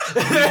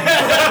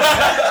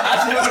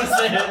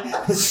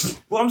said.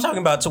 Well, I'm talking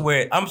about to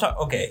where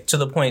to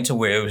the point to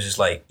where it was just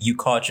like you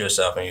caught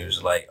yourself and you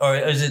was like, or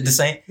is it the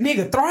same?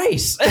 Nigga,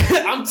 thrice.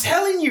 I'm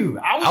telling you.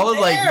 I was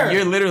there. like,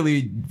 you're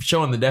literally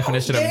showing the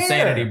definition of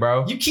insanity,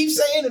 bro. You keep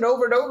saying it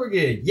over and over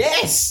again.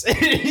 Yes.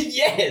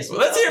 Yes. Well,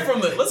 let's hear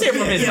from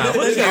his mouth.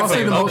 I'll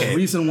say the most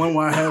recent one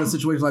where I had a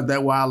situation like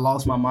that where I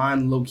lost my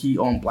mind low key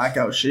on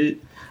blackout shit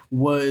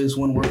was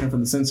when working for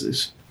the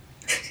census.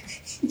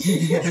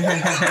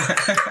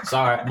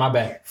 Sorry, my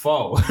bad.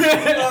 Foe.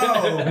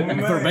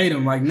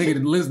 Verbatim, like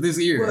nigga, list this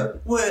year.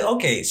 Well,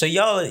 okay, so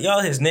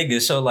y'all his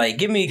niggas. So like,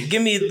 give me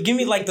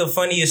like the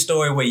funniest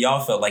story where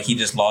y'all felt like he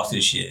just lost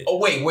his shit. Oh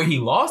wait, where he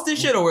lost his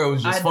shit or where it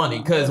was just funny?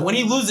 Because when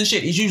he loses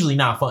shit, it's usually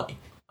not funny.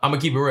 I'm gonna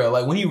keep it real.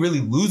 Like when he really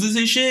loses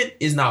his shit,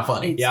 it's not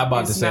funny. Yeah, I'm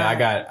about to say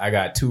I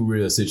got 2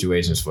 real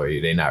situations for you.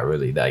 They not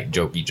really like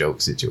jokey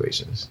joke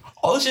situations.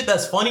 All the shit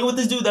that's funny with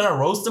this dude that I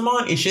roast him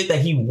on is shit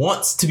that he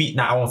wants to be.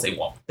 I won't say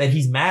want. That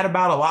he's mad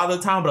about a lot of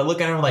the time. But I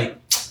look at him like,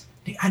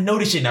 I know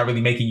this shit not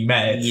really making you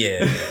mad.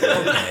 Yeah.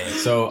 Okay.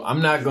 So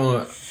I'm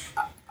gonna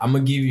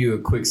give you a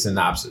quick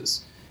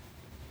synopsis.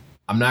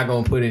 I'm not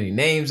gonna put any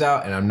names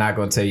out, and I'm not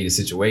gonna tell you the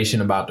situation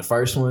about the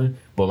first one.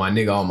 But my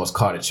nigga almost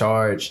caught a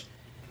charge,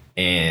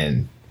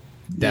 and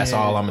that's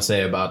all I'm gonna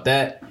say about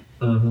that.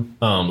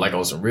 Mm-hmm. Like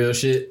on some real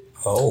shit.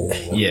 Oh.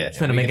 Yeah.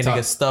 Trying to make a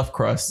nigga stuffed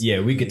crust. Yeah,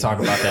 we could talk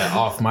about that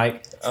off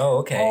mic. Oh,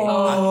 okay.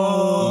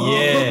 Oh.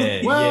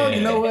 Yeah. Well, yeah,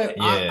 you know what?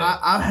 Yeah.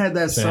 I've had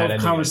that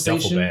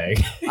self-conversation.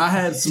 I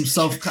had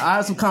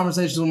some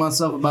conversations with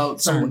myself about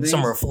some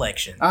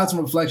reflection. I had some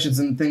reflections,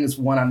 and the thing is,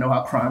 one, I know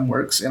how crime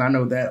works, and I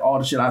know that all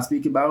the shit I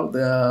speak about,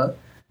 the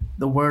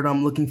word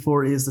I'm looking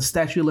for is the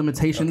statute of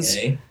limitations.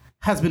 Okay.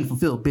 Has been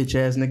fulfilled, bitch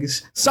ass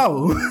niggas.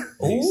 So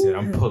he said,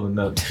 I'm pulling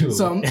up too.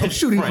 So I'm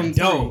shooting from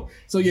 3.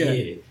 So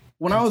yeah.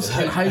 When I was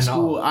in high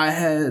school, I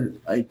had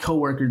a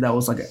coworker that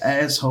was like an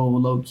asshole,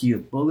 low key a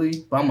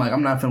bully. But I'm like,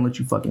 I'm not finna let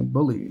you fucking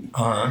bully me.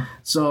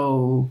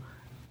 So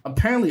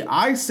apparently,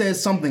 I said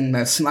something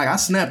that's like I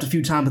snapped a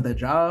few times at that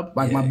job.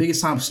 Like my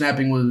biggest time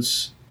snapping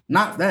was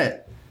not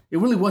that. It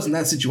really wasn't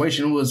that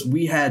situation. It was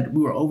we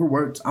were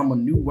overworked. I'm a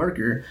new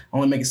worker,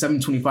 only making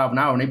 $7.25 an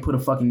hour, and they put a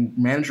fucking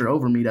manager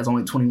over me that's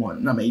only 21,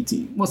 and I'm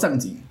 18. Well,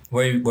 17.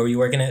 Where were you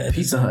working at?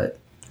 Pizza Hut.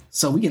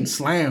 So we getting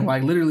slammed,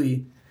 like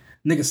literally,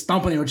 niggas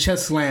stomping your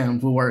chest slam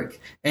for work,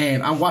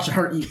 and I'm watching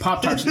her eat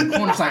Pop-Tarts in the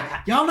corner. It's like,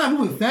 y'all not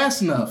moving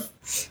fast enough.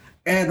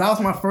 And that was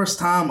my first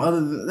time.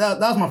 That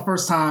was my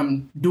first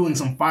time doing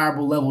some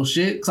fireable level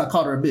shit because I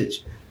called her a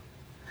bitch.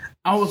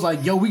 I was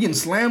like, yo, we getting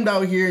slammed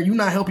out here. You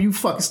not helping, you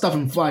fucking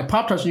stuffing like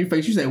Pop-Tarts in your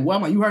face. You say, what?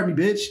 I'm like, you heard me,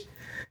 bitch.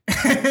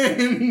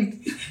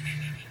 And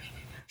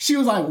she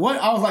was like, what?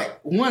 I was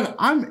like, one,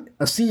 I'm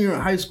a senior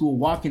in high school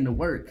walking to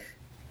work.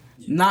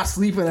 Not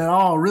sleeping at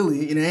all,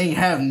 really. And it ain't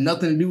have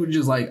nothing to do with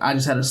just like, I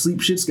just had a sleep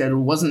shit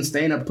schedule. Wasn't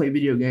staying up to play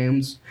video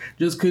games.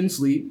 Just couldn't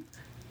sleep.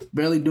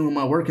 Barely doing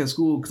my work at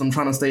school because I'm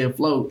trying to stay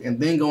afloat.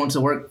 And then going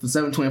to work for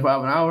 $7.25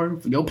 an hour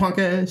for your punk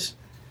ass.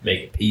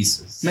 Making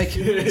pieces.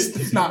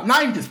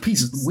 Not even just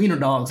pieces. The wiener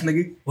dogs,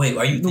 nigga. Wait,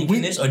 are you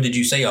thinking this or did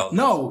you say all this?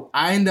 No,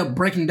 I ended up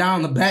breaking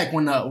down the back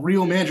when the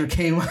real manager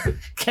came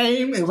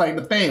and was like,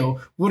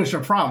 Nathaniel, what is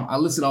your problem? I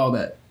listed all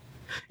that.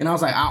 And I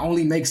was like, I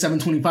only make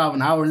 $7.25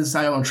 an hour. This is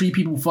how y'all treat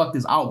people. Fuck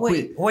this. I'll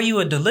quit. Were you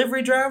a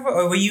delivery driver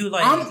or were you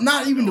like? I'm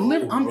not even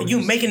delivering.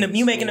 You making the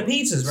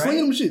pizzas, right?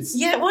 Slinging them shits.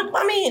 Yeah. What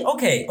I mean?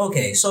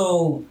 Okay.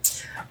 So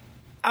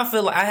I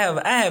feel like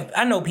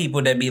I know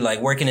people that be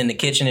like working in the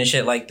kitchen and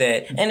shit like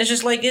that, and it's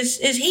just like it's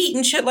heat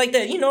and shit like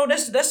that. You know,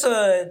 that's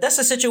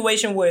a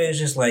situation where it's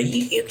just like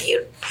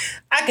you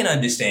I can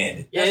understand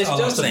it. Yeah, it's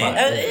justified.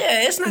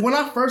 It's not. When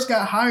I first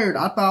got hired,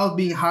 I thought I was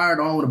being hired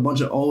on with a bunch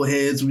of old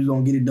heads. We was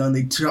gonna get it done.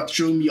 They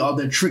showed me all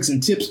their tricks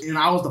and tips, and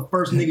I was the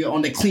first nigga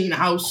on the clean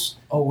house.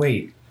 Oh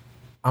wait,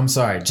 I'm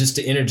sorry. Just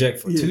to interject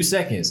for 2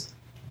 seconds.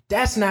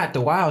 That's not the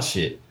wild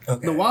shit.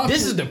 Okay.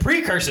 This is the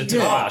precursor to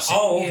the wild shit.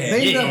 Oh, okay.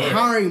 They ended up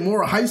hiring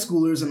more high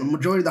schoolers, and the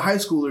majority of the high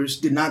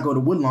schoolers did not go to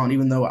Woodlawn,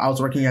 even though I was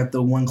working at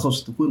the one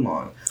closest to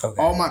Woodlawn. Okay.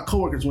 All my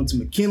coworkers went to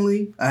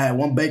McKinley. I had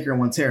one Baker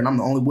and one Terry, and I'm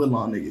the only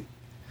Woodlawn nigga.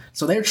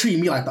 So they were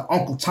treating me like the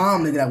Uncle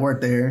Tom nigga that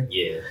worked there.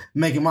 Yeah.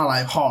 Making my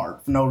life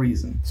hard for no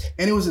reason.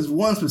 And it was this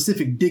one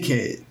specific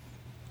dickhead.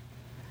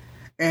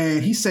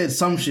 And he said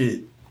some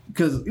shit,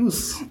 because it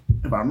was,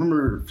 if I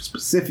remember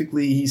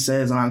specifically, he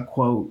says, and I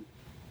quote,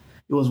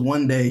 it was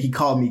one day he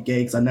called me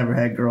gay because I never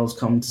had girls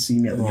come to see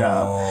me at the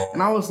job.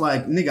 And I was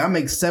like, nigga, I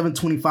make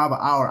 $7.25 an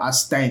hour. I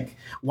stank.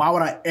 Why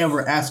would I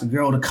ever ask a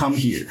girl to come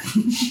here?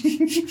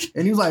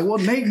 And he was like, well,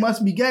 Nate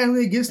must be gay.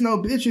 He gets no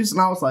bitches. And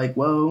I was like,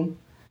 well,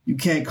 you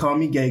can't call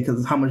me gay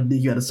because how much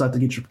dick you had to suck to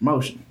get your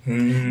promotion.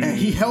 And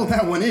he held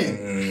that one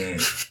in.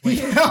 He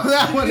held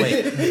that one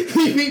in.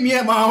 He beat me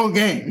at my own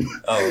game.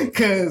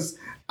 Because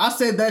I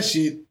said that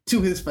shit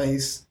to his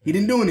face. He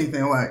didn't do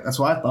anything. I'm like, that's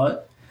what I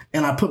thought.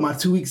 And I put my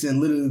 2 weeks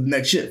in literally the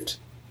next shift.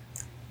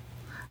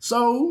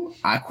 So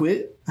I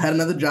quit. I had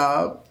another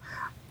job.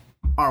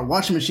 Our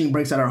washing machine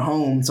breaks at our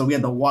home, so we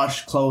had to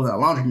wash clothes at a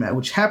laundromat,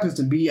 which happens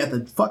to be at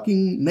the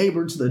fucking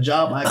neighbor to the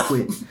job I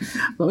quit.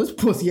 So this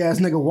pussy ass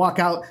nigga walk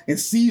out and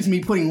sees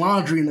me putting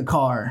laundry in the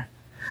car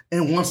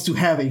and wants to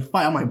have a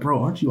fight. I'm like,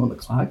 bro, aren't you on the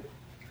clock?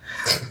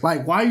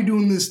 Like, why are you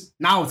doing this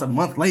now? It's a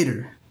month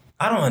later.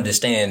 I don't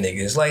understand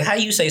niggas. Like, how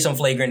you say some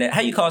flagrant,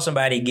 how you call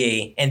somebody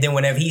gay, and then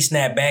whenever he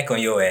snap back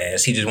on your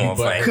ass, he just want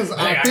to fight? Because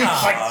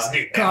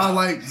I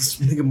like, this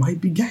nigga might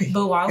be gay.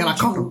 But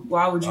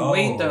why would you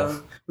wait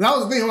though? That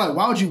was the thing. I'm like,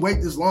 why would you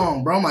wait this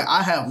long, bro? I'm like,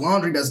 I have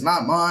laundry that's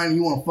not mine.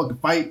 You want to fucking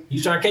fight?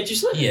 You trying to catch you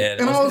slipping? Yeah.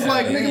 And I was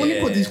like, nigga, let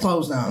me put these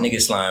clothes down. Nigga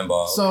slime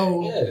ball.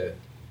 So yeah.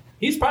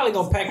 He's probably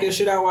gonna pack your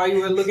shit out while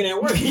you were looking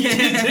at work.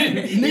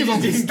 Niggas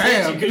gonna get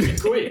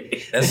stabbed.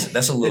 Quick.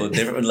 That's a little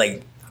different.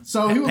 Like,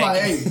 so he was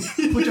like,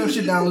 hey, put your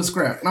shit down, let's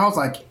scrap. And I was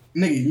like,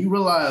 nigga, you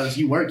realize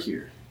you work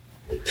here.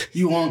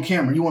 You on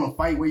camera. You want to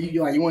fight where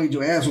you want to get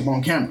your ass up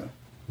on camera.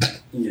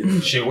 Yeah.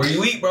 Shit, where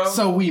you eat, bro?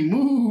 So we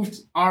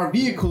moved our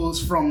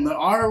vehicles from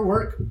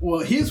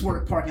his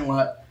work parking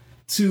lot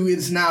to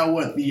it's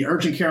now the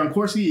Urgent Care on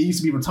Corsi. It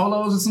used to be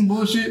Rotolo's and some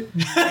bullshit.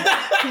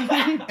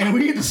 And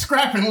we get to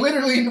scrapping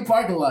literally in the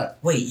parking lot.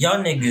 Wait,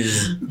 y'all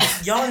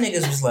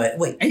niggas was like,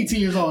 wait. 18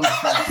 years old.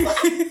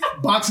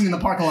 Boxing in the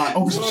parking lot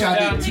over some shot.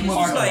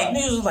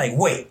 Niggas was like,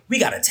 wait, we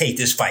gotta take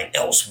this fight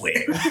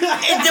elsewhere. And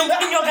then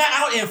y'all got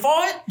out and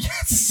fought?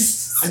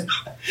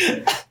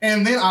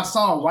 And then I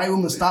saw a white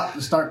woman stop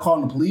to start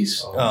calling the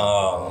police.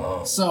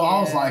 Oh. So I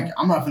was like,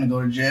 I'm not finna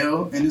go to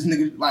jail. And this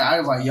nigga, I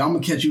was like, yo, I'm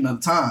gonna catch you another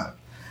time.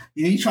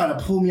 And he tried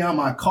to pull me out of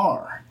my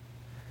car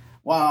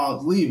while I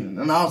was leaving.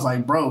 And I was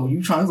like, bro,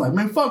 you trying? He's like,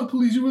 man, fuck the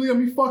police. You really got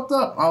me fucked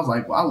up. I was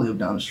like, well, I live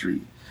down the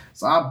street.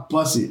 So I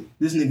busted.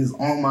 This nigga's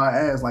on my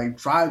ass, like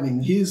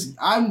driving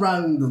I'm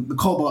riding the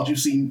Cobalt you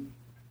see.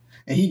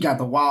 And he got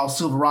the wild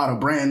Silverado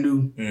brand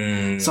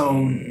new.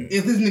 So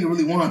if this nigga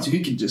really wanted to,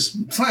 he could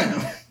just slam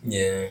him.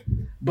 Yeah.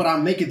 But I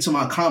make it to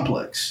my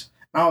complex.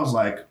 I was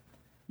like,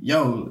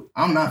 yo,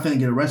 I'm not finna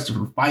get arrested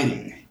for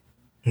fighting.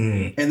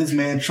 And this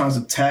man tries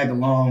to tag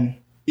along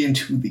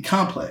into the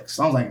complex.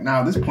 I was like,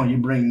 now at this point, you're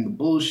bringing the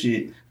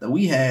bullshit that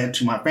we had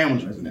to my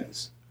family's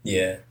residence.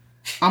 Yeah.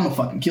 I'm gonna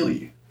fucking kill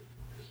you.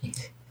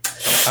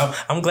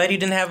 I'm glad you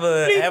didn't have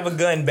a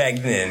gun back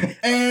then.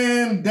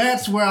 And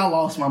that's where I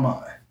lost my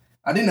mind.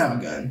 I didn't have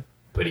a gun.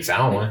 But he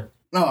found one.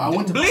 No, I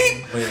went to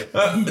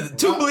bleep.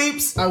 Two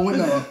bleeps.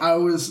 I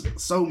was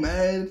so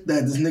mad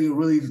that this nigga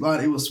really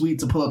thought it was sweet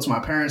to pull up to my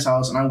parents'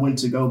 house, and I went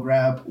to go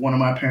grab one of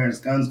my parents'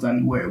 guns because I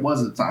knew where it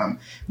was at the time.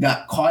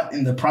 Got caught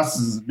in the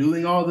process of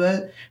doing all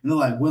that, and they're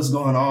like, "What's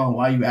going on?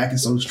 Why you acting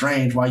so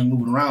strange? Why you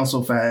moving around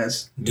so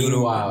fast?" Do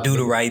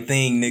the right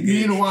thing, nigga.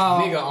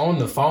 Meanwhile, nigga on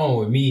the phone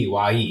with me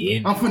while he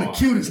in. I'm finna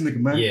kill this nigga,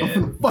 man. Yeah, I'm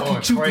finna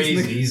fucking shoot crazy.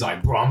 this nigga. He's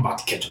like, bro, I'm about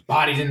to catch a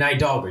body tonight,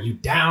 dog. Are you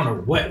down or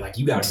what? Like,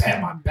 you gotta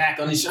pat my back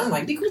on this shit. I'm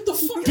like, nigga, what the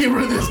fuck? Get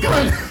rid of this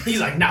gun.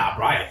 He's like, nah,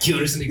 bro, I gotta kill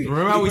this nigga.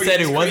 Remember how we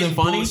said it wasn't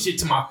funny? Bullshit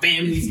to my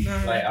family.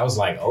 Like, I was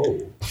like,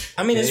 oh.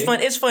 I mean, it's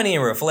fun. It's funny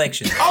in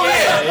reflection. Oh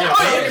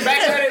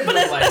yeah. But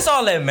that's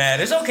all that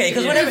matters. Okay,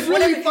 because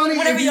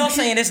whenever y'all can,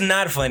 saying it's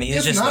not funny,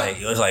 it's just not, like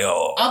it was like,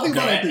 oh. I think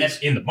about this.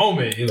 In the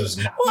moment, it was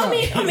not. Well, I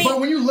mean, but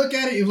when you look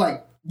at it, it's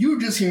like you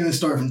were just hearing this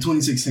story from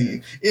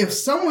 2016. If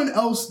someone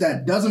else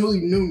that doesn't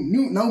really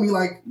know me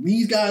like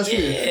these guys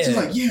here, she's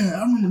like, yeah, I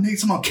remember Nate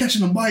talking about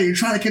catching a body or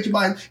trying to catch a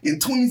body in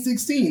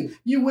 2016.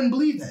 You wouldn't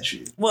believe that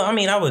shit. Well, I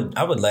mean, I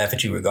would laugh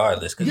at you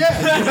regardless.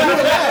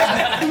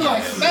 Yeah, you're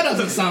like, that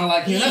doesn't sound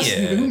like him. That's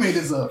stupid. Who made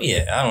this up?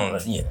 Yeah, I don't know.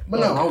 Yeah, but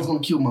no, I was gonna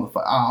kill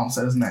motherfucker. I almost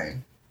said his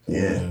name.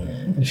 Yeah,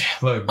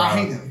 look, bro. I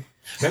hate him.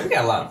 Man, we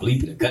got a lot of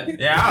bleeping to cut.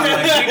 Yeah,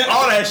 like,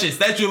 all that shit.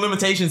 Statute of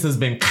limitations has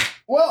been.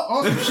 Well,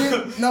 on some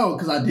shit, no,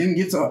 because I didn't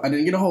get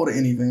a hold of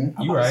anything.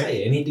 You right?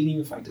 Say, and he didn't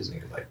even fight this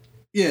nigga. Like,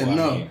 yeah,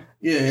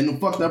 and the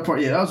fuck that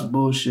part. Yeah, that was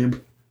bullshit.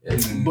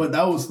 But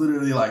that was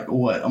literally like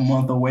what, a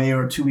month away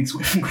or 2 weeks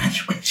away from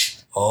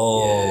graduation.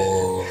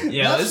 Oh,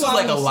 yeah, this was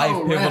like a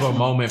life pivotal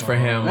moment for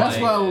him. That's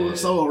why it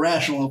was so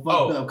irrational and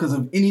fucked up. Because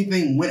if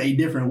anything went a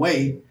different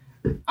way,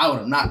 I would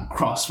have not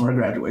crossed for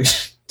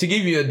graduation. To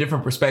give you a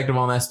different perspective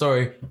on that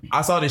story,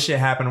 I saw this shit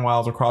happen while I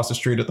was across the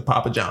street at the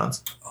Papa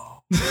John's.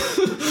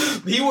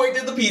 He worked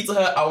at the Pizza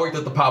Hut. I worked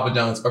at the Papa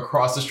John's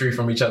across the street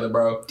from each other,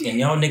 bro. And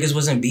y'all niggas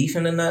wasn't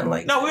beefing or nothing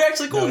like that? No, we were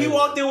actually cool. He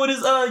walked in with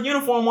his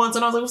uniform once,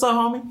 and I was like, "What's up,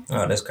 homie?"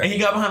 Oh, that's crazy. And he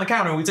got behind the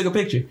counter, and we took a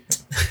picture.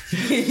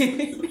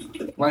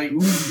 Like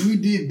we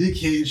did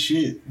dickhead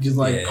shit, just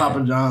like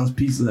Papa John's,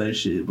 Pizza Hut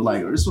shit. But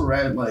like it's a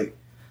rat. Like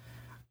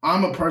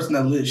I'm a person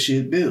that let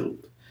shit build.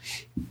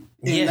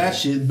 And that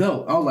shit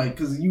built. I was like,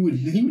 because he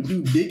would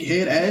do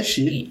dickhead ass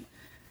shit,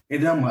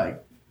 and then I'm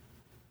like,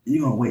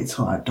 you gonna wait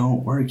till I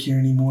don't work here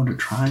anymore to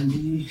try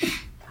me?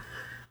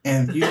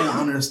 And you don't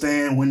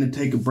understand when to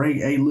take a break.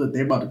 Hey, look,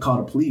 they're about to call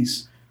the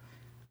police.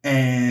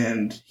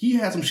 And he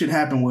had some shit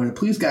happen where the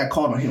police got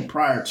called on him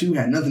prior to,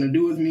 had nothing to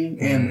do with me.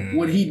 And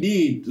what he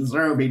did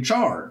deserved a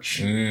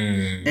charge.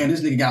 And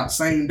this nigga got the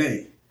same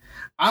day.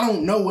 I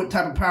don't know what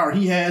type of power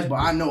he has, but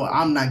I know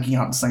I'm not getting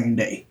out the same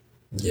day.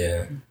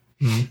 Yeah.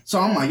 Mm-hmm. So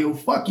I'm like, yo,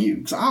 fuck you.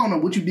 Because I don't know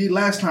what you did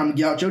last time to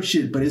get out your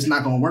shit, but it's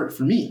not going to work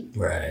for me.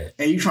 Right.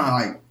 And you trying to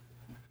like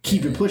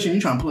keep it pushing.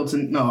 You trying to pull up to,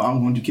 no,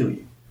 I'm going to kill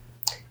you.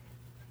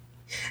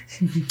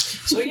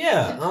 So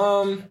yeah,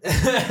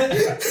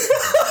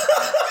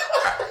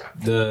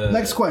 the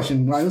Next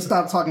question. Like, let's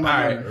stop talking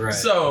about All that. right.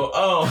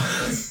 So,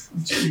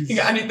 you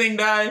got anything,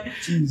 Di?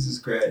 Jesus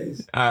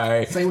Christ. All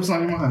right. Say what's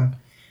on your mind.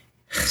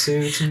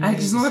 I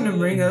just wanted to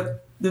bring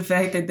up the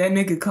fact that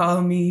nigga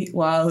called me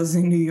while I was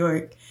in New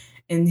York,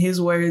 and his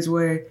words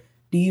were,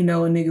 "Do you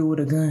know a nigga with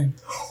a gun?"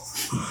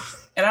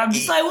 And I'm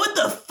just like, what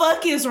the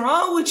fuck is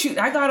wrong with you?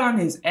 I got on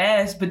his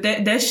ass, but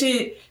that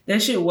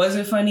shit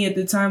wasn't funny at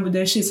the time, but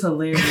that shit's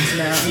hilarious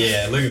now.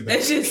 yeah, look at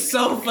That shit's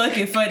so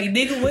fucking funny.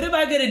 Nigga, what am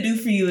I gonna do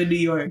for you in New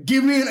York?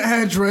 Give me an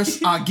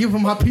address. I'll give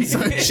him my pizza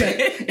and check.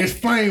 It's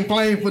flame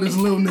for this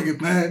little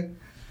nigga, man.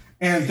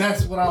 And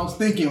that's what I was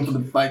thinking for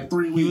like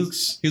 3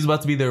 weeks. He was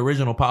about to be the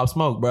original Pop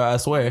Smoke, bro. I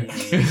swear.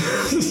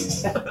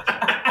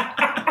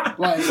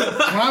 Like,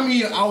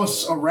 when I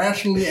was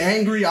irrationally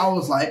angry, I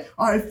was like,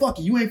 all right, fuck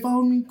it. You ain't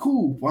following me?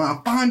 Cool. When I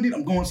find it,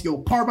 I'm going to your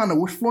apartment. I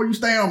know which floor you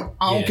stay on.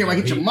 I don't care if I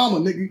get your mama,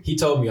 nigga. He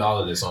told me all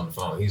of this on the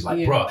phone. He's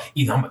like, bro,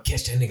 either I'm going to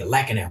catch that nigga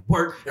lacking at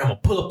work and I'm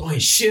going to pull up on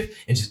his shift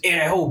and just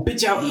air that whole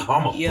bitch out, or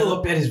I'm going to pull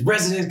up at his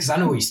residence because I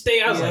know where he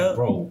stay. I was like,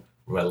 bro,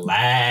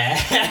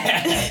 relax.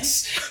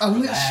 A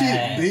lit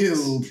shit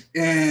build,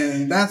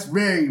 and that's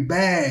very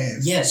bad.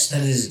 Yes,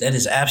 that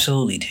is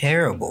absolutely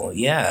terrible.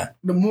 Yeah.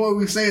 The more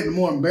we say it, the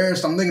more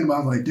embarrassed I'm thinking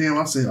about. Like, damn,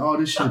 I said all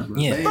this shit.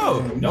 Yeah.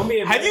 Bro, Don't be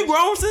have you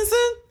grown since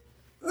then?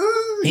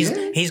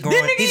 He's growing.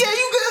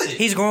 You good.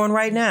 He's growing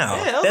right now.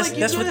 Yeah,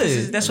 That's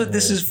what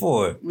this is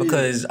for.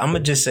 Because I'm gonna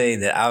just say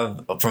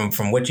that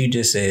from what you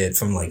just said,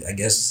 from like I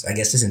guess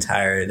this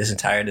entire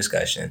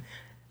discussion,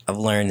 I've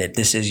learned that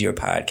this is your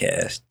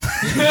podcast.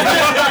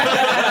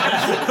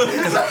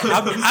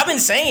 I've been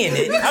saying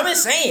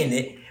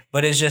it,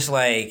 but it's just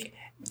like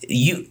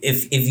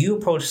if you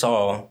approach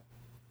Saul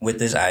with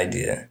this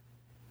idea,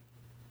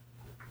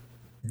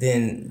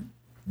 then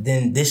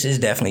this is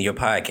definitely your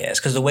podcast.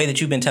 Because the way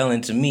that you've been telling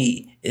it to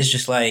me is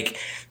just like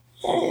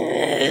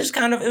it was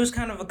kind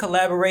of a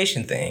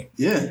collaboration thing.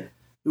 Yeah,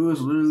 it was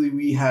literally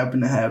we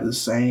happened to have the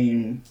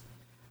same.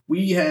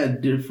 We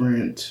had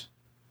different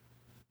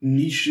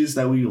niches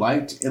that we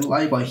liked in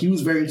life. Like, he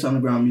was very into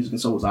underground music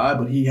and so was I,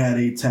 but he had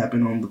a tap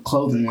in on the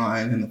clothing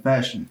line and the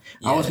fashion.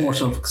 Yeah. I was more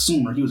so a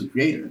consumer. He was a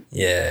creator.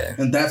 Yeah.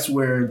 And that's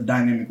where the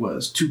dynamic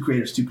was. 2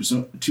 creators, 2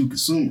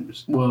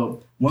 consumers.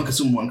 Well, 1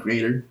 consumer, 1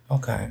 creator.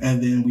 Okay.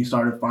 And then we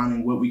started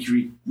finding what we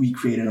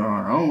created on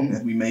our own,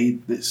 and we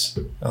made this.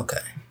 Okay.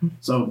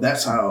 So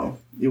that's how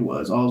it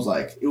was. I was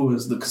like, it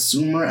was the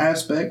consumer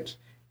aspect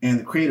and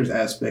the creator's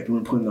aspect, and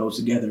we're putting those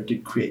together to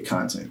create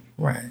content.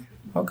 Right.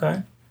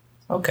 Okay.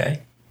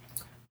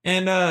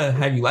 And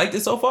have you liked it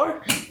so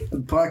far? The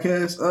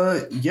podcast,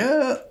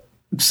 yeah,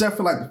 except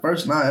for like the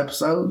first 9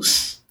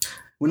 episodes.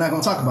 We're not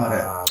gonna talk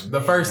about that. The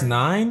first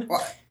 9?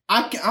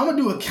 I'm gonna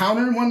do a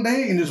counter one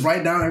day and just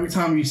write down every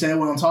time you say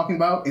what I'm talking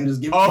about and just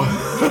give like,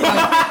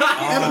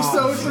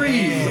 episode 3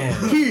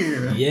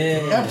 here,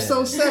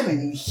 episode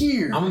 7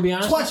 here. I'm gonna be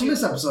honest. Watching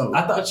this episode.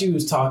 I thought you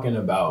was talking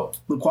about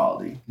the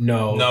quality.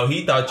 No,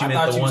 he thought you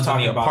meant the ones in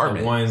the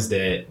apartment. The ones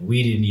that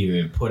we didn't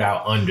even put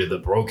out under the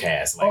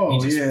Breaux-Cast. Like we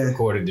just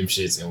recorded them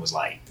shits and was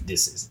like,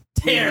 this is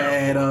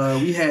terrible.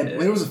 We had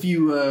there was a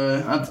few.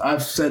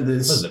 I've said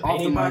this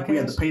often. Like, we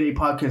had the Payday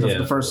podcast. That was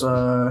the first.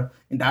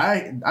 And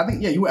I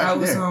think you were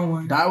actually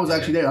there. Di was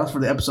actually there. That was for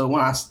the episode 1.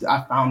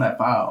 I found that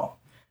file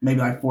maybe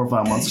like 4 or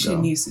 5 months ago.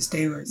 She needs to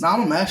stay where it's. Now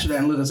I'm gonna master that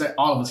and look and say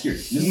all of us here.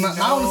 This is not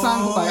all the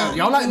time. Like,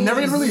 y'all never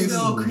get released.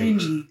 So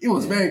cringy. It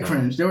was very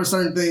cringe. There were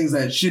certain things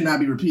that should not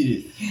be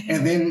repeated.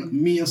 And then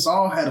me and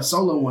Saul had a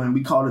solo one.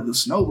 We called it the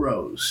Snow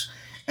Bros.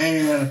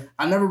 And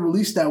I never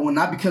released that one,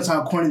 not because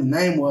how corny the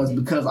name was,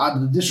 because I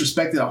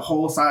disrespected a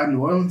whole side of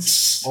New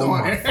Orleans. Oh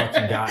my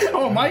fucking God.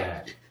 Oh,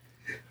 Mike.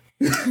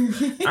 All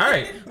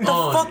right. What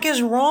the fuck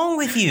is wrong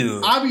with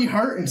you? I be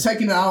hurt and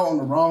taking it out on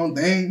the wrong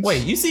things.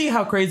 Wait, you see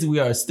how crazy we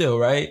are still,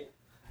 right?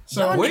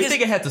 So where do you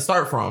think it had to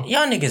start from?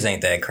 Y'all niggas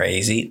ain't that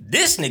crazy.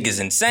 This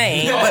nigga's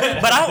insane.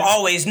 but I've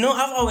always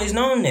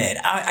known that.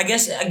 I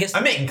guess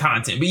I'm making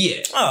content, but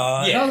yeah.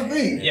 That was the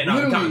thing. Yeah,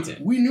 no, content.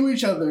 We knew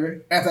each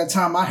other at that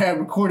time. I had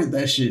recorded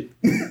that shit.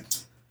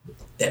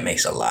 That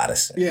makes a lot of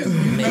sense. Yeah.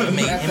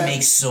 It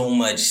makes so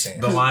much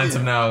sense. The lines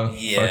have now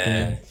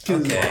Yeah.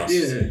 Okay.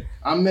 Yeah.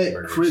 I met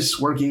Chris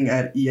working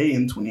at EA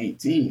in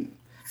 2018.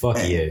 Fuck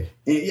EA.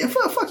 Yeah,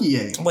 fuck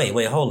EA.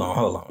 Wait, hold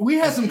on. We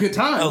had some good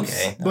times.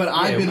 Okay. But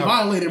I've been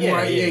violated more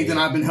at EA than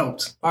I've been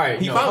helped. All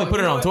right. He finally put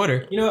it on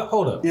Twitter. You know what?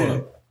 Hold up.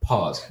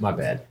 Pause. My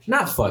bad.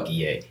 Not fuck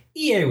EA.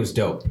 EA was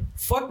dope.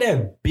 Fuck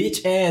that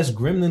bitch ass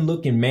gremlin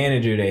looking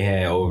manager they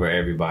had over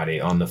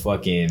everybody on the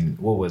fucking,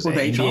 what was that?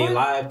 NBA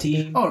Live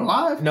team? Oh,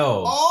 Live?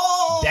 No.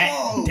 Oh!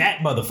 That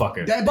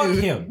motherfucker. That Fuck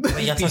dude. him.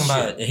 Wait, y'all talking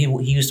about he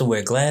used to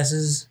wear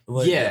glasses?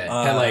 What?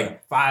 Had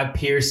like 5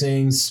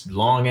 piercings,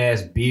 long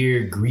ass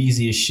beard,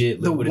 greasy as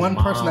shit. The one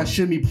person that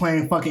should be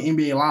playing fucking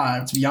NBA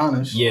Live, to be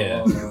honest.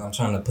 Yeah. I'm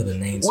trying to put a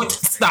name.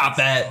 Stop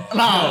that.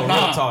 No,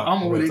 real talk.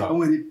 I'm with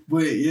it.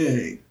 But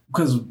yeah,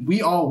 because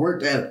we all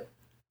worked at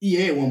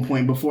EA at one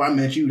point before I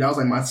met you. That was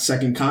like my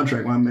second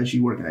contract when I met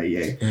you working at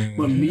EA. Mm-hmm.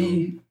 But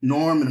me,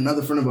 Norm, and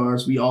another friend of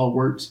ours, we all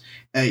worked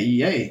at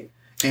EA.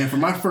 And for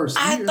my first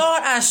year, I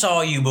thought I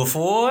saw you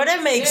before.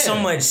 That makes so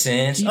much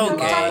sense.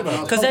 Okay.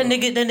 Because that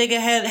nigga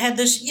had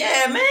this.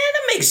 Yeah, man,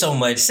 that makes so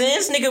much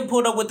sense. Nigga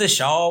pulled up with the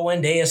shawl one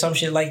day or some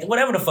shit like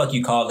whatever the fuck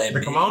you call that.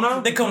 The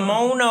kimono? The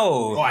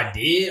kimono. Oh, I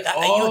did?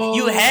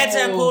 You had to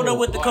have pulled up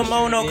with the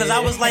kimono because I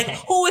was like,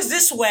 who is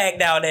this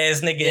swagged out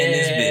ass nigga in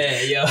this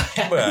bitch?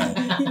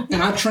 Yeah.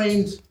 And I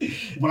trained,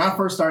 when I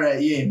first started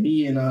at EA,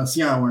 me and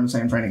Sion were in the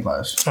same training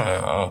class.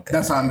 Oh, okay.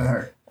 That's how I met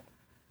her.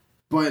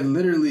 But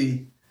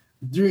literally,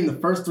 during the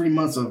first 3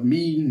 months of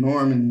me,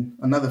 Norm, and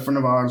another friend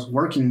of ours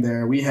working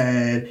there, we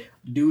had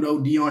dude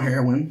OD on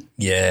heroin.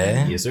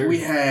 Yeah. Yes, sir. We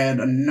had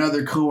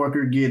another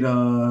coworker get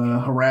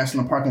harassed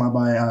in the parking lot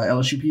by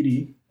LSU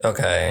PD.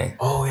 Okay.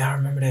 Oh, yeah, I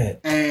remember that.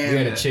 And we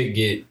had a chick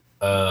get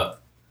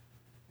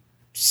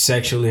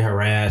sexually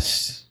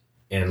harassed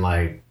and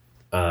like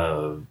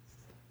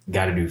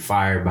got to do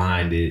fire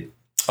behind it.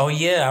 Oh,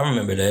 yeah, I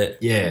remember that.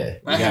 Yeah.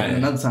 That happened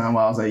another time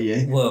while I was at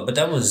EA. Well, but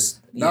that was...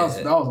 That was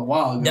a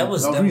while ago. That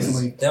was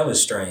recently. That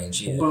was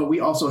strange, yeah. But we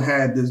also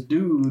had this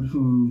dude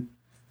who...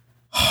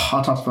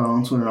 I'll talk about it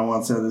on Twitter. I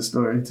want to tell this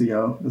story to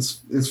y'all.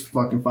 It's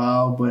fucking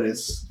foul, but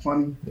it's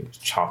funny. He was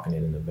chalking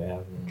it in the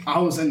bathroom. I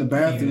was in the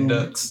bathroom.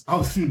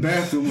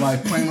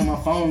 Like playing on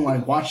my phone,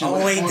 like watching.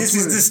 Oh, wait, this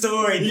is the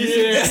story.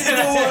 This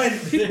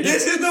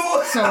is the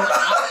one.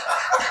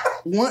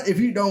 So, if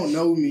you don't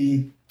know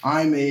me,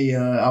 I'm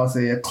I would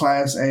say a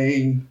class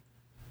A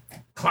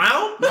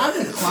Clown? Not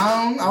a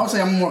clown. I would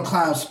say I'm more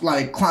class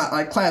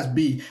class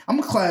B. I'm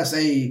a class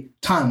A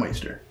time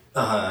waster.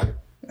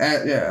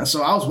 Yeah.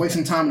 So I was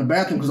wasting time in the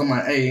bathroom because I'm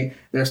like, hey,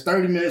 there's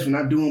 30 minutes. We're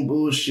not doing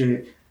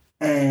bullshit,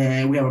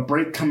 and we have a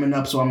break coming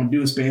up. So I'm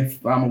gonna I'm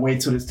gonna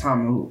wait till this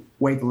time and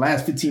wait the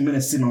last 15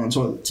 minutes sitting on the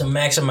toilet to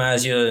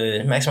maximize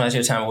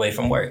your time away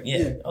from work.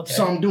 Yeah. Okay.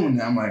 So I'm doing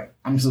that. I'm like,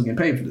 I'm still getting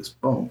paid for this.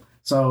 Boom.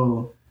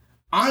 So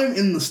I'm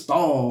in the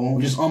stall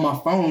just on my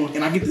phone,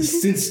 and I get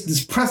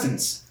this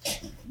presence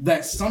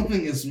that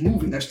something is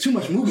moving. There's too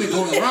much movement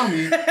going around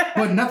me,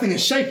 but nothing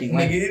is shaking.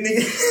 Like,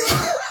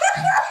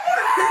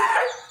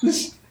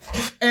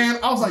 and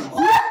I was like,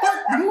 who the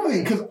fuck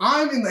moving? Because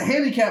I'm in the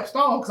handicap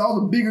stall because I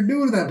was a bigger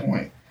dude at that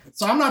point.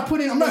 So I'm not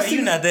sitting.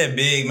 You're not that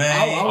big,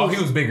 man. He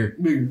was bigger.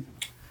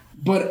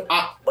 But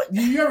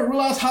do you ever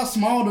realize how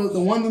small the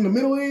one in the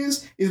middle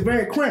is? It's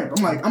very cramped.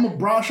 I'm like, I'm a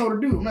broad shoulder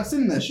dude. I'm not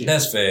sitting in that shit.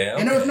 That's fair.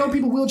 And there was no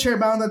people wheelchair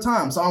bound at that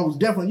time, so I was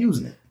definitely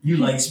using it. You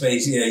like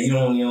space, yeah. You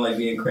don't like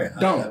being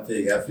cramped. I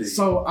feel.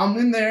 So I'm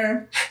in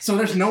there. So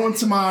there's no one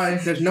to my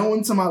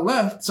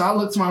left. So I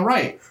look to my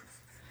right.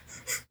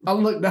 I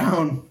look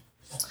down,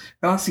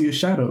 and I see a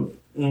shadow.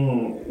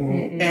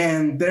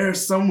 And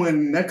there's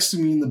someone next to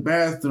me in the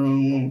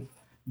bathroom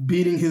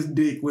beating his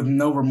dick with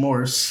no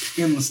remorse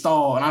in the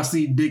stall, and I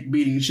see dick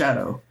beating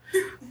shadow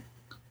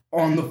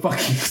on the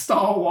fucking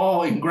stall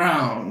wall and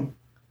ground,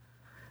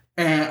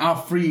 and I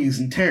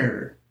freeze in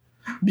terror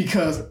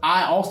because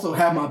I also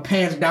have my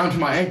pants down to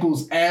my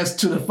ankles as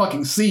to the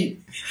fucking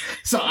seat,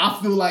 so I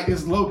feel like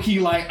it's low key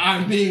like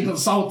I'm being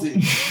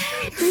assaulted.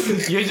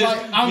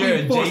 I'm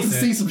being forced to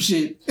see some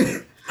shit.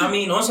 I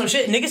mean, on some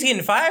shit, niggas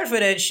getting fired for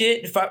that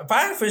shit.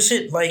 Fired for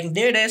shit like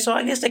near that, so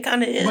I guess that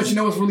kind of is. But you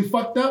know what's really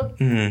fucked up?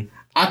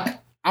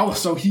 I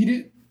was so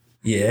heated.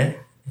 Yeah.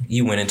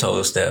 You went and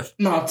told Steph.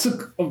 No, I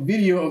took a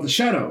video of the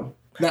shadow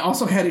that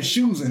also had his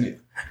shoes in it.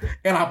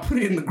 And I put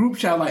it in the group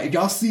chat like, if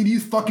y'all see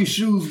these fucking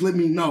shoes, let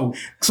me know.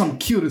 Because I'm going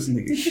to kill this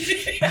nigga.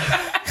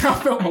 I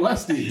felt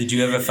molested. Did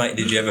you ever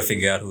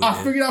figure out who it was?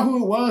 I figured out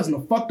who it was. And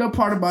the fucked up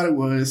part about it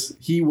was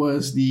he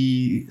was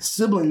the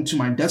sibling to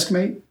my desk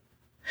mate.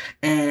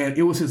 And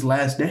it was his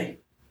last day.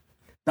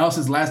 That was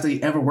his last day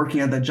ever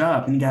working at that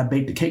job. And he got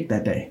baked a cake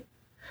that day.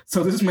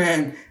 So this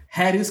man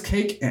had his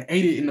cake and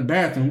ate it in the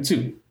bathroom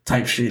too,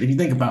 type shit, if you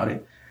think about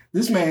it.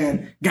 This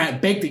man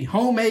got baked a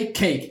homemade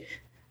cake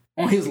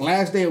on his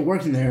last day of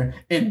working there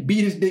and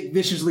beat his dick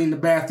viciously in the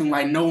bathroom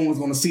like no one was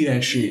going to see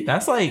that shit.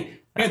 That's like...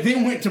 And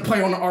then went to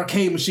play on the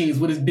arcade machines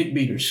with his dick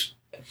beaters.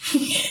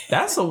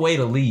 That's a way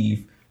to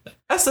leave.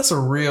 That's a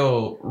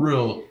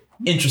real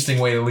interesting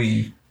way to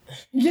leave.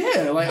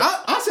 Yeah, like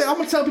I said, I'm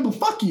going to tell people,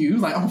 fuck you.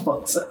 Like, I'm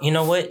fuck. You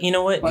know what?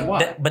 Like,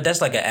 why? But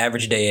that's like an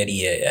average day at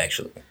EA,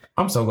 actually.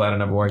 I'm so glad I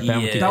never worked there.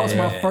 Yeah. That was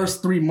my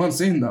first 3 months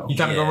in, though. You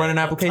trying to go run an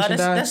application?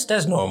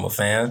 That's normal,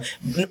 fam.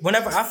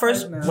 Whenever I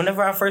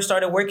first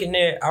started working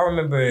there, I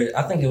remember,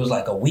 I think it was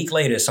like a week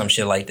later or some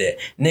shit like that.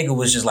 Nigga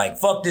was just like,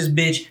 fuck this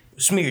bitch,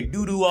 smeared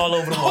doo-doo all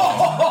over the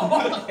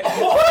wall.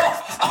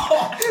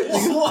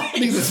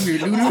 Nigga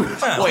smeared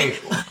doo-doo. Wait,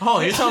 hold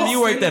on. You're telling me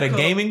you worked at a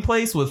gaming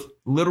place with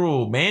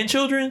literal man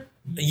children?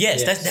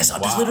 Yes,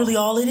 that's literally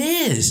all it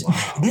is. Wow.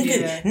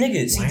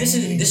 Nigga.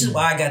 See, this is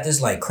why I got this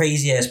like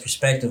crazy ass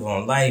perspective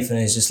on life, and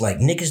it's just like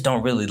niggas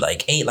don't really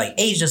like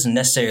age doesn't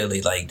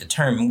necessarily like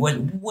determine what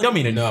don't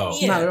mean to know.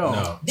 Yeah, not at all.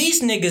 No.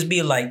 These niggas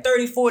be like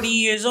 30, 40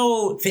 years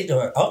old,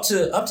 or up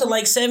to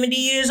like 70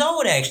 years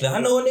old. Actually,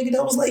 I know a nigga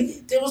that was like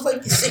he was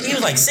like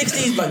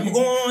 60s, like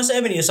going on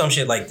 70 or some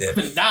shit like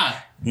that.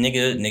 Die.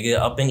 Nigga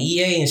up in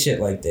EA and shit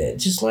like that.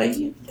 Just like,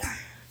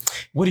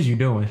 what are you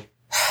doing?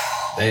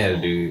 They had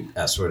a dude,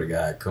 I swear to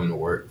God, come to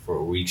work for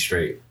a week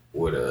straight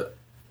with a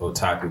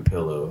otaku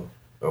pillow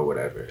or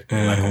whatever,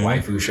 and like a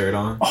waifu shirt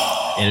on,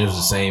 and it was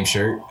the same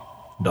shirt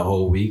the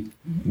whole week,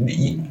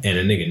 and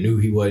a nigga knew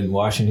he wasn't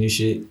washing his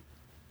shit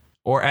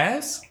or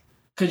ass,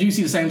 cause you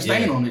see the same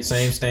stain on it,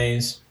 same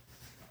stains,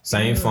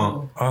 same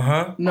funk.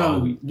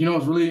 No, you know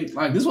it's really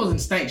like this wasn't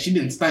stank. She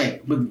didn't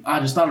stank, but I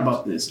just thought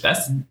about this.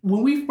 That's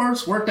when we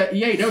first worked at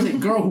EA. There was a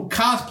girl who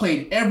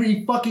cosplayed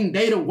every fucking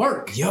day to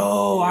work.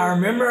 Yo, I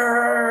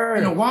remember.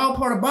 And the wild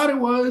part about it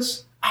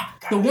was,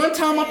 the one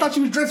time I thought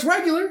she was dressed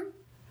regular,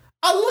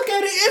 I look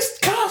at it, it's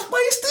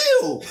cosplay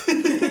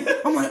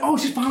still. I'm like, oh,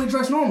 she's finally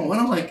dressed normal,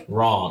 and I'm like,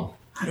 wrong.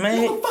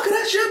 Man, motherfucker,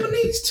 that's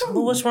Japanese too.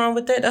 But what's wrong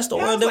with that? That's the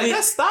world that we.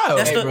 That's style.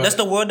 That's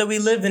the world that we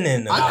living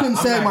in. I couldn't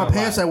sag my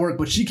pants at work,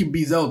 but she could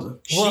be Zelda.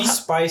 She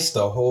spiced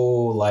the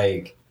whole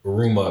like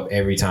room up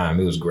every time.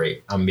 It was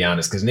great. I'm gonna be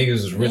honest, because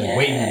niggas was really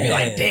waiting to be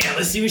like, damn,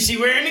 let's see what she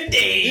wearing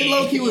today. It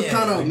low key was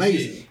kind of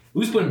amazing. We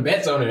was putting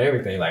bets on it and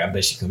everything. Like, I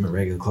bet she come in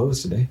regular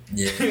clothes today.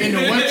 Yeah. And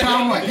the one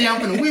time I'm like, yeah, I'm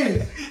gonna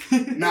win.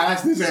 Nah,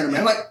 that's this anime.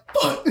 I'm like,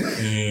 fuck.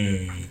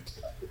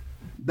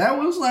 That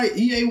was like,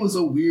 EA was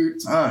a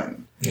weird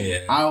time.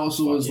 Yeah. I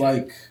also was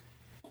like,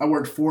 I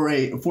worked 4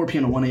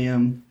 p.m. to 1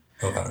 a.m.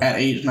 At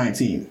age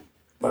 19.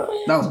 That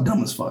was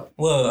dumb as fuck.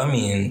 Well, I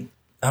mean,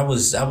 I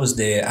was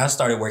there. I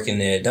started working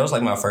there. That was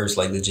like my first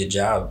like legit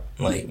job.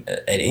 Like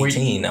at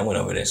 18, I went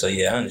over there. So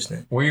yeah, I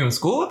understand. Were you in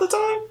school at the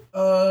time?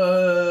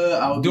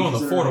 I was doing the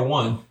 4 to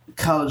 1.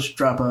 College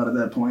dropout at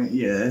that point.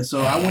 Yeah.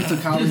 So I went to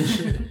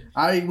college.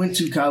 I went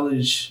to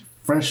college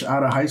fresh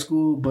out of high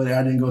school, but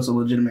I didn't go to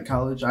legitimate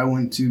college. I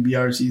went to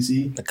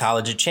BRCC. The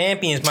College of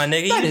Champions, my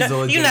nigga. That is a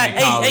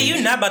legitimate college. Hey,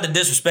 you're not about to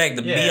disrespect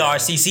the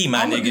BRCC,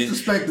 my I'm nigga. gonna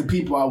disrespect the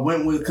people I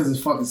went with because it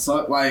fucking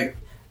sucked. Like,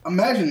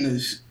 imagine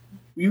this.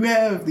 You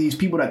have these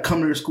people that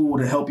come to your school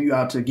to help you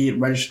out to get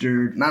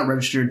registered, not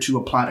registered, to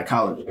apply to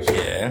colleges.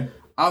 Yeah.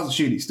 I was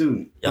a shitty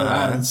student. But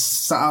I had a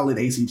solid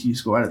ACT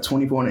score. I had a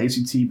 24 on the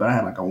ACT, but I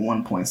had like a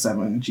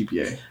 1.7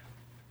 GPA.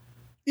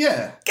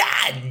 Yeah.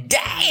 God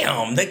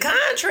damn, the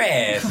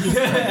contrast.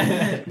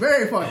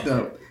 Very fucked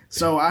up.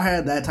 So I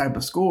had that type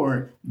of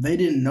score. They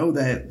didn't know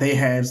that they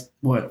had,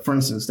 for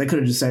instance, they could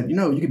have just said,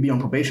 you could be on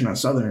probation at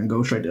Southern and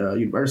go straight to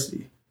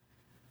university.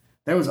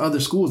 There was other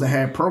schools that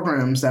had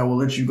programs that will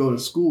let you go to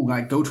school,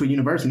 like go to a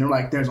university. And they're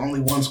like, there's only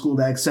one school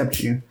that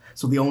accepts you.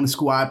 So the only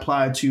school I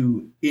applied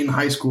to in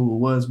high school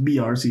was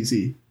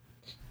BRCC.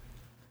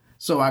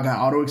 So I got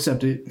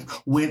auto-accepted,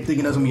 went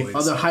thinking there's going to be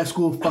other high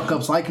school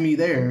fuck-ups like me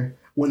there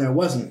when there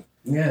wasn't.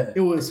 Yeah. It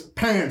was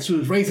parents who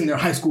was raising their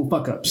high school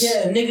fuck-ups.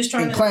 Yeah, niggas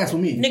trying in class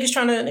with me. Niggas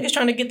trying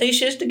to get their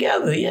shits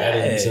together. Yeah.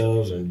 Added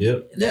themselves and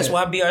dip. That's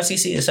why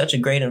BRCC is such a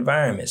great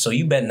environment. So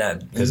you bet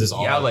not, because it's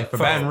all like for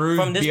Baton Rouge.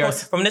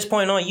 From this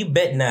point on, you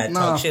bet not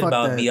talk shit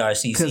about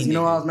BRCC. Because you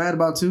know what I was mad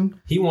about too?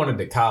 He wanted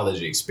the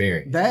college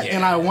experience.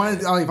 And I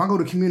wanted, if I go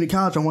to community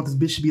college, I want this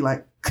bitch to be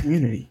like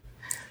community.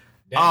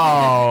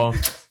 Oh.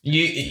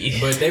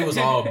 But they was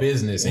all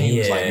business, and he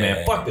was like,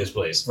 "Man, fuck this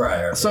place."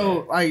 Right.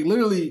 So, like,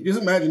 literally,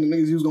 just imagine the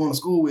niggas you was going to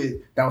school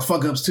with that was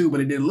fuck ups too, but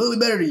they did a little bit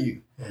better than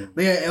you.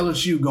 They had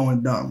LSU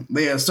going dumb.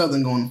 They had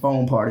Southern going to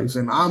phone parties,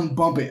 and I'm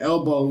bumping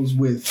elbows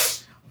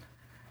with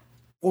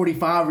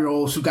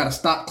 45-year-olds who got to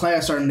stop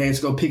class certain days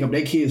to go pick up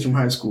their kids from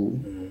high school.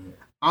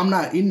 I'm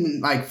not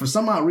even, like, for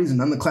some odd reason,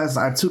 none of the classes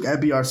I took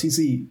at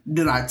BRCC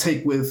did I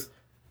take with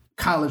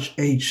college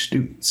age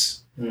students.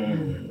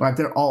 Like,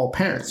 they're all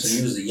parents. So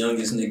you was the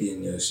youngest nigga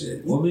in your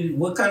shit.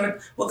 What kind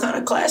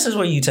of classes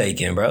were you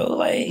taking, bro?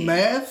 Like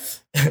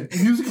math,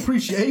 music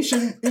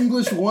appreciation,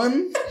 English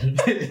 1,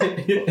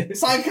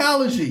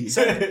 psychology.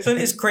 So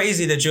it's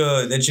crazy that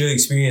your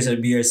experience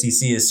at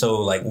BRCC is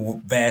so like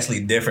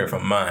vastly different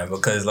from mine,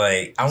 because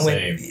like I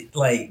went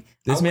like.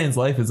 This man's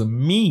life is a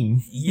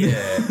meme. Yeah.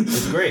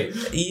 It's great.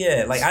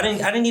 Yeah. Like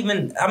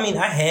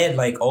I had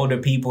like older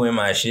people in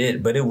my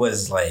shit, but it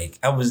was like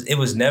it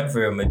was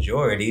never a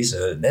majority,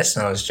 so that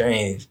sounds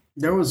strange.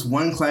 There was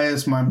one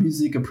class, my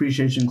music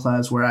appreciation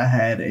class, where I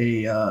had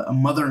a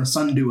mother and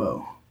son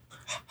duo.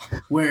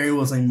 Where it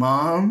was a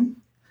mom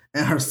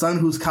and her son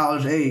who's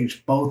college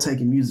age, both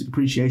taking music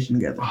appreciation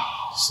together.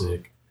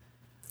 Sick.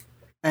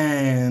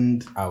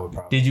 And I would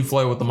probably. Did you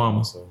flirt with the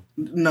mama?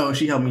 No,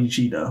 she helped me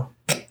cheat though.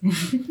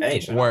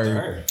 Hey,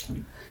 word.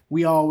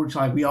 We all was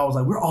like,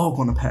 we're all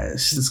gonna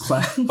pass this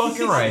class.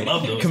 Fucking right.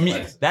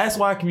 That's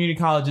why community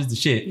college is the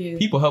shit. Yeah.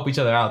 People help each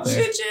other out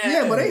there.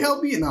 Yeah, but they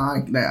help me.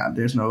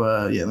 There's no.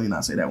 Let me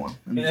not say that one.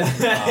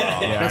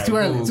 That's too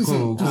early. Too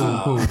soon. Cool.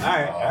 All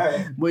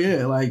right. But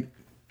yeah, like,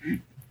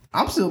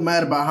 I'm still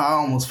mad about how I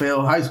almost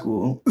failed high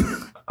school.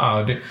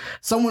 Oh, dude.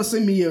 Someone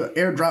sent me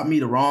airdrop me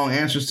the wrong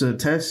answers to the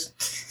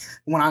test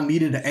when I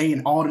needed an A,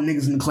 and all the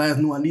niggas in the class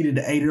knew I needed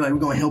an A. They're like, we're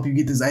gonna help you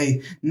get this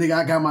A. Nigga,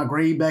 I got my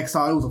grade back,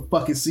 saw it was a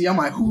fucking C. I'm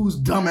like, whose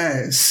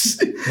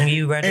dumbass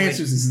You graduated,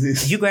 answers is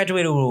this? You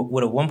graduated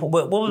with a 1.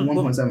 What was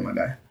 1.7, my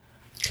guy.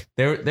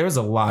 There was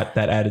a lot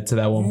that added to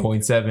that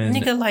 1.7.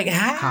 Nigga, like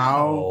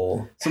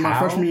how? So my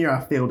freshman year,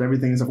 I failed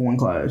everything except for one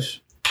class.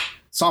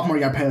 Sophomore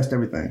year, I passed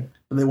everything,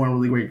 but they weren't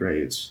really great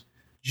grades.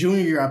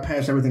 Junior year, I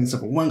passed everything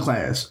except for one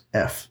class,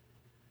 F.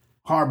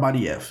 Hard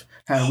body F.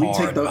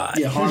 Hard body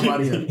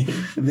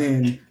F.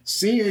 Then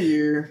senior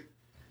year,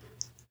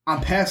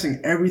 I'm passing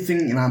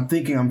everything and I'm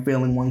thinking I'm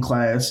failing one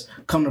class.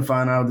 Come to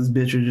find out this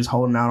bitch is just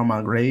holding out on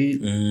my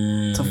grade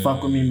to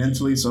fuck with me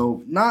mentally.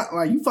 So not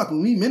like you fucking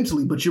with me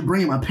mentally, but you're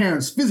bringing my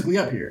parents physically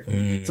up here.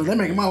 So they're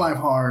making my life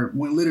hard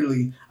when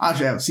literally I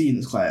should have a C in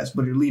this class,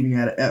 but you're leaving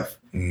at an F.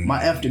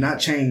 My F did not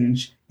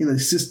change in the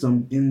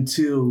system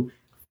until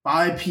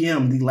 5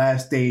 p.m. the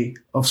last day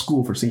of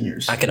school for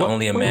seniors. I can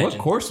only imagine. What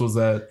course was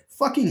that?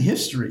 Fucking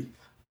history.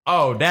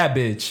 Oh, that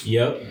bitch.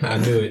 Yep, I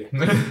knew it.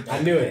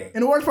 I knew it.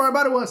 And the worst part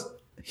about it was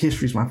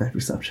history's my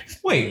favorite subject.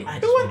 Wait,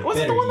 was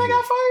it the one that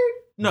got fired?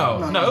 No,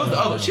 it was the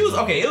other. She was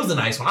okay. It was a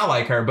nice one. I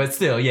like her, but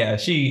still, yeah,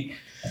 she.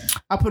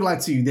 I put it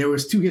like to you. There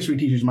was 2 history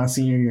teachers my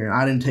senior year, and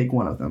I didn't take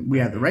one of them. We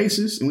had the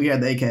racist and we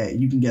had the AKA.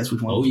 You can guess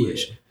which one was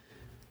which.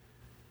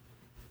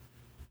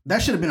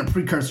 That should have been a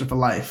precursor for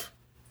life.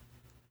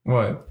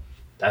 What?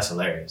 That's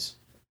hilarious.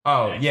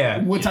 Oh,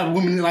 yeah. What type of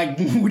woman, like,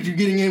 what you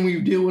getting in when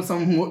you deal with a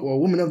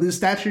woman of this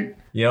stature?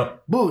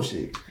 Yep.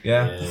 Bullshit.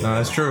 Yeah. No,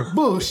 that's true.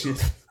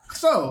 Bullshit.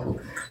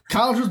 So,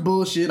 college was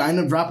bullshit. I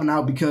ended up dropping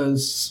out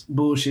because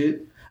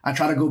bullshit. I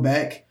try to go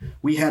back.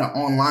 We had an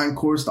online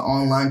course. The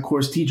online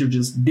course teacher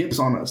just dips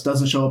on us.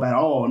 Doesn't show up at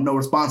all. No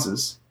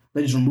responses.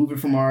 They just remove it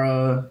from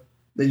our,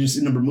 they just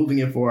end up removing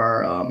it for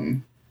our,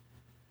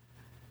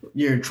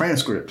 your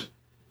transcript.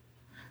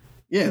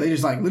 Yeah, they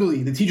just like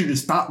literally the teacher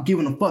just stopped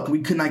giving a fuck.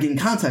 We could not get in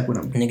contact with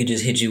him. Nigga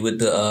just hit you with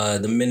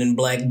the Men in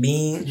Black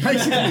beam.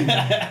 Basically,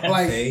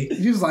 like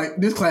he was like,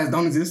 this class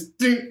don't exist.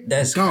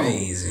 That's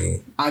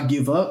crazy. I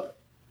give up.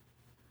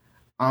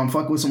 I'm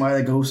fucking with somebody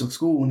that goes to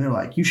school, and they're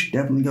like, you should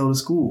definitely go to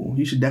school.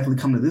 You should definitely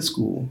come to this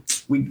school.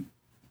 You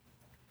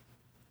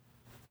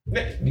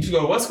should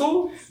go to what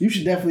school? You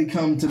should definitely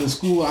come to the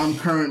school I'm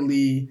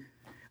currently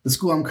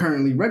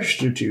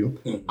registered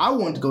to. I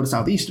want to go to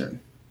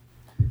Southeastern.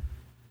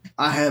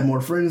 I had more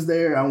friends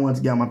there. I wanted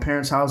to get out of my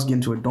parents' house, get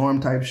into a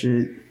dorm type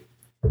shit.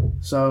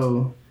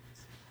 So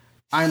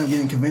I ended up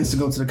getting convinced to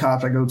go to the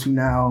college I go to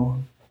now.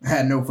 I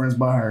had no friends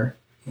by her.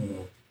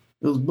 It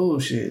was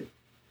bullshit.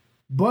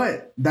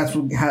 But that's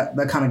what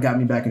that kind of got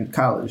me back into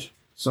college.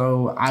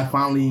 So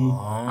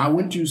I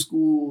went to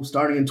school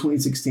starting in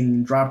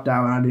 2016, dropped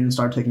out, and I didn't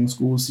start taking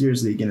school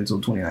seriously again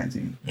until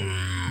 2019.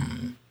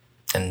 And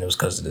it was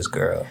because of this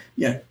girl.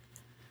 Yeah.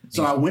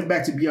 So I went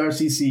back to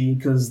BRCC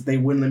because they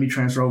wouldn't let me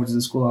transfer over to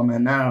the school I'm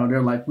at now.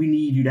 They're like, we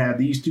need you to have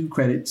these 2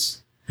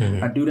 credits.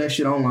 I do that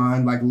shit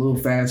online, like a little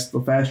fast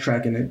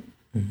tracking it.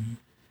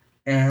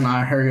 And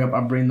I hurry up,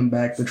 I bring them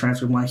back the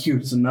transcript. I'm like, here,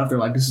 this is enough. They're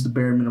like, this is the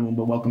bare minimum,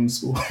 but welcome to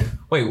school.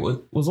 Wait,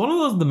 was one of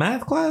those the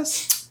math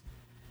class?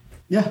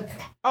 Yeah.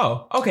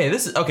 Oh, okay.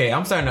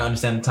 I'm starting to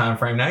understand the time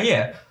frame now.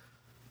 Yeah.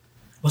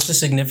 What's the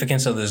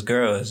significance of this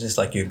girl? Is this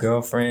like your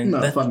girlfriend?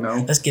 No, fuck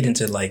no. Let's get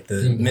into like the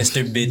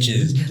Mr.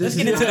 Bitches. Let's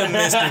get into the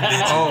Mr.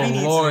 Bitches. Oh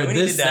Lord,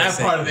 that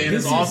part of it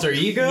is alter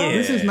ego. Yeah.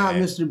 This is not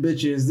Mr.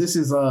 Bitches. This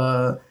is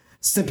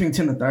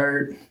Simpington the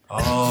Third.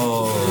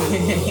 Oh.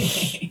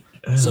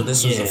 So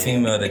this was a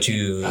female that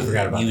you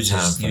was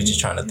just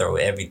trying to throw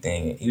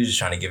everything. You was just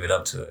trying to give it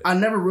up to it. I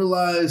never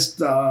realized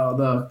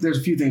there's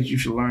a few things you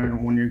should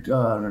learn when you're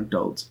an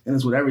adult, and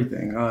it's with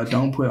everything.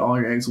 Don't put all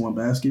your eggs in one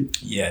basket.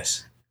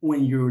 Yes.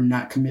 When you're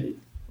not committed.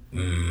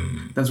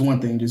 That's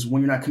one thing. Just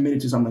when you're not committed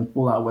to something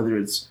full out, whether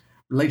it's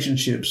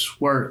relationships,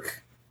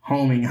 work,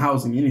 homing,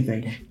 housing,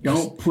 anything,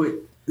 don't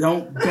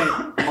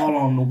bet all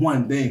on the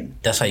one thing.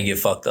 That's how you get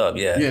fucked up,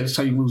 yeah. Yeah, that's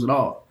how you lose it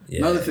all.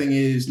 Yeah. Another thing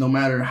is, no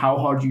matter how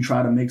hard you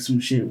try to make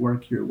some shit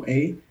work your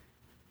way,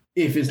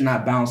 if it's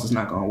not balanced, it's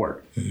not gonna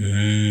work.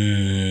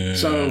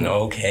 So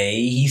okay,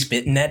 he's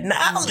spitting that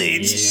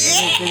knowledge.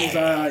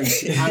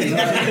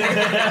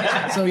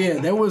 So yeah,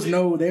 there's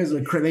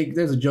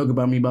a joke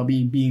about me about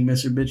being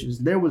Mr. Bitches.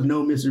 There was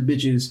no Mr.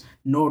 Bitches,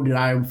 nor did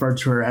I refer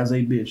to her as a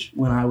bitch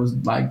when I was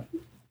like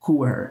cool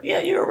with her. Yeah,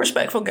 you're a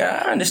respectful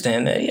guy. I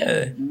understand that.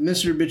 Yeah,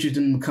 Mr. Bitches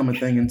didn't become a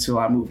thing until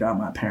I moved out of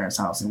my parents'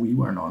 house and we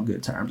weren't on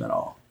good terms at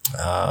all.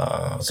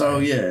 Okay. So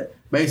yeah,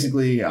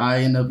 basically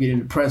I end up getting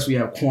depressed. We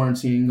have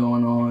quarantine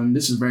going on.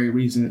 This is very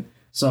recent.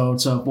 So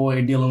to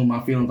avoid dealing with my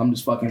feelings, I'm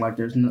just fucking like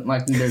there's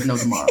no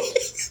tomorrow.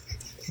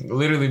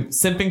 Literally,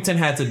 Simpington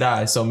had to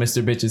die so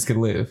Mr. Bitches could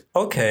live.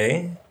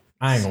 Okay.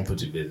 I ain't gonna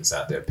put your business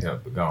out there,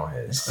 pimp, but go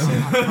ahead.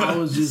 I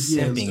was just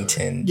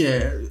Simpington.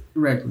 Yeah,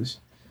 reckless.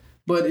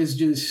 But it's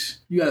just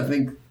you gotta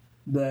think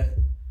that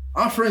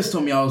our friends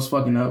told me I was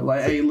fucking up.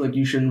 Like, hey, look,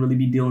 you shouldn't really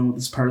be dealing with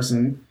this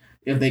person.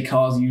 If they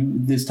cause you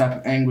this type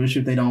of anguish,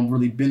 if they don't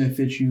really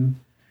benefit you,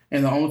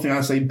 And the only thing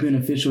I say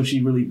beneficial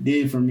she really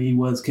did for me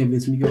was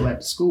convince me to go back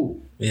to school.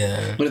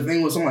 Yeah. But the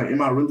thing was, I'm like,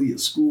 am I really a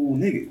school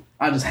nigga?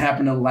 I just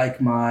happen to like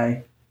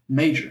my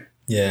major.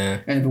 Yeah.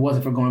 And if it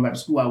wasn't for going back to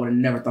school, I would have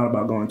never thought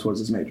about going towards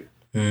this major.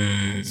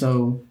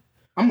 So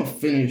I'm going to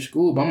finish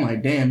school, but I'm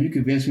like, damn, you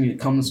convinced me to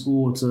come to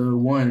school to,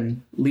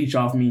 one, leech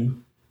off me,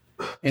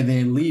 and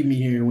then leave me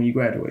here when you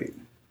graduate.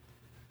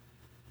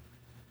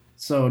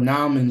 So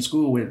now I'm in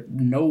school with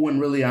no one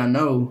really I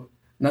know.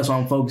 And that's why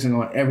I'm focusing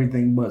on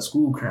everything but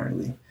school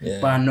currently. Yeah.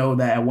 But I know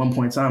that at one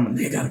point in time, a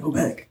nigga got to go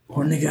back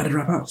or a nigga got to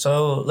drop out.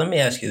 So let me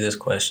ask you this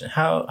question.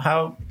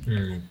 How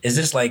is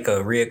this like a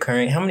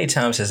reoccurring? How many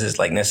times has this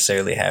like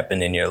necessarily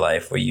happened in your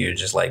life where you're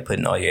just like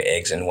putting all your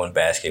eggs in one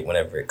basket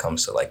whenever it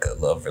comes to like a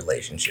love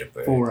relationship?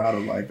 Or... 4 out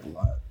of like a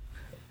lot.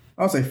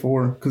 I'll say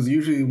 4 because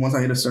usually once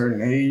I hit a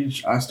certain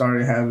age, I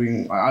started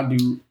having,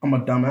 I'm a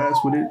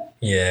dumbass with it.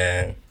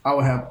 Yeah.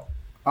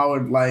 I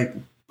would like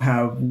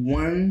have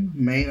one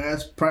main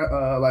ass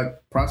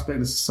prospect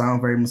that sound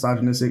very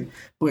misogynistic,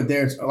 but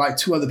there's like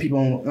 2 other people,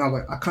 and I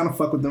was like, I kind of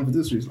fuck with them for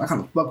this reason. I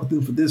kind of fuck with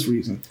them for this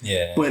reason.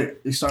 Yeah.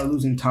 But they start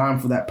losing time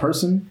for that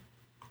person.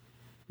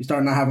 You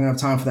start not having enough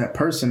time for that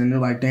person, and they're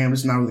like, damn, this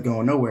is not really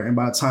going nowhere. And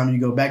by the time you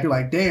go back, you're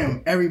like,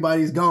 damn,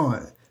 everybody's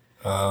gone.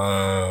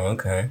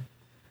 Okay.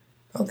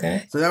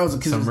 Okay. So that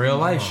was some real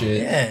life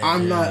shit. Yeah.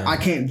 I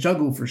can't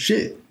juggle for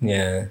shit.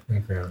 Yeah.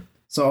 Okay.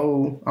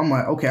 So I'm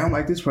like, okay, I'm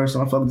like this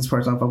person, I fuck with this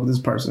person, I fuck with this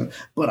person,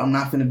 but I'm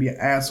not finna be an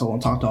asshole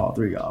and talk to all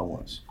 3 of y'all at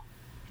once.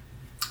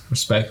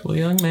 Respectful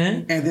young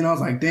man. And then I was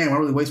like, damn, I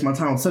really waste my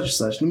time with such and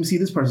such. Let me see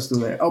this person still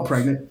there. Oh,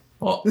 pregnant.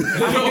 Oh,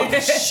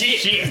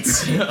 shit.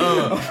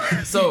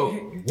 So,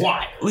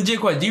 why? Legit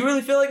question. Do you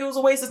really feel like it was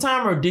a waste of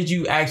time, or did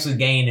you actually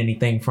gain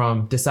anything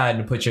from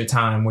deciding to put your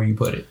time where you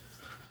put it?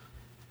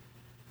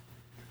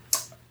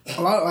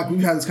 A lot of, like,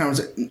 we've had this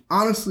conversation.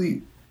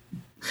 Honestly,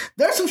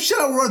 there's some shit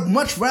I would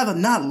much rather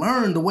not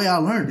learn the way I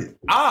learned it.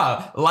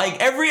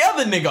 Like every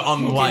other nigga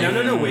on the line.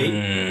 No,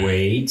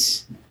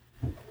 wait.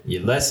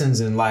 Your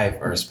lessons in life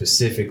are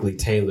specifically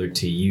tailored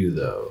to you,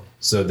 though,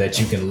 so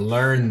that you can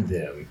learn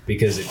them.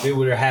 Because if it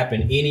would have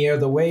happened any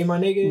other way, my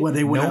nigga,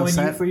 knowing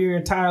you for your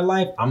entire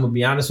life, I'm gonna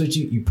be honest with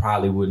you, you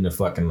probably wouldn't have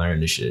fucking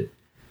learned the shit.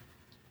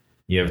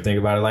 You ever think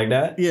about it like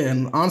that? Yeah,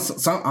 and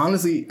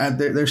honestly,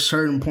 there's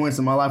certain points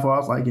in my life where I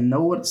was like, you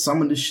know what?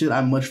 Some of this shit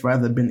I'd much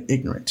rather been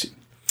ignorant to.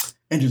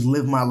 And just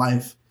live my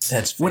life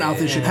without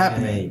this shit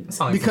happening.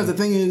 Because the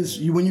thing is,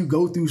 when you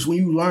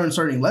learn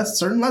certain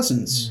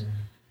lessons,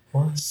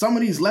 some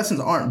of these lessons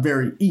aren't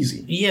very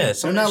easy. Yeah.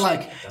 They're not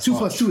like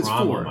 2 + 2 is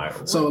 4.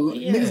 So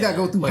niggas got to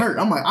go through hurt.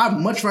 I'm like, I'd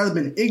much rather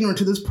been ignorant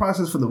to this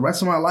process for the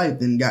rest of my life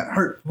than got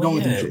hurt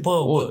going through shit.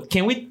 Well,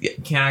 can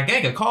I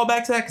get a call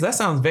back to that? Because that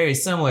sounds very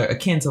similar,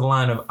 akin to the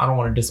line of, I don't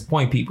want to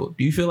disappoint people.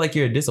 Do you feel like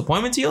you're a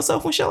disappointment to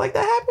yourself when shit like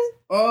that happens?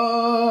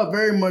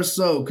 Very much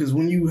so. Because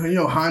when you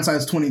know,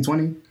 hindsight's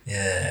 20/20.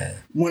 Yeah.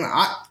 When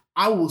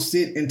I will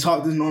sit and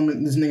talk this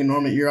nigga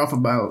Norman ear off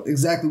about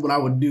exactly what I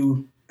would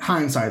do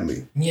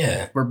hindsightly.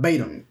 Yeah.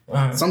 Verbatim.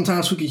 Uh-huh.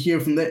 Sometimes we could hear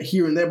from that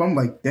here and there, but I'm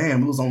like,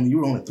 damn, you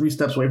were only 3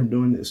 steps away from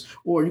doing this.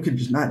 Or you could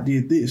just not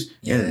did this.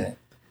 Yeah.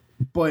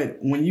 But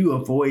when you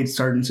avoid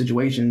certain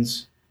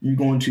situations, you're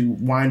going to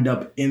wind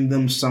up in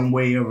them some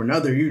way or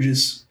another. You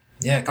just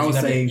you got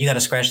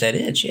to scratch that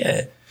itch.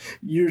 Yeah.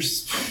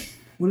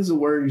 What is the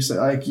word you say?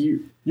 Like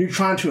you're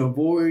trying to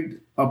avoid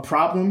a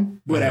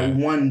problem, but at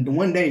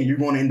one day you're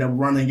going to end up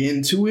running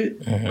into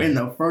it. And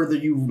the further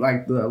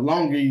the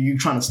longer you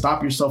trying to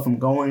stop yourself from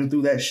going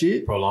through that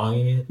shit,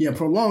 prolonging it. Yeah,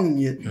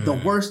 prolonging it. The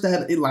worse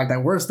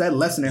that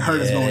lesson it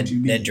hurt is going to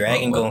be. That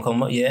dragon gonna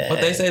come up. Yeah. But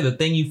they say the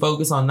thing you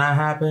focus on not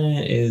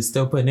happening is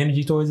still putting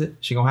energy towards it.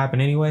 She gonna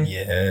happen anyway.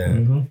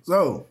 Yeah.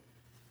 So,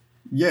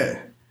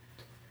 yeah,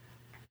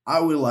 I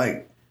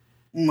would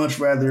much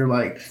rather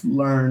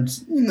learn.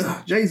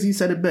 Jay-Z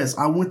said it best.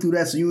 I went through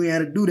that, so you ain't had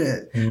to do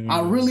that.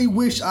 I really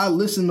wish I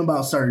listened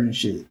about certain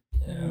shit.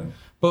 Yeah.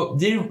 But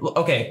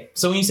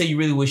so when you say you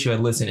really wish you had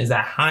listened, is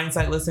that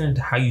hindsight listening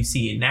to how you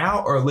see it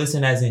now, or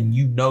listen as in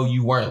you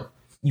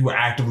were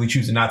actively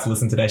choosing not to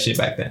listen to that shit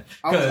back then?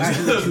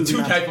 Because 2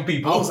 type of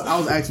people. I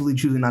was actively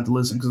choosing not to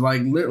listen because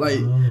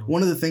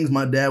one of the things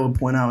my dad would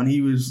point out, and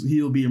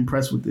he'll be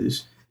impressed with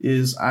this,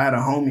 is I had a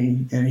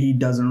homie and he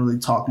doesn't really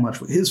talk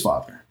much with his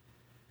father.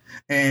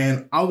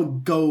 And I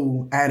would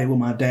go at it with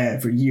my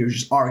dad for years,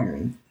 just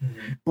arguing.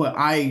 But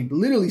I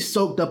literally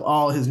soaked up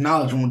all his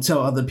knowledge and would tell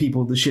other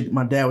people the shit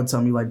my dad would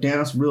tell me. Like, damn,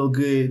 that's real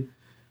good.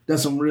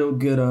 That's some real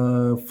good,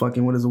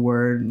 what is the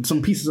word?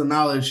 Some pieces of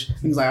knowledge.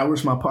 He's like, I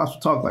wish my pops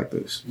would talk like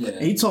this. Yeah.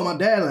 And he told my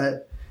dad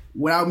that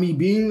without me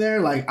being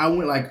there, I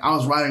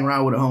was riding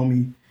around with a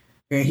homie.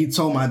 And he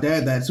told my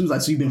dad that. So he was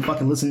like, so you've been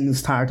fucking listening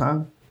this entire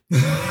time?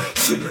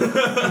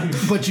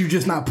 But you're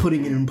just not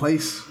putting it in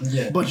place.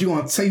 Yeah. But you're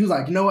gonna say, he was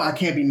like, you know what? I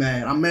can't be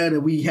mad. I'm mad that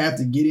we have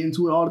to get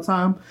into it all the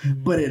time.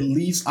 But at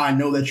least I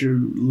know that you're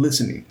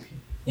listening.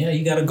 Yeah,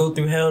 you gotta go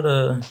through hell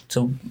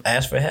to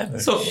ask for heaven.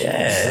 So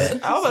yeah,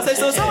 I was about to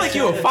say, so it sounds like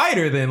you a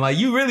fighter then. Like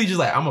you really just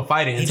like I'm a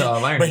fighter until I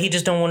learn. But he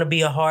just don't want to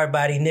be a hard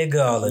body nigga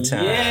all the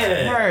time.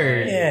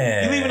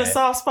 Yeah. You leaving a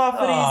soft spot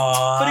for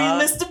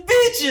these Mr.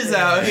 Bitches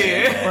out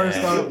here. First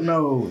off,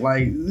 no,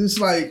 like this,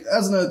 like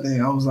that's another thing.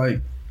 I was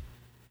like,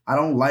 I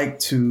don't like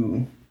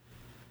to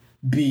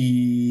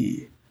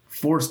be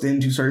forced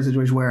into certain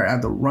situations where I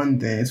have to run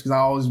things because I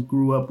always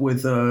grew up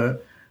with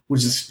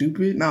which is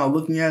stupid now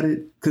looking at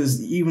it,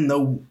 because even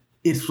though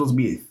it's supposed to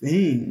be a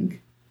thing,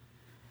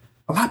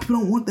 a lot of people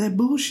don't want that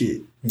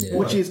bullshit. Yeah.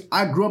 Which is,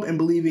 I grew up in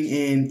believing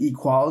in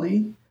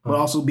equality, but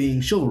also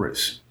being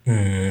chivalrous.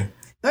 Mm-hmm.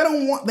 They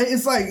don't want that.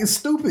 It's like, it's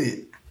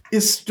stupid.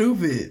 It's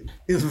stupid.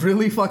 It's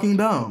really fucking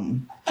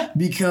dumb.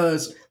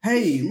 Because,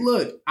 hey,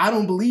 look, I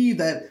don't believe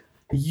that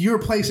your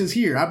place is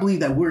here. I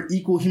believe that we're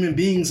equal human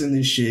beings in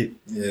this shit.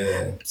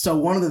 Yeah. So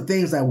one of the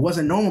things that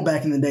wasn't normal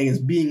back in the day is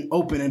being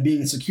open and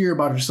being secure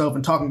about yourself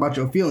and talking about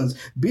your feelings.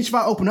 Bitch, if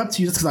I open up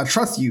to you, just because I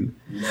trust you.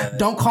 Yeah.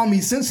 Don't call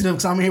me sensitive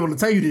because I'm able to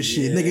tell you this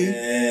shit,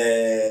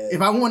 nigga. If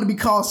I wanted to be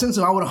called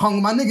sensitive, I would have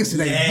hung my niggas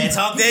today. Yeah,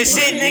 talk that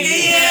shit,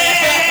 nigga.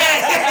 Yeah.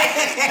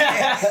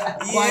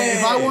 Like,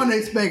 if I wanted to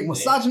expect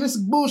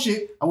misogynistic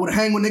bullshit, I would have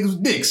hang with niggas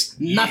with dicks,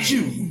 not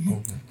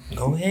you.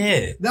 Go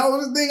ahead. That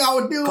was the thing I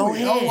would do. I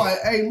was like,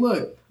 hey,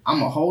 look, I'm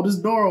going to hold this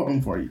door open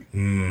for you.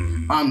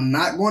 I'm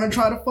not going to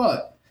try to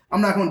fuck.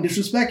 I'm not going to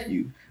disrespect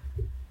you.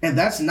 And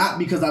that's not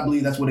because I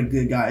believe that's what a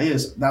good guy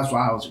is. That's what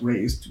I was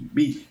raised to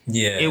be.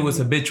 Yeah. It was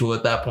habitual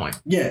at that point.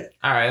 Yeah.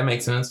 All right, that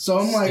makes sense. So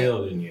I'm like...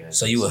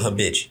 So you a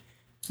habitch.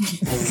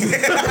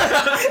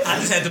 I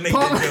just had to make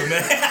that joke,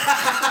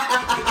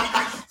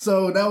 man.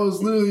 So that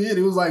was literally it.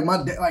 It was like my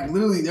like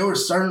literally there were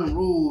certain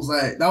rules.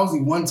 Like that was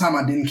the one time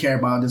I didn't care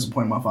about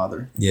disappointing my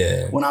father.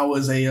 Yeah. When I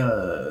was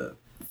a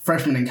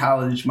freshman in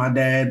college, my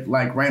dad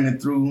like ran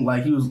it through.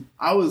 Like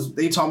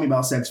they taught me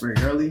about sex very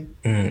early.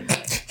 Yeah,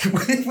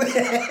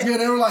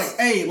 they were like,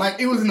 hey,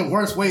 like it was in the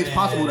worst ways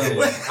possible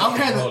though. I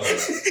had to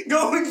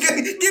go and get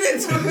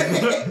into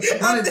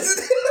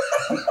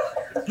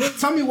it.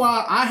 Tell me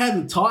why I had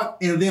to talk,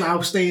 and then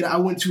I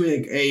went to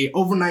a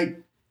overnight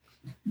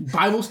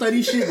Bible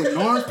study shit with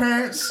Norm's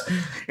parents,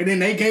 and then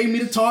they gave me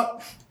the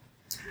talk.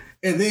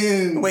 And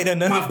then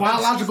my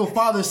biological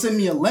father sent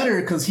me a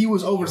letter because he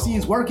was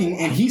overseas working,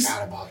 and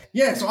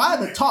so I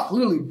had to talk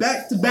literally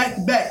back to back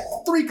to back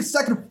 3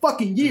 consecutive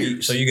fucking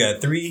years. So you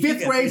got 3?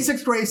 5th grade,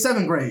 6th grade,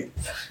 7th grade.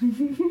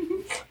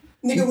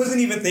 Nigga wasn't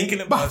even thinking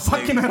about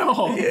fucking at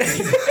all.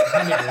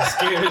 That nigga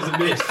scared as a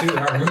bitch too.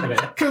 I remember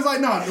that. Cause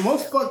like the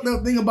most fucked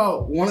up thing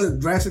about one of the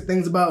drastic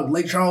things about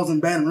Lake Charles and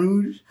Baton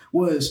Rouge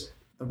was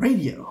the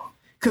radio.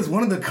 Cause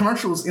one of the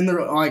commercials on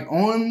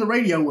the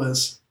radio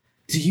was,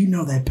 do you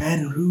know that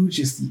Baton Rouge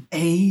is the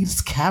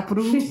AIDS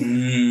capital?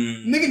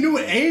 Nigga knew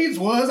what AIDS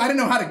was. I didn't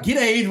know how to get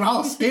AIDS, but I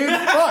was scared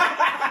as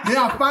fuck. Then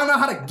I found out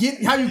how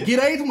you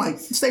get AIDS. I'm like,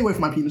 stay away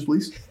from my penis,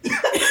 please.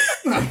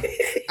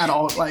 At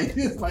all, like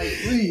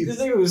please. This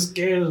nigga was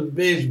scared as a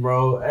bitch,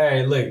 bro.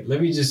 Hey, look, let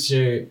me just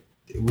share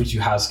with you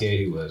how scared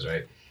he was,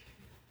 right?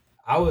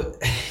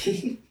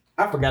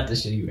 I forgot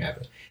this shit even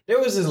happened. There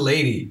was this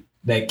lady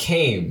that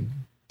came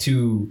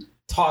to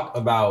talk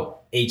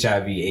about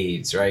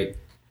HIV/AIDS, right?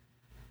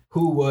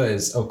 Who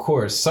was, of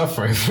course,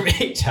 suffering from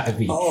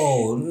HIV.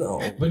 Oh,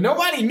 no. But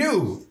nobody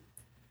knew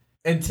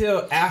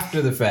until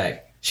after the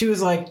fact. She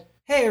was like,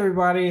 hey,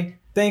 everybody,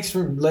 thanks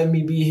for letting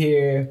me be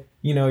here.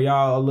 You know,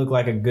 y'all look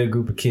like a good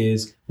group of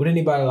kids. Would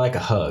anybody like a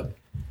hug?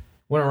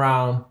 Went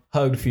around,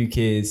 hugged a few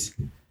kids.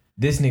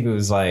 This nigga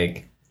was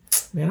like,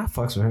 man, I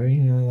fucks with her.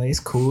 You know, like,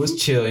 it's cool. It's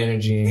chill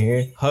energy in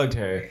here. Hugged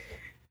her.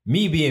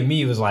 Me being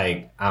me was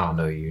like, I don't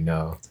know, you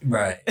know.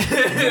 Right.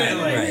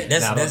 Right.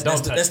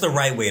 That's the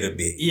right way to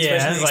be.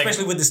 Yeah.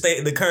 Especially with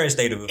the current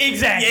state of it.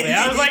 Exactly.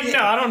 I was like,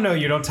 no, I don't know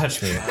you. Don't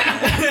touch me.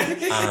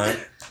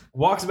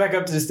 Walks back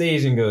up to the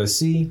stage and goes,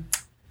 see,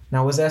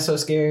 now was that so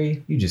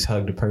scary? You just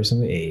hugged a person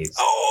with AIDS.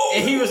 Oh!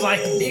 And he was like,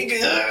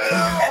 nigga,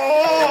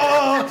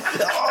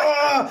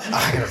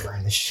 I gotta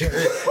burn this shirt.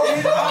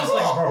 I was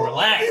like, bro,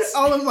 relax.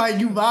 I was like,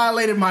 you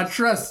violated my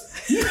trust.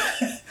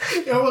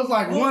 It was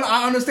like,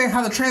 I understand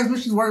how the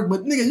transmissions work,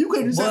 but nigga, you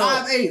could have just said, I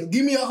have AIDS.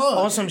 Give me a hug.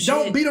 On some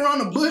Don't shit. beat around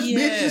the bush,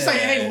 bitch. Just say,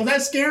 hey, was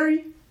that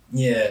scary?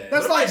 Yeah.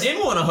 That's like, I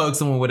didn't want to hug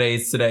someone with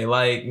AIDS today.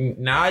 Like,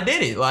 now I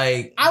did it.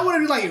 Like, I would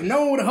have been like, if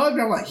no one would have hugged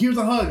me, I'm like, here's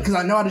a hug because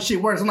I know how this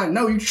shit works. I'm like,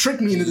 no, you tricked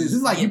me into this.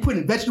 It's like you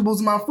putting vegetables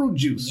in my fruit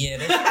juice. Yeah,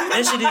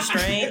 that shit is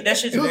strange. That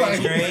shit's very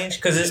strange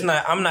because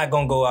I'm not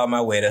gonna go out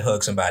my way to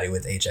hug somebody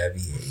with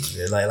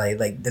HIV/AIDS.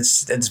 Like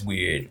that's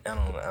weird. I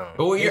don't know.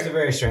 But it's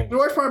very strange. The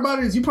worst part about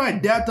it is you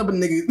probably dapped up a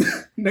nigga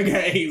that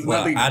got AIDS.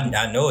 Well,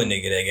 I know a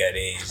nigga that got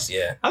AIDS.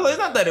 Yeah. It's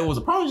not that it was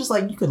a problem. Just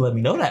like you could let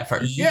me know that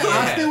first. Yeah,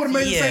 I still would have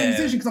made the same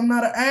decision because I'm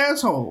not an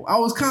asshole. I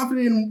was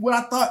confident in what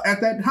I thought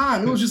at that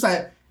time. It was just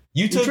like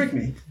you tricked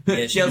me.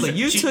 Yeah, She was like,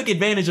 you took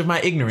advantage of my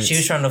ignorance. She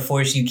was trying to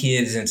force you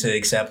kids into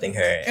accepting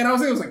her. And I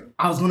was like,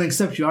 I was going to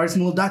accept you. I already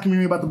seen a little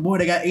documentary about the boy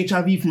that got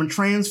HIV from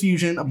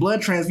a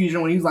blood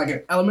transfusion when he was like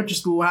in elementary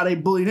school, how they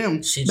bullied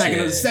him back in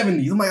the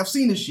 70s. I'm like, I've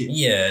seen this shit.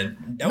 Yeah.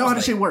 Know how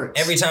this shit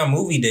works. Every time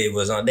movie day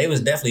was on, they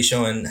was definitely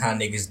showing how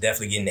niggas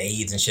definitely getting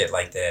AIDS and shit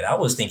like that. I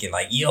was thinking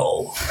like,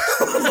 yo.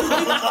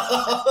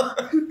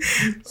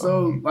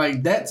 So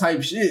like that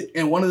type shit.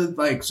 And one of the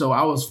like, so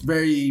I was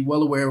very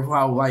well aware of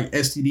how like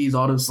STDs,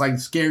 all this like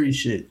scary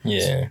shit.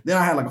 Yeah. Then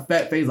I had like a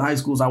fat phase of high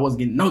school, so I wasn't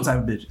getting no type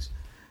of bitches.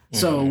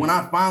 So when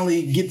I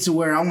finally get to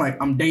where I'm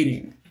like, I'm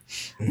dating,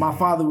 my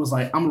father was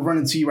like, I'm gonna run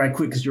into you right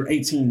quick because you're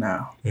 18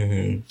 now.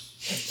 You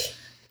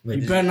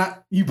better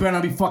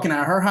not be fucking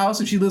at her house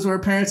if she lives with her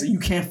parents and you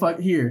can't fuck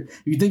here.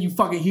 If you think you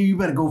fucking here, you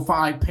better go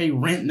pay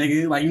rent,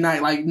 nigga. Like you're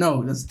not like,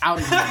 no, that's out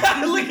of here.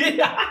 Look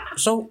at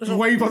so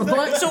where you supposed to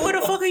fuck? So where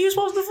the fuck are you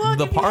supposed to fuck?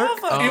 The park?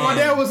 And my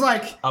dad was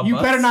like, you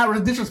better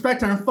not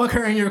disrespect her and fuck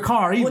her in your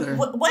car either.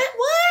 What?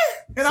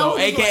 And so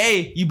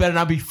AKA, like, you better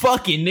not be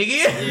fucking, nigga.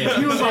 Yeah,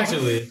 he was like,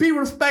 be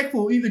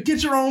respectful. Either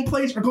get your own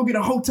place or go get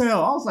a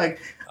hotel. I was like,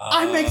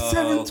 I make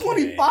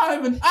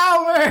 $7.25 an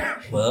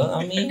hour. Well,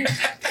 I mean,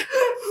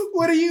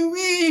 what do you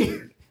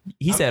mean?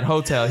 He said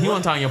hotel. He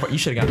wasn't talking your part. You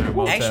should have gotten a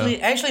hotel.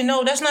 Actually,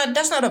 no. That's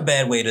not a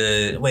bad way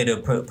to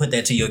put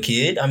that to your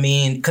kid. I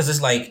mean, because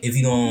it's like if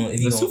you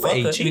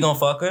gonna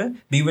fuck her,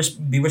 be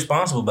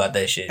responsible about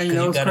that shit. And you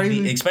know what's gotta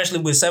crazy? be, especially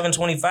with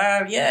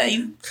 $7.25. Yeah,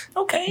 you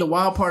okay. The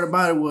wild part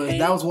about it was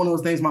that was one of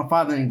those things my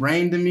father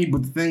ingrained in me.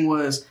 But the thing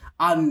was,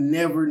 I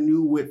never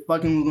knew what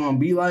fucking was gonna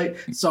be like.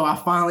 So I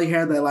finally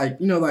had that like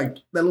that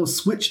little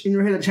switch in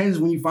your head that changes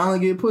when you finally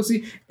get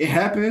pussy. It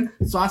happened.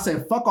 So I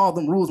said, fuck all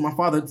them rules my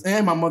father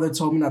and my mother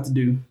told me not to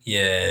do.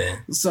 Yeah.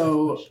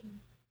 So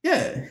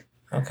yeah.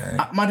 Okay.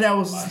 My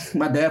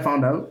dad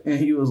found out and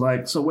he was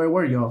like, so where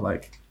were y'all?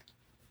 Like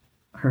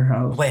her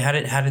house. Wait, how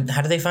did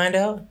they find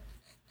out?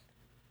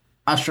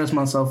 I stressed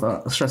myself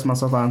out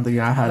and thinking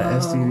I had an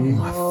STD.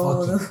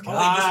 Oh my fucking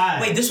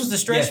God. Wait, this was the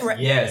stress.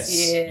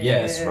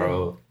 Yes,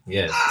 bro.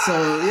 Yes.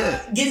 So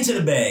yeah, get into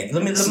the bag.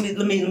 Let me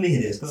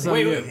hit this. So,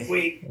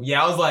 wait.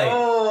 Yeah, I was like,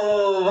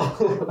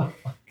 oh.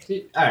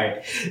 All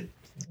right.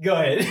 Go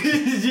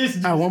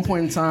ahead. At one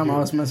point in time, I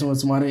was messing with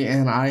somebody,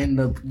 and I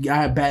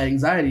had bad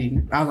anxiety.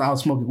 I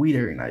was smoking weed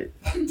every night.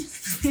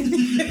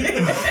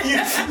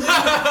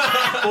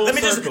 Let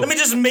me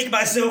just make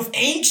myself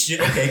anxious.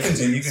 Okay,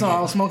 continue. So I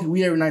was smoking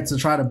weed every night to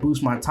try to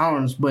boost my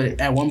tolerance, but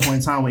at one point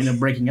in time, we ended up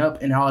breaking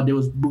up, and all I did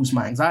was boost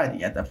my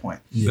anxiety at that point.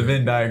 the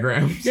Venn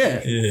diagram.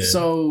 Yeah.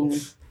 So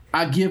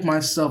I give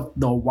myself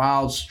the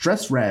wild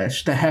stress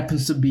rash that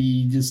happens to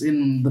be just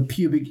in the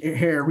pubic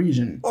hair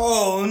region.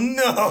 Oh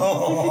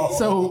no!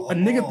 So a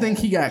nigga think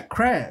he got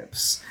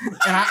crabs,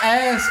 and I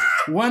asked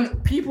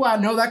people I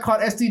know that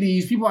caught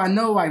STDs, people I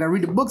know like I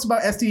read the books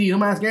about STDs.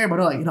 I'm asking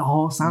everybody, like it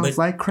all sounds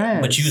like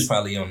crabs. But you was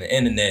probably on the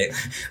internet.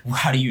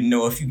 How do you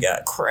know if you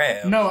got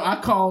crabs? No,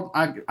 I called.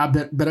 I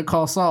better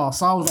call Saul.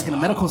 Saul was like in a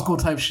medical school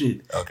type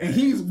shit, and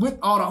he's with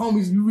all the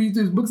homies. You read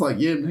these books, like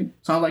yeah, man,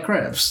 sounds like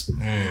crabs.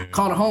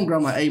 Call the homegirl.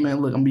 I'm like, hey man,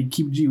 look, I'm gonna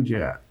keep G with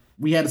you.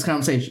 We had this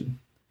conversation.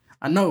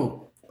 I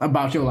know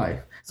about your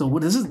life. So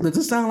what does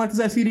this sound like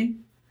this STD?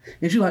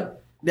 And she's like,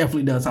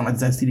 definitely does sound like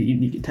this STD. You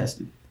need to get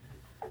tested.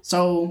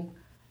 So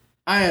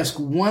I asked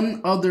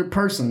one other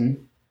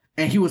person,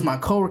 and he was my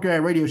coworker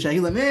at Radio Shack.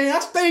 He's like, man, I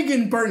stayed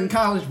in Burton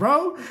College,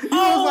 bro. He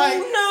was like,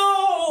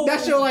 no,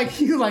 that's your like.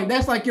 He was like,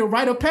 that's like your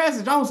rite of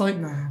passage. I was like,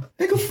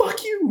 nigga,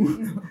 fuck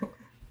you.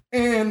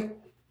 And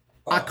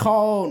I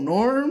called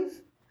Norm,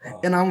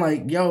 and I'm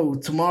like, yo,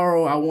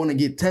 tomorrow I want to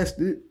get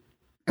tested.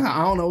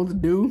 I don't know what to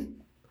do,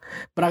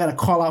 but I got to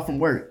call out from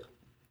work.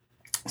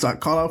 So I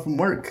call out from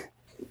work,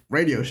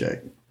 Radio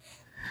Shack.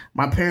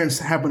 My parents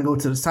happened to go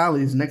to the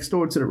Sally's next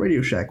door to the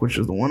Radio Shack, which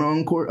is the one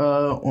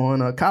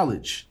on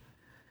College.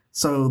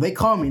 So they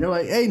called me. They're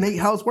like, hey, Nate,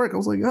 how's work? I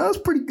was like, oh, that's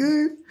pretty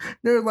good.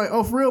 They're like,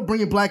 oh, for real? Bring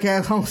your black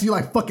ass home. So you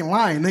like fucking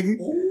lying, nigga.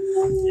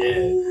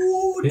 Yeah.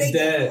 His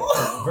dad,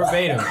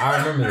 verbatim, I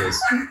remember this.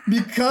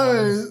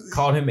 Because...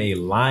 called him a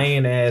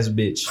lying ass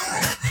bitch.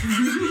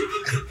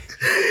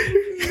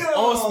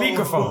 On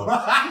speakerphone.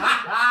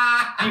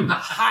 You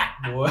hot,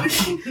 boy.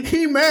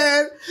 He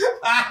mad.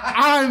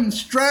 I'm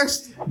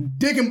stressed.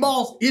 Dick and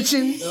balls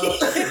itching.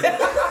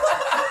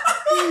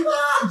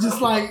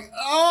 Just like,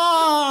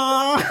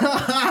 oh.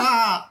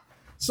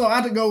 So I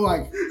had to go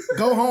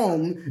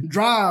home,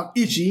 drive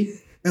itchy,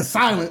 in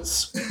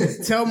silence.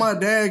 Tell my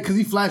dad, because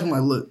he flashed me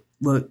like, look.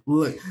 I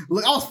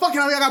was fucking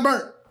out there, I got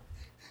burnt.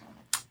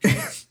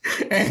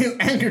 And his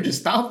anger just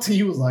stopped. And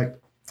he was like,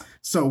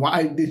 so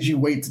why did you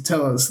wait to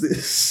tell us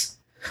this?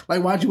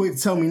 Like, why'd you wait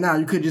to tell me now?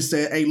 You could just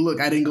say, hey,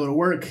 look, I didn't go to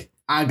work.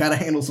 I got to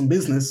handle some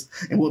business,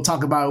 and we'll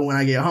talk about it when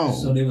I get home.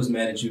 So they was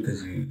mad at you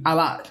because I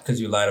lied.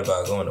 Because you lied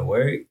about going to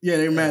work? Yeah,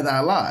 they were mad that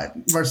I lied.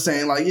 Versus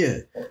saying, like,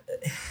 yeah.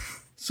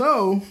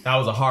 So... that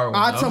was a hard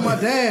one. I told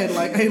my dad,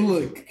 like, hey,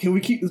 look, can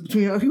we keep this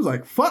between us? He was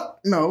like, fuck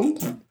no.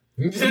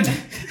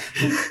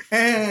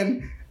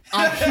 And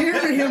I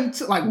hear him,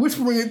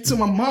 whispering it to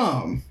my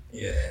mom.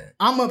 Yeah.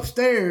 I'm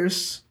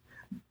upstairs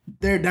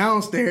They're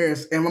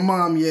downstairs, and my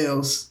mom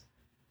yells,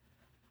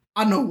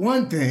 I know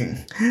one thing.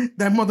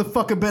 That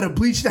motherfucker better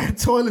bleach that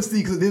toilet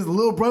seat because his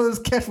little brothers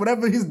catch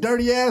whatever his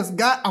dirty ass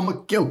got, I'ma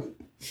kill him.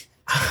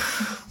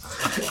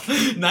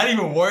 Not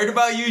even worried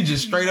about you,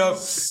 just straight up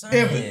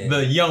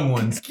the young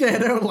ones. Yeah,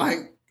 they're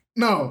like,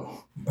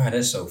 no. Bro,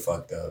 that's so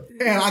fucked up.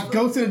 And I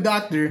go to the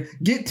doctor,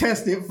 get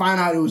tested, find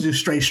out it was just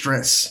straight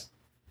stress.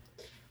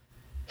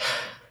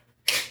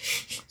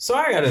 So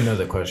I got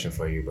another question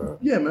for you, bro.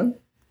 Yeah, man.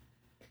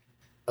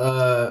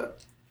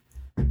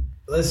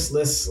 Let's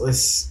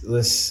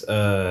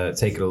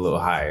take it a little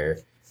higher.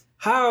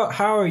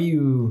 How are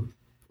you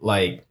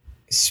like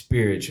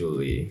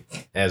spiritually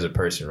as a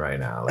person right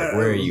now? Like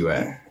where are you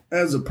at?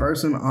 As a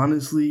person,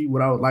 honestly,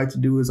 what I would like to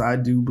do is I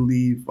do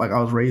believe, like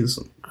I was raised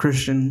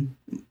Christian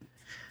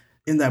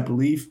in that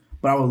belief,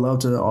 but I would love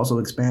to also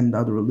expand into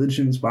other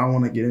religions, but I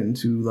want to get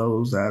into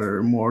those that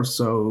are more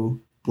so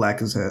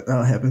black as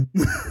heaven.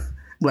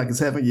 Black as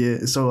heaven, yeah.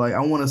 So like I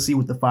want to see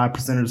what the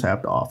 5%ers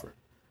have to offer.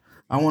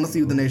 I want to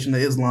see what the Nation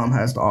of Islam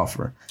has to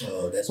offer.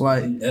 Oh, that's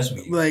like, that's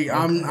me. Like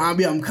I'm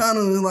kind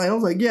of like, I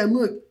was like, yeah,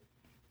 look,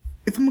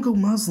 if I'm gonna go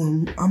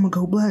Muslim, I'm gonna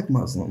go black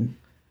Muslim.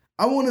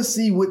 I want to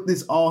see what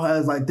this all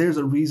has. Like, there's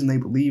a reason they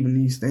believe in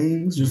these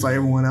things, just like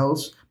everyone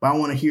else. But I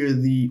want to hear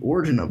the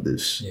origin of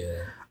this.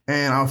 Yeah.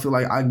 And I feel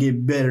like I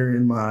get better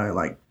in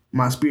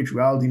my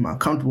spirituality, my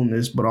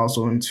comfortableness, but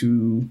also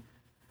into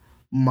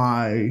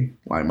my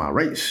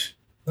race.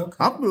 Okay.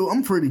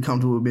 I'm pretty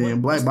comfortable with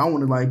being black, but I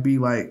want to be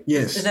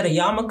yes. Is that a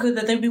yarmulke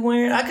that they be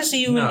wearing? I can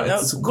see you in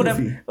it's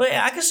whatever. Wait,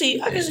 I can see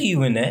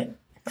you in that.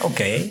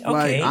 Okay.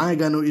 Like I ain't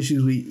got no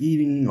issues with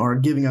eating or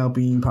giving out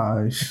bean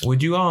pies.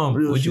 Would you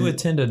you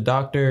attend a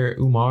Dr.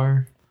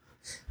 Umar?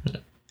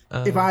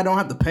 If I don't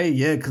have to pay,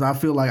 yeah, because I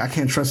feel like I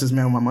can't trust this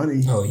man with my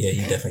money. Oh yeah,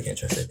 you definitely can't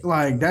trust it.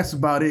 Like that's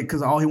about it,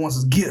 because all he wants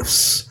is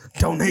gifts,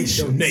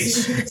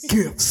 donations,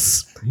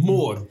 gifts,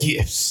 more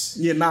gifts.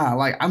 Yeah,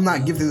 like I'm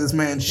not gifting this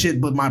man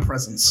shit but my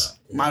presence.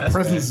 My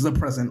presence is a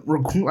present.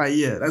 Like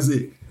yeah, that's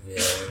it.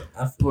 Yeah,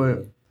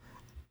 but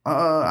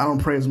I don't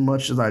pray as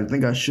much as I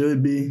think I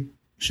should be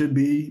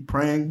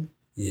praying.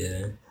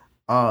 Yeah.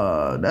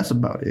 That's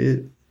about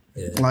it.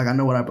 Yeah. Like I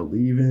know what I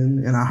believe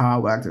in and how I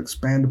would like to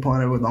expand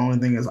upon it, but the only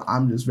thing is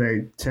I'm just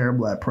very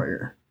terrible at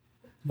prayer.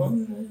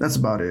 That's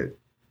about it.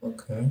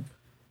 Okay.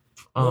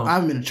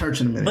 I've been to church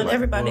in a minute. But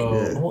everybody,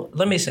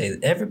 let me say,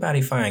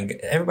 everybody finds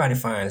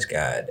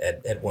God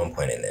at one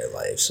point in their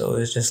life. So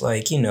it's just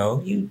like,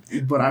 you.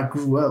 But I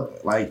grew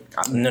up I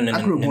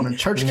grew up going to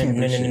church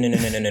campus.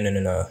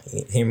 No.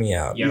 Hear me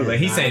out. Yeah, like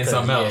he's saying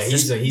something else.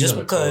 Just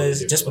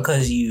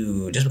because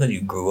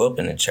you grew up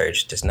in the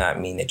church does not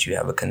mean that you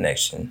have a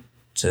connection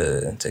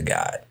to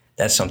God.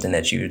 That's something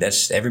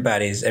that's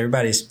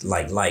everybody's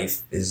like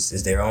life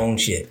is their own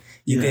shit.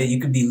 You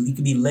could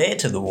be led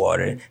to the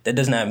water. That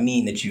does not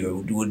mean that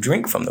you will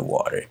drink from the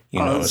water. You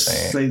know what I'm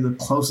saying? Say the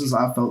closest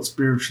I felt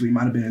spiritually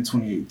might have been in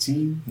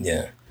 2018.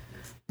 Yeah.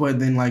 But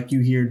then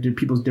you hear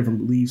people's different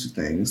beliefs and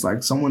things.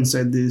 Like someone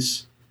said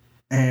this,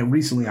 and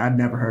recently I'd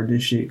never heard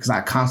this shit because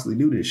I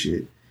constantly do this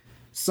shit.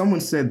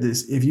 Someone said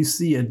this: if you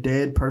see a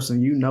dead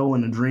person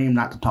in a dream,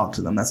 not to talk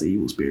to them, that's an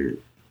evil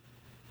spirit.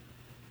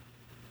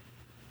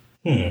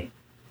 That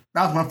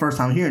was my first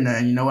time hearing that.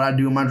 And you know what I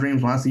do in my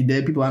dreams when I see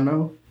dead people I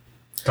know?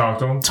 Talk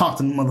to them. Talk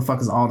to them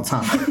motherfuckers all the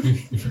time.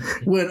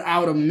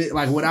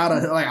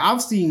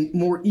 I've seen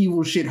more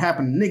evil shit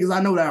happen to niggas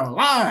I know that are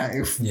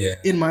alive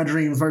in my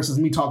dreams versus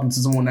me talking to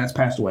someone that's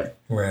passed away.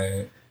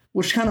 Right.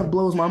 Which kind of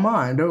blows my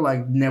mind. They're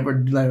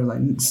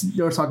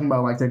talking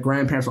about their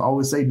grandparents will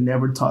always say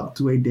never talk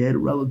to a dead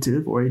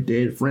relative or a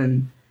dead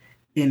friend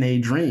in a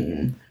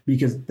dream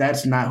because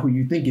that's not who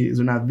you think it is.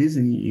 They're not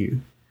visiting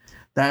you.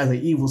 That is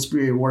an evil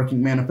spirit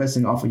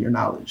manifesting off of your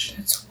knowledge.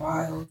 That's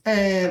wild.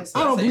 And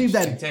I don't believe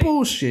that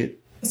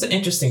bullshit. It's an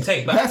interesting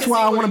take. But that's why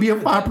I want to be a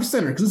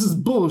 5%er, because this is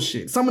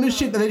bullshit. Some of this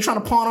shit that they're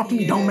trying to pawn off to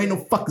me don't make no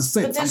fucking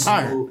sense. I'm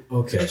tired.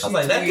 Okay. I was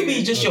like, that could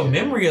be just your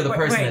memory of the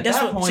person at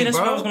that point, that's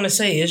what I was going to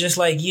say. It's just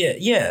like,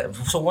 yeah.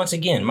 So once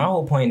again, my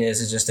whole point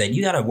is just that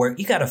you got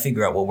to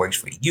figure out what works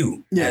for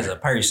you as a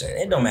person.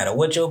 It don't matter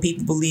what your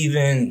people believe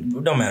in.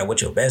 It don't matter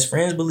what your best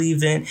friends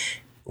believe in.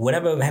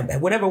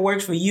 Whatever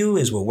works for you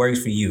is what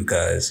works for you,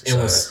 cuz.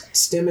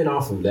 Stemming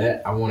off of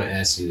that, I want to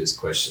ask you this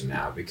question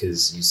now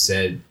because you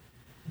said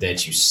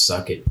that you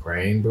suck at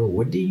praying, bro.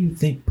 What do you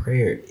think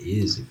prayer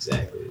is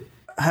exactly?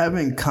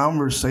 Having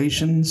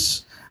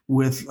conversations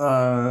with,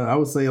 I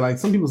would say,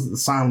 some people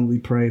silently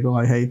pray. They're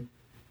like, hey,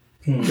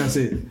 that's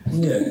it.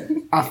 Yeah.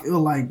 I feel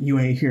like you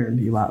ain't hearing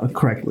me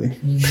correctly.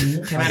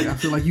 Mm-hmm. I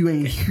feel like you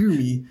ain't hear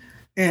me.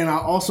 And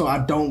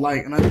I don't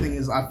like, another thing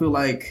is I feel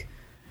like,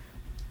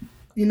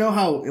 you know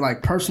how,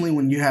 personally,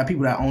 when you have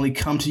people that only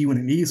come to you when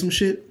they need some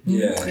shit?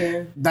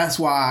 Yeah. That's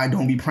why I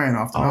don't be praying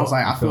often.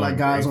 I feel like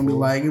guys gonna be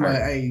like,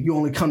 hey, you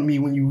only come to me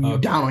when you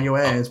down on your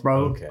ass,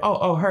 bro. Okay.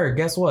 Her,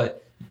 guess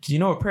what? Do you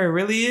know what prayer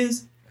really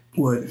is?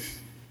 What?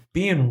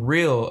 Being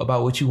real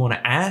about what you want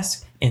to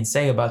ask and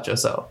say about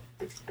yourself.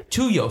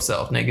 To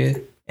yourself,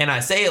 nigga. And I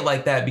say it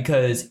like that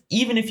because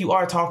even if you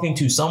are talking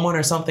to someone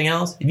or something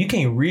else, if you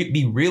can't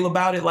be real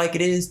about it like it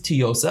is to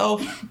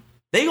yourself,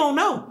 they gonna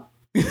know.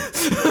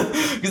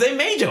 Because they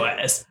made your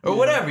ass or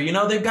whatever, you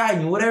know, they're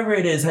guiding you, whatever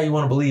it is, how you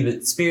want to believe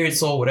it, spirit,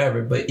 soul,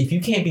 whatever. But if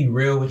you can't be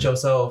real with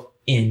yourself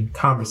in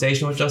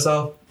conversation with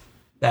yourself,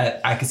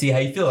 that I can see how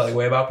you feel that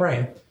way about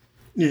praying.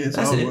 Yeah, it's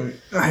that's it.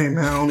 Like, hey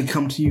man, I only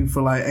come to you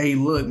for like, hey,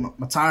 look,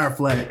 my tire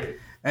flat.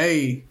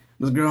 Hey,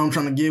 this girl I'm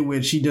trying to get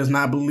with, she does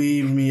not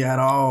believe me at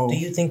all. Do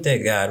you think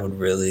that God would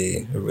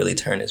really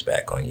turn his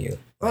back on you?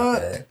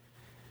 Like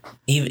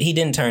he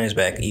didn't turn his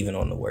back even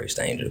on the worst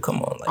angel.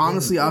 Come on. Like,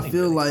 honestly, I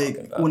feel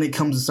like when it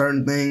comes to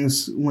certain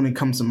things, when it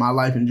comes to my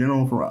life in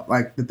general, for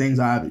like the things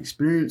I've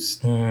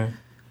experienced,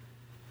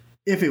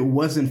 if it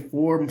wasn't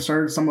for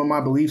some of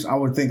my beliefs, I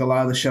would think a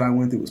lot of the shit I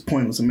went through was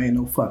pointless and made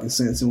no fucking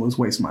sense and was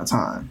wasting my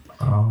time.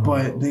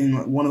 But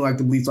then one of like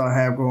the beliefs I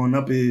have growing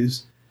up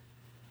is,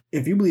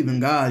 if you believe in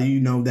God,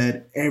 you know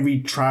that every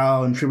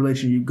trial and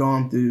tribulation you've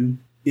gone through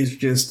is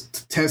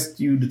just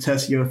to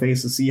test your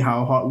face to see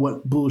how hard,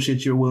 what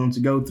bullshit you're willing to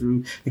go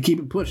through and keep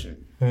it pushing.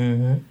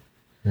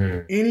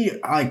 Any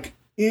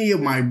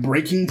of my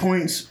breaking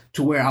points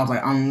to where I was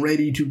like, I'm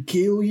ready to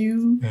kill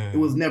you, it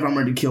was never I'm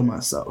ready to kill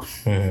myself.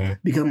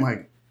 Because I'm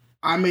like,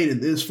 I made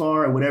it this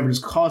far, or whatever is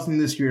causing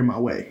this, you're in my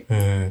way.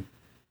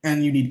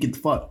 And you need to get the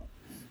fuck.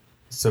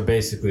 So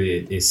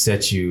basically it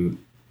sets you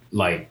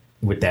like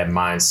with that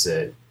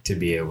mindset to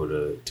be able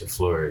to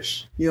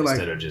flourish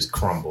instead of just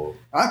crumble.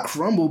 I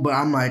crumble, but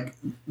I'm like,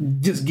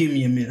 just give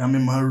me a minute. I'm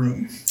in my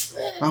room.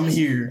 I'm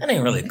here. That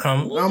ain't really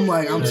crumble. I'm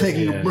like, I'm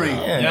taking a break.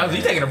 Yeah,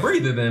 you taking a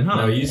breather then, huh?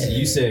 No,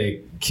 you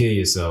said kill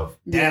yourself.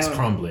 That's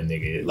crumbling,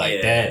 nigga.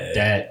 Like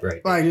that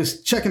right. Like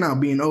just checking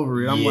out being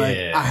over it. I'm like,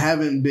 I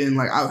haven't been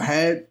like, I've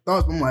had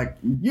thoughts. I'm like,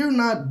 you're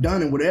not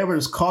done, and whatever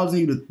is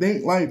causing you to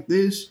think like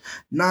this,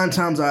 9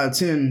 times out of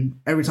 10,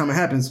 every time it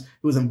happens, it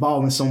was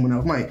involving someone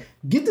else. I'm like,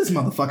 get this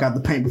motherfucker out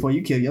the paint before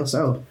you kill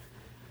yourself.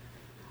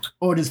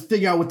 Or just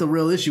figure out what the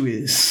real issue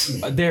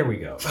is. There we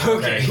go.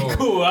 Okay,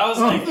 cool. I was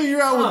like,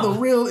 figure out what the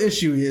real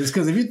issue is,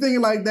 because if you're thinking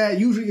like that,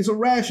 usually it's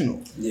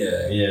irrational.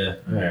 Yeah.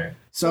 All right.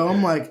 So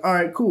I'm like, all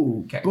right,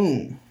 cool. Okay.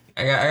 Boom.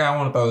 I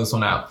want to throw this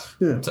one out.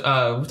 Yeah. We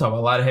talk about a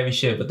lot of heavy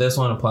shit, but this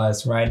one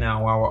applies right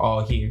now while we're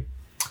all here.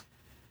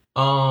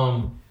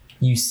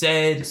 You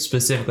said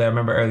specifically, I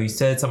remember earlier, you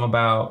said something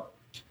about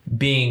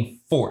being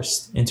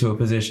forced into a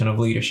position of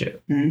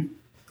leadership.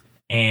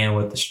 And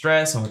with the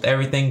stress and with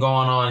everything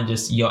going on and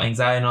just your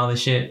anxiety and all this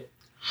shit,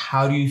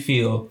 how do you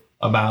feel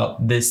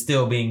about this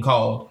still being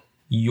called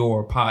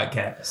your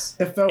podcast?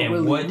 It felt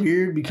really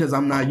weird because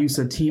I'm not used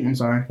to team. I'm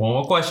sorry. One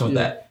more question with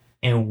that.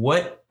 And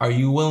what are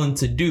you willing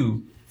to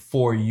do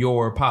for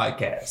your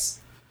podcast?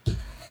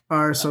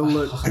 All right, so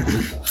look,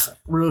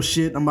 real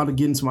shit. I'm about to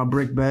get into my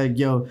brick bag.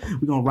 Yo,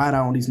 we're gonna ride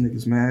out on these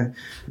niggas, man.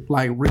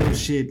 Like real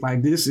shit.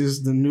 Like this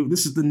is the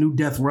new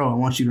death row. I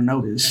want you to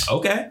know this.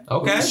 Okay.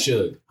 Who is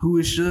Suge? Who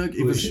is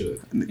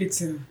Suge?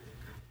 It's him.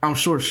 I'm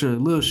short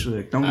Suge, little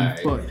Suge. Don't give a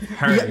fuck.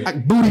 You got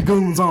like booty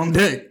goons on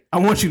deck. I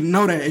want you to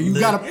know that. And you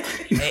got a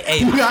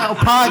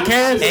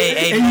podcast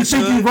and you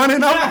think you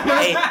running up?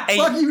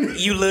 Fuck you.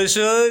 You little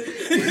Suge.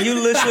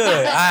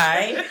 All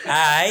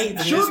right.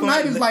 Suge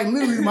Knight is like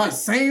literally my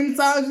same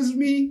size as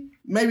me.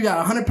 Maybe got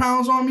 100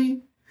 pounds on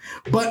me,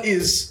 but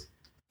is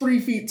 3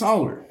 feet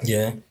taller.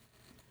 Yeah.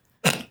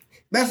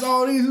 That's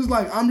all it is. It's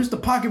like, I'm just a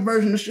pocket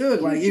version of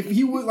Suge. Like, if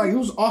he was, like, it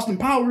was Austin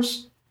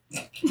Powers,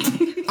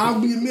 I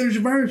would be a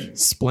miniature version.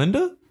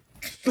 Splenda?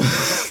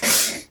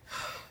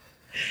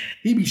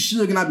 He be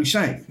Suge and I be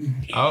Shank.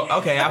 Oh,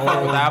 okay. I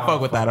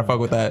fuck with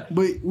that.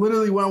 But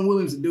literally what I'm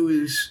willing to do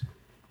is,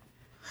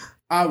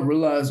 I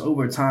realized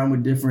over time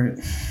with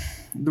different...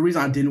 The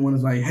reason I didn't want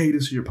to like, hey,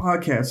 this is your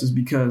podcast is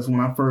because when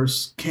I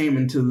first came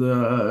into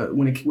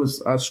when it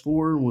was us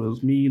four,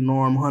 was me,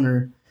 Norm,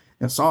 Hunter,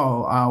 and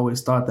Saul, I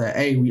always thought that,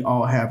 hey, we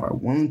all have our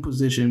one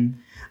position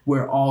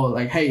where all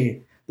like,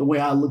 hey, the way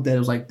I looked at it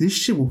was like, this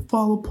shit will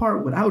fall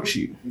apart without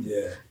you.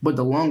 Yeah. But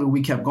the longer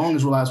we kept going,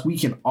 is realized we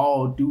can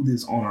all do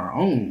this on our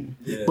own.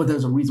 Yeah. But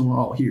there's a reason we're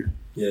all here.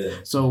 Yeah.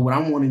 So what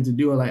I'm wanting to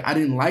do, like, I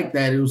didn't like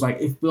that. It was like,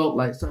 it felt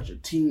like such a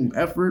team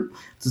effort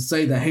to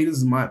say that, hey, this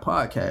is my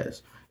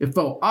podcast. It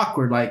felt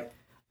awkward. Like,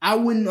 I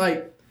wouldn't,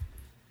 like,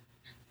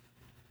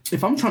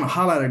 if I'm trying to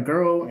holler at a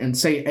girl and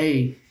say,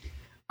 hey,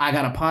 I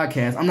got a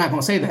podcast, I'm not going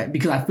to say that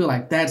because I feel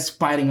like that's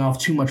fighting off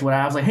too much what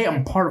I was like, hey,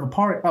 I'm part of a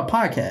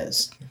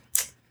podcast.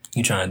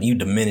 You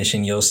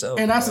diminishing yourself.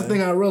 And that's the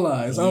thing I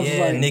realized. I was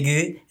like,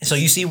 nigga. So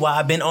you see why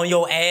I've been on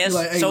your ass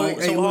like, hey, so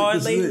look,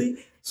 hard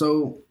lately?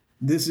 So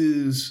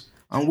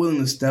I'm willing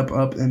to step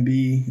up and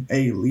be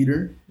a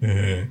leader.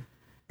 Mm-hmm.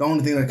 The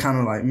only thing that kind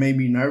of like made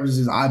me nervous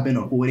is I've been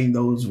avoiding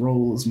those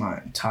roles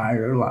my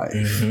entire life.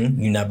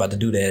 Mm-hmm. You're not about to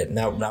do that.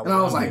 Now and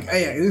I was like,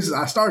 hey,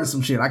 I started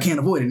some shit. I can't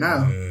avoid it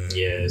now.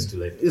 Yeah, it's too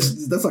late.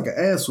 That's like an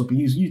ass whooping.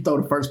 You throw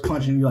the first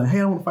punch and you're like, hey,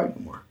 I don't want to fight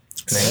no more.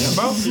 Man,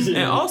 bro.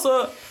 And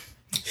also,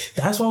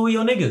 That's why we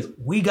your niggas.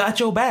 We got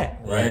your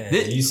back. Right.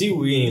 You see,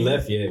 we ain't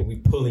left yet. We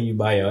pulling you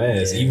by your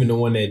ass. Even the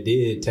one that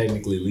did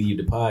technically leave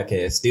the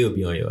podcast still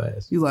be on your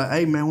ass. You like,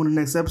 hey man, when the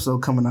next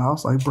episode coming out? I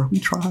was like, bro, we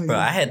tried. Bro,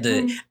 I had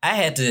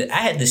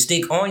to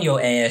stick on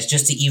your ass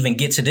just to even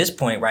get to this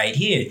point right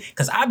here.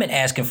 Cause I've been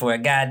asking for a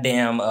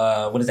goddamn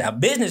a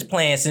business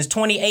plan since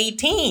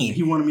 2018.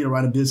 He wanted me to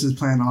write a business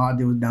plan. All I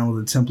did was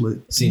download the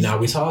template. See, now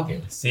we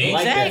talking. See,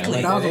 like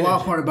exactly. That was the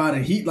wild part about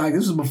it. He like,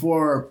 this was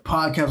before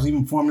podcast was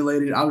even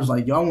formulated. I was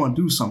like, y'all want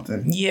to do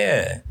something.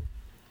 Yeah.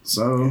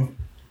 So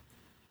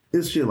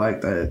it's shit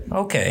like that.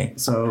 Okay.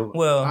 So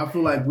well, I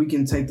feel like we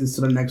can take this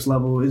to the next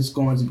level. It's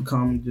going to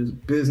become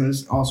just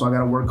business. Also, I got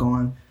to work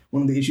on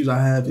one of the issues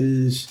I have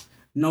is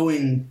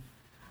knowing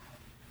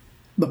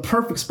the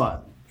perfect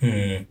spot.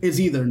 It's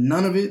either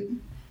none of it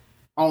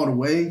all the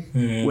way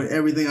with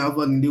everything I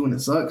fucking do and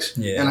it sucks.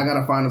 Yeah. And I got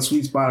to find a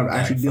sweet spot of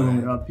actually dealing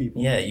with other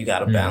people. Yeah, you got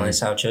to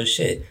balance out your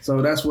shit.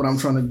 So that's what I'm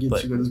trying to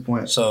get you at this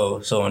point.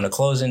 So on the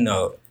closing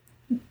note,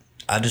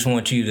 I just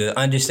want you to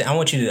understand. I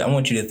want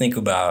you to think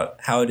about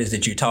how it is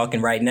that you're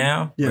talking right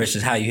now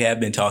versus how you have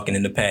been talking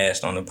in the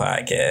past on the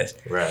podcast.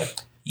 Right.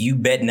 You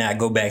bet not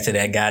go back to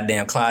that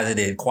goddamn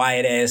closeted,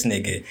 quiet ass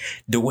nigga.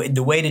 The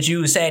way that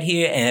you sat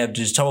here and have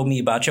just told me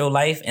about your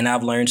life, and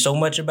I've learned so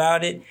much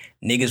about it.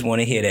 Niggas want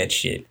to hear that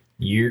shit.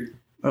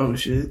 Oh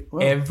shit!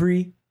 Well,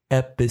 every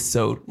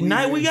episode.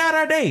 Now we got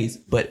our days,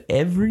 but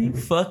every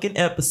fucking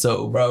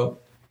episode, bro,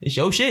 it's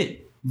your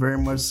shit. Very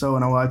much so,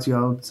 and I want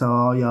to tell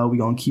all y'all we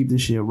gonna keep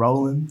this shit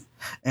rolling.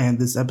 And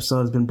this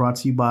episode has been brought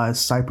to you by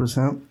Cypress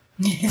Hemp.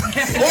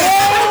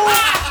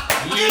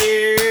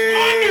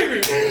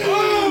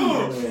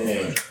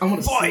 I'm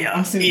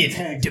gonna send a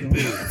tag to them.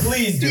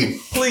 Please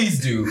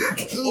do.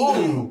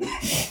 Ooh.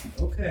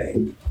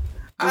 Okay.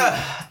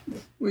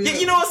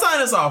 You know what?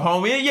 Sign us off,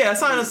 homie. Yeah,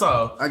 sign us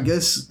off. I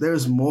guess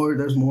there's more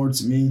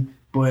to me,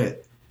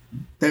 but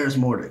there's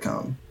more to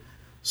come.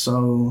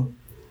 So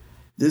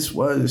this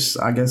was,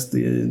 I guess,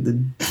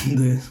 the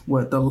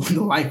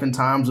life and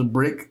times of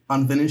Brick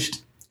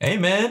unfinished. Hey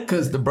man,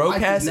 because the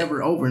Breaux-Cast is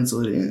never over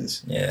until it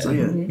ends. Yeah. So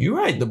yeah, you're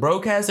right. The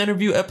Breaux-Cast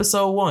interview,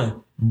 episode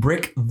 1,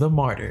 Brick the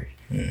Martyr.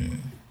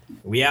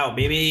 We out,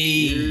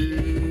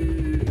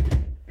 baby.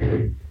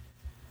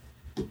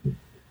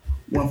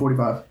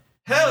 145.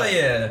 Hell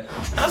yeah,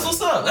 that's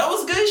what's up. That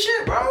was good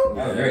shit, bro.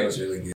 That was really good.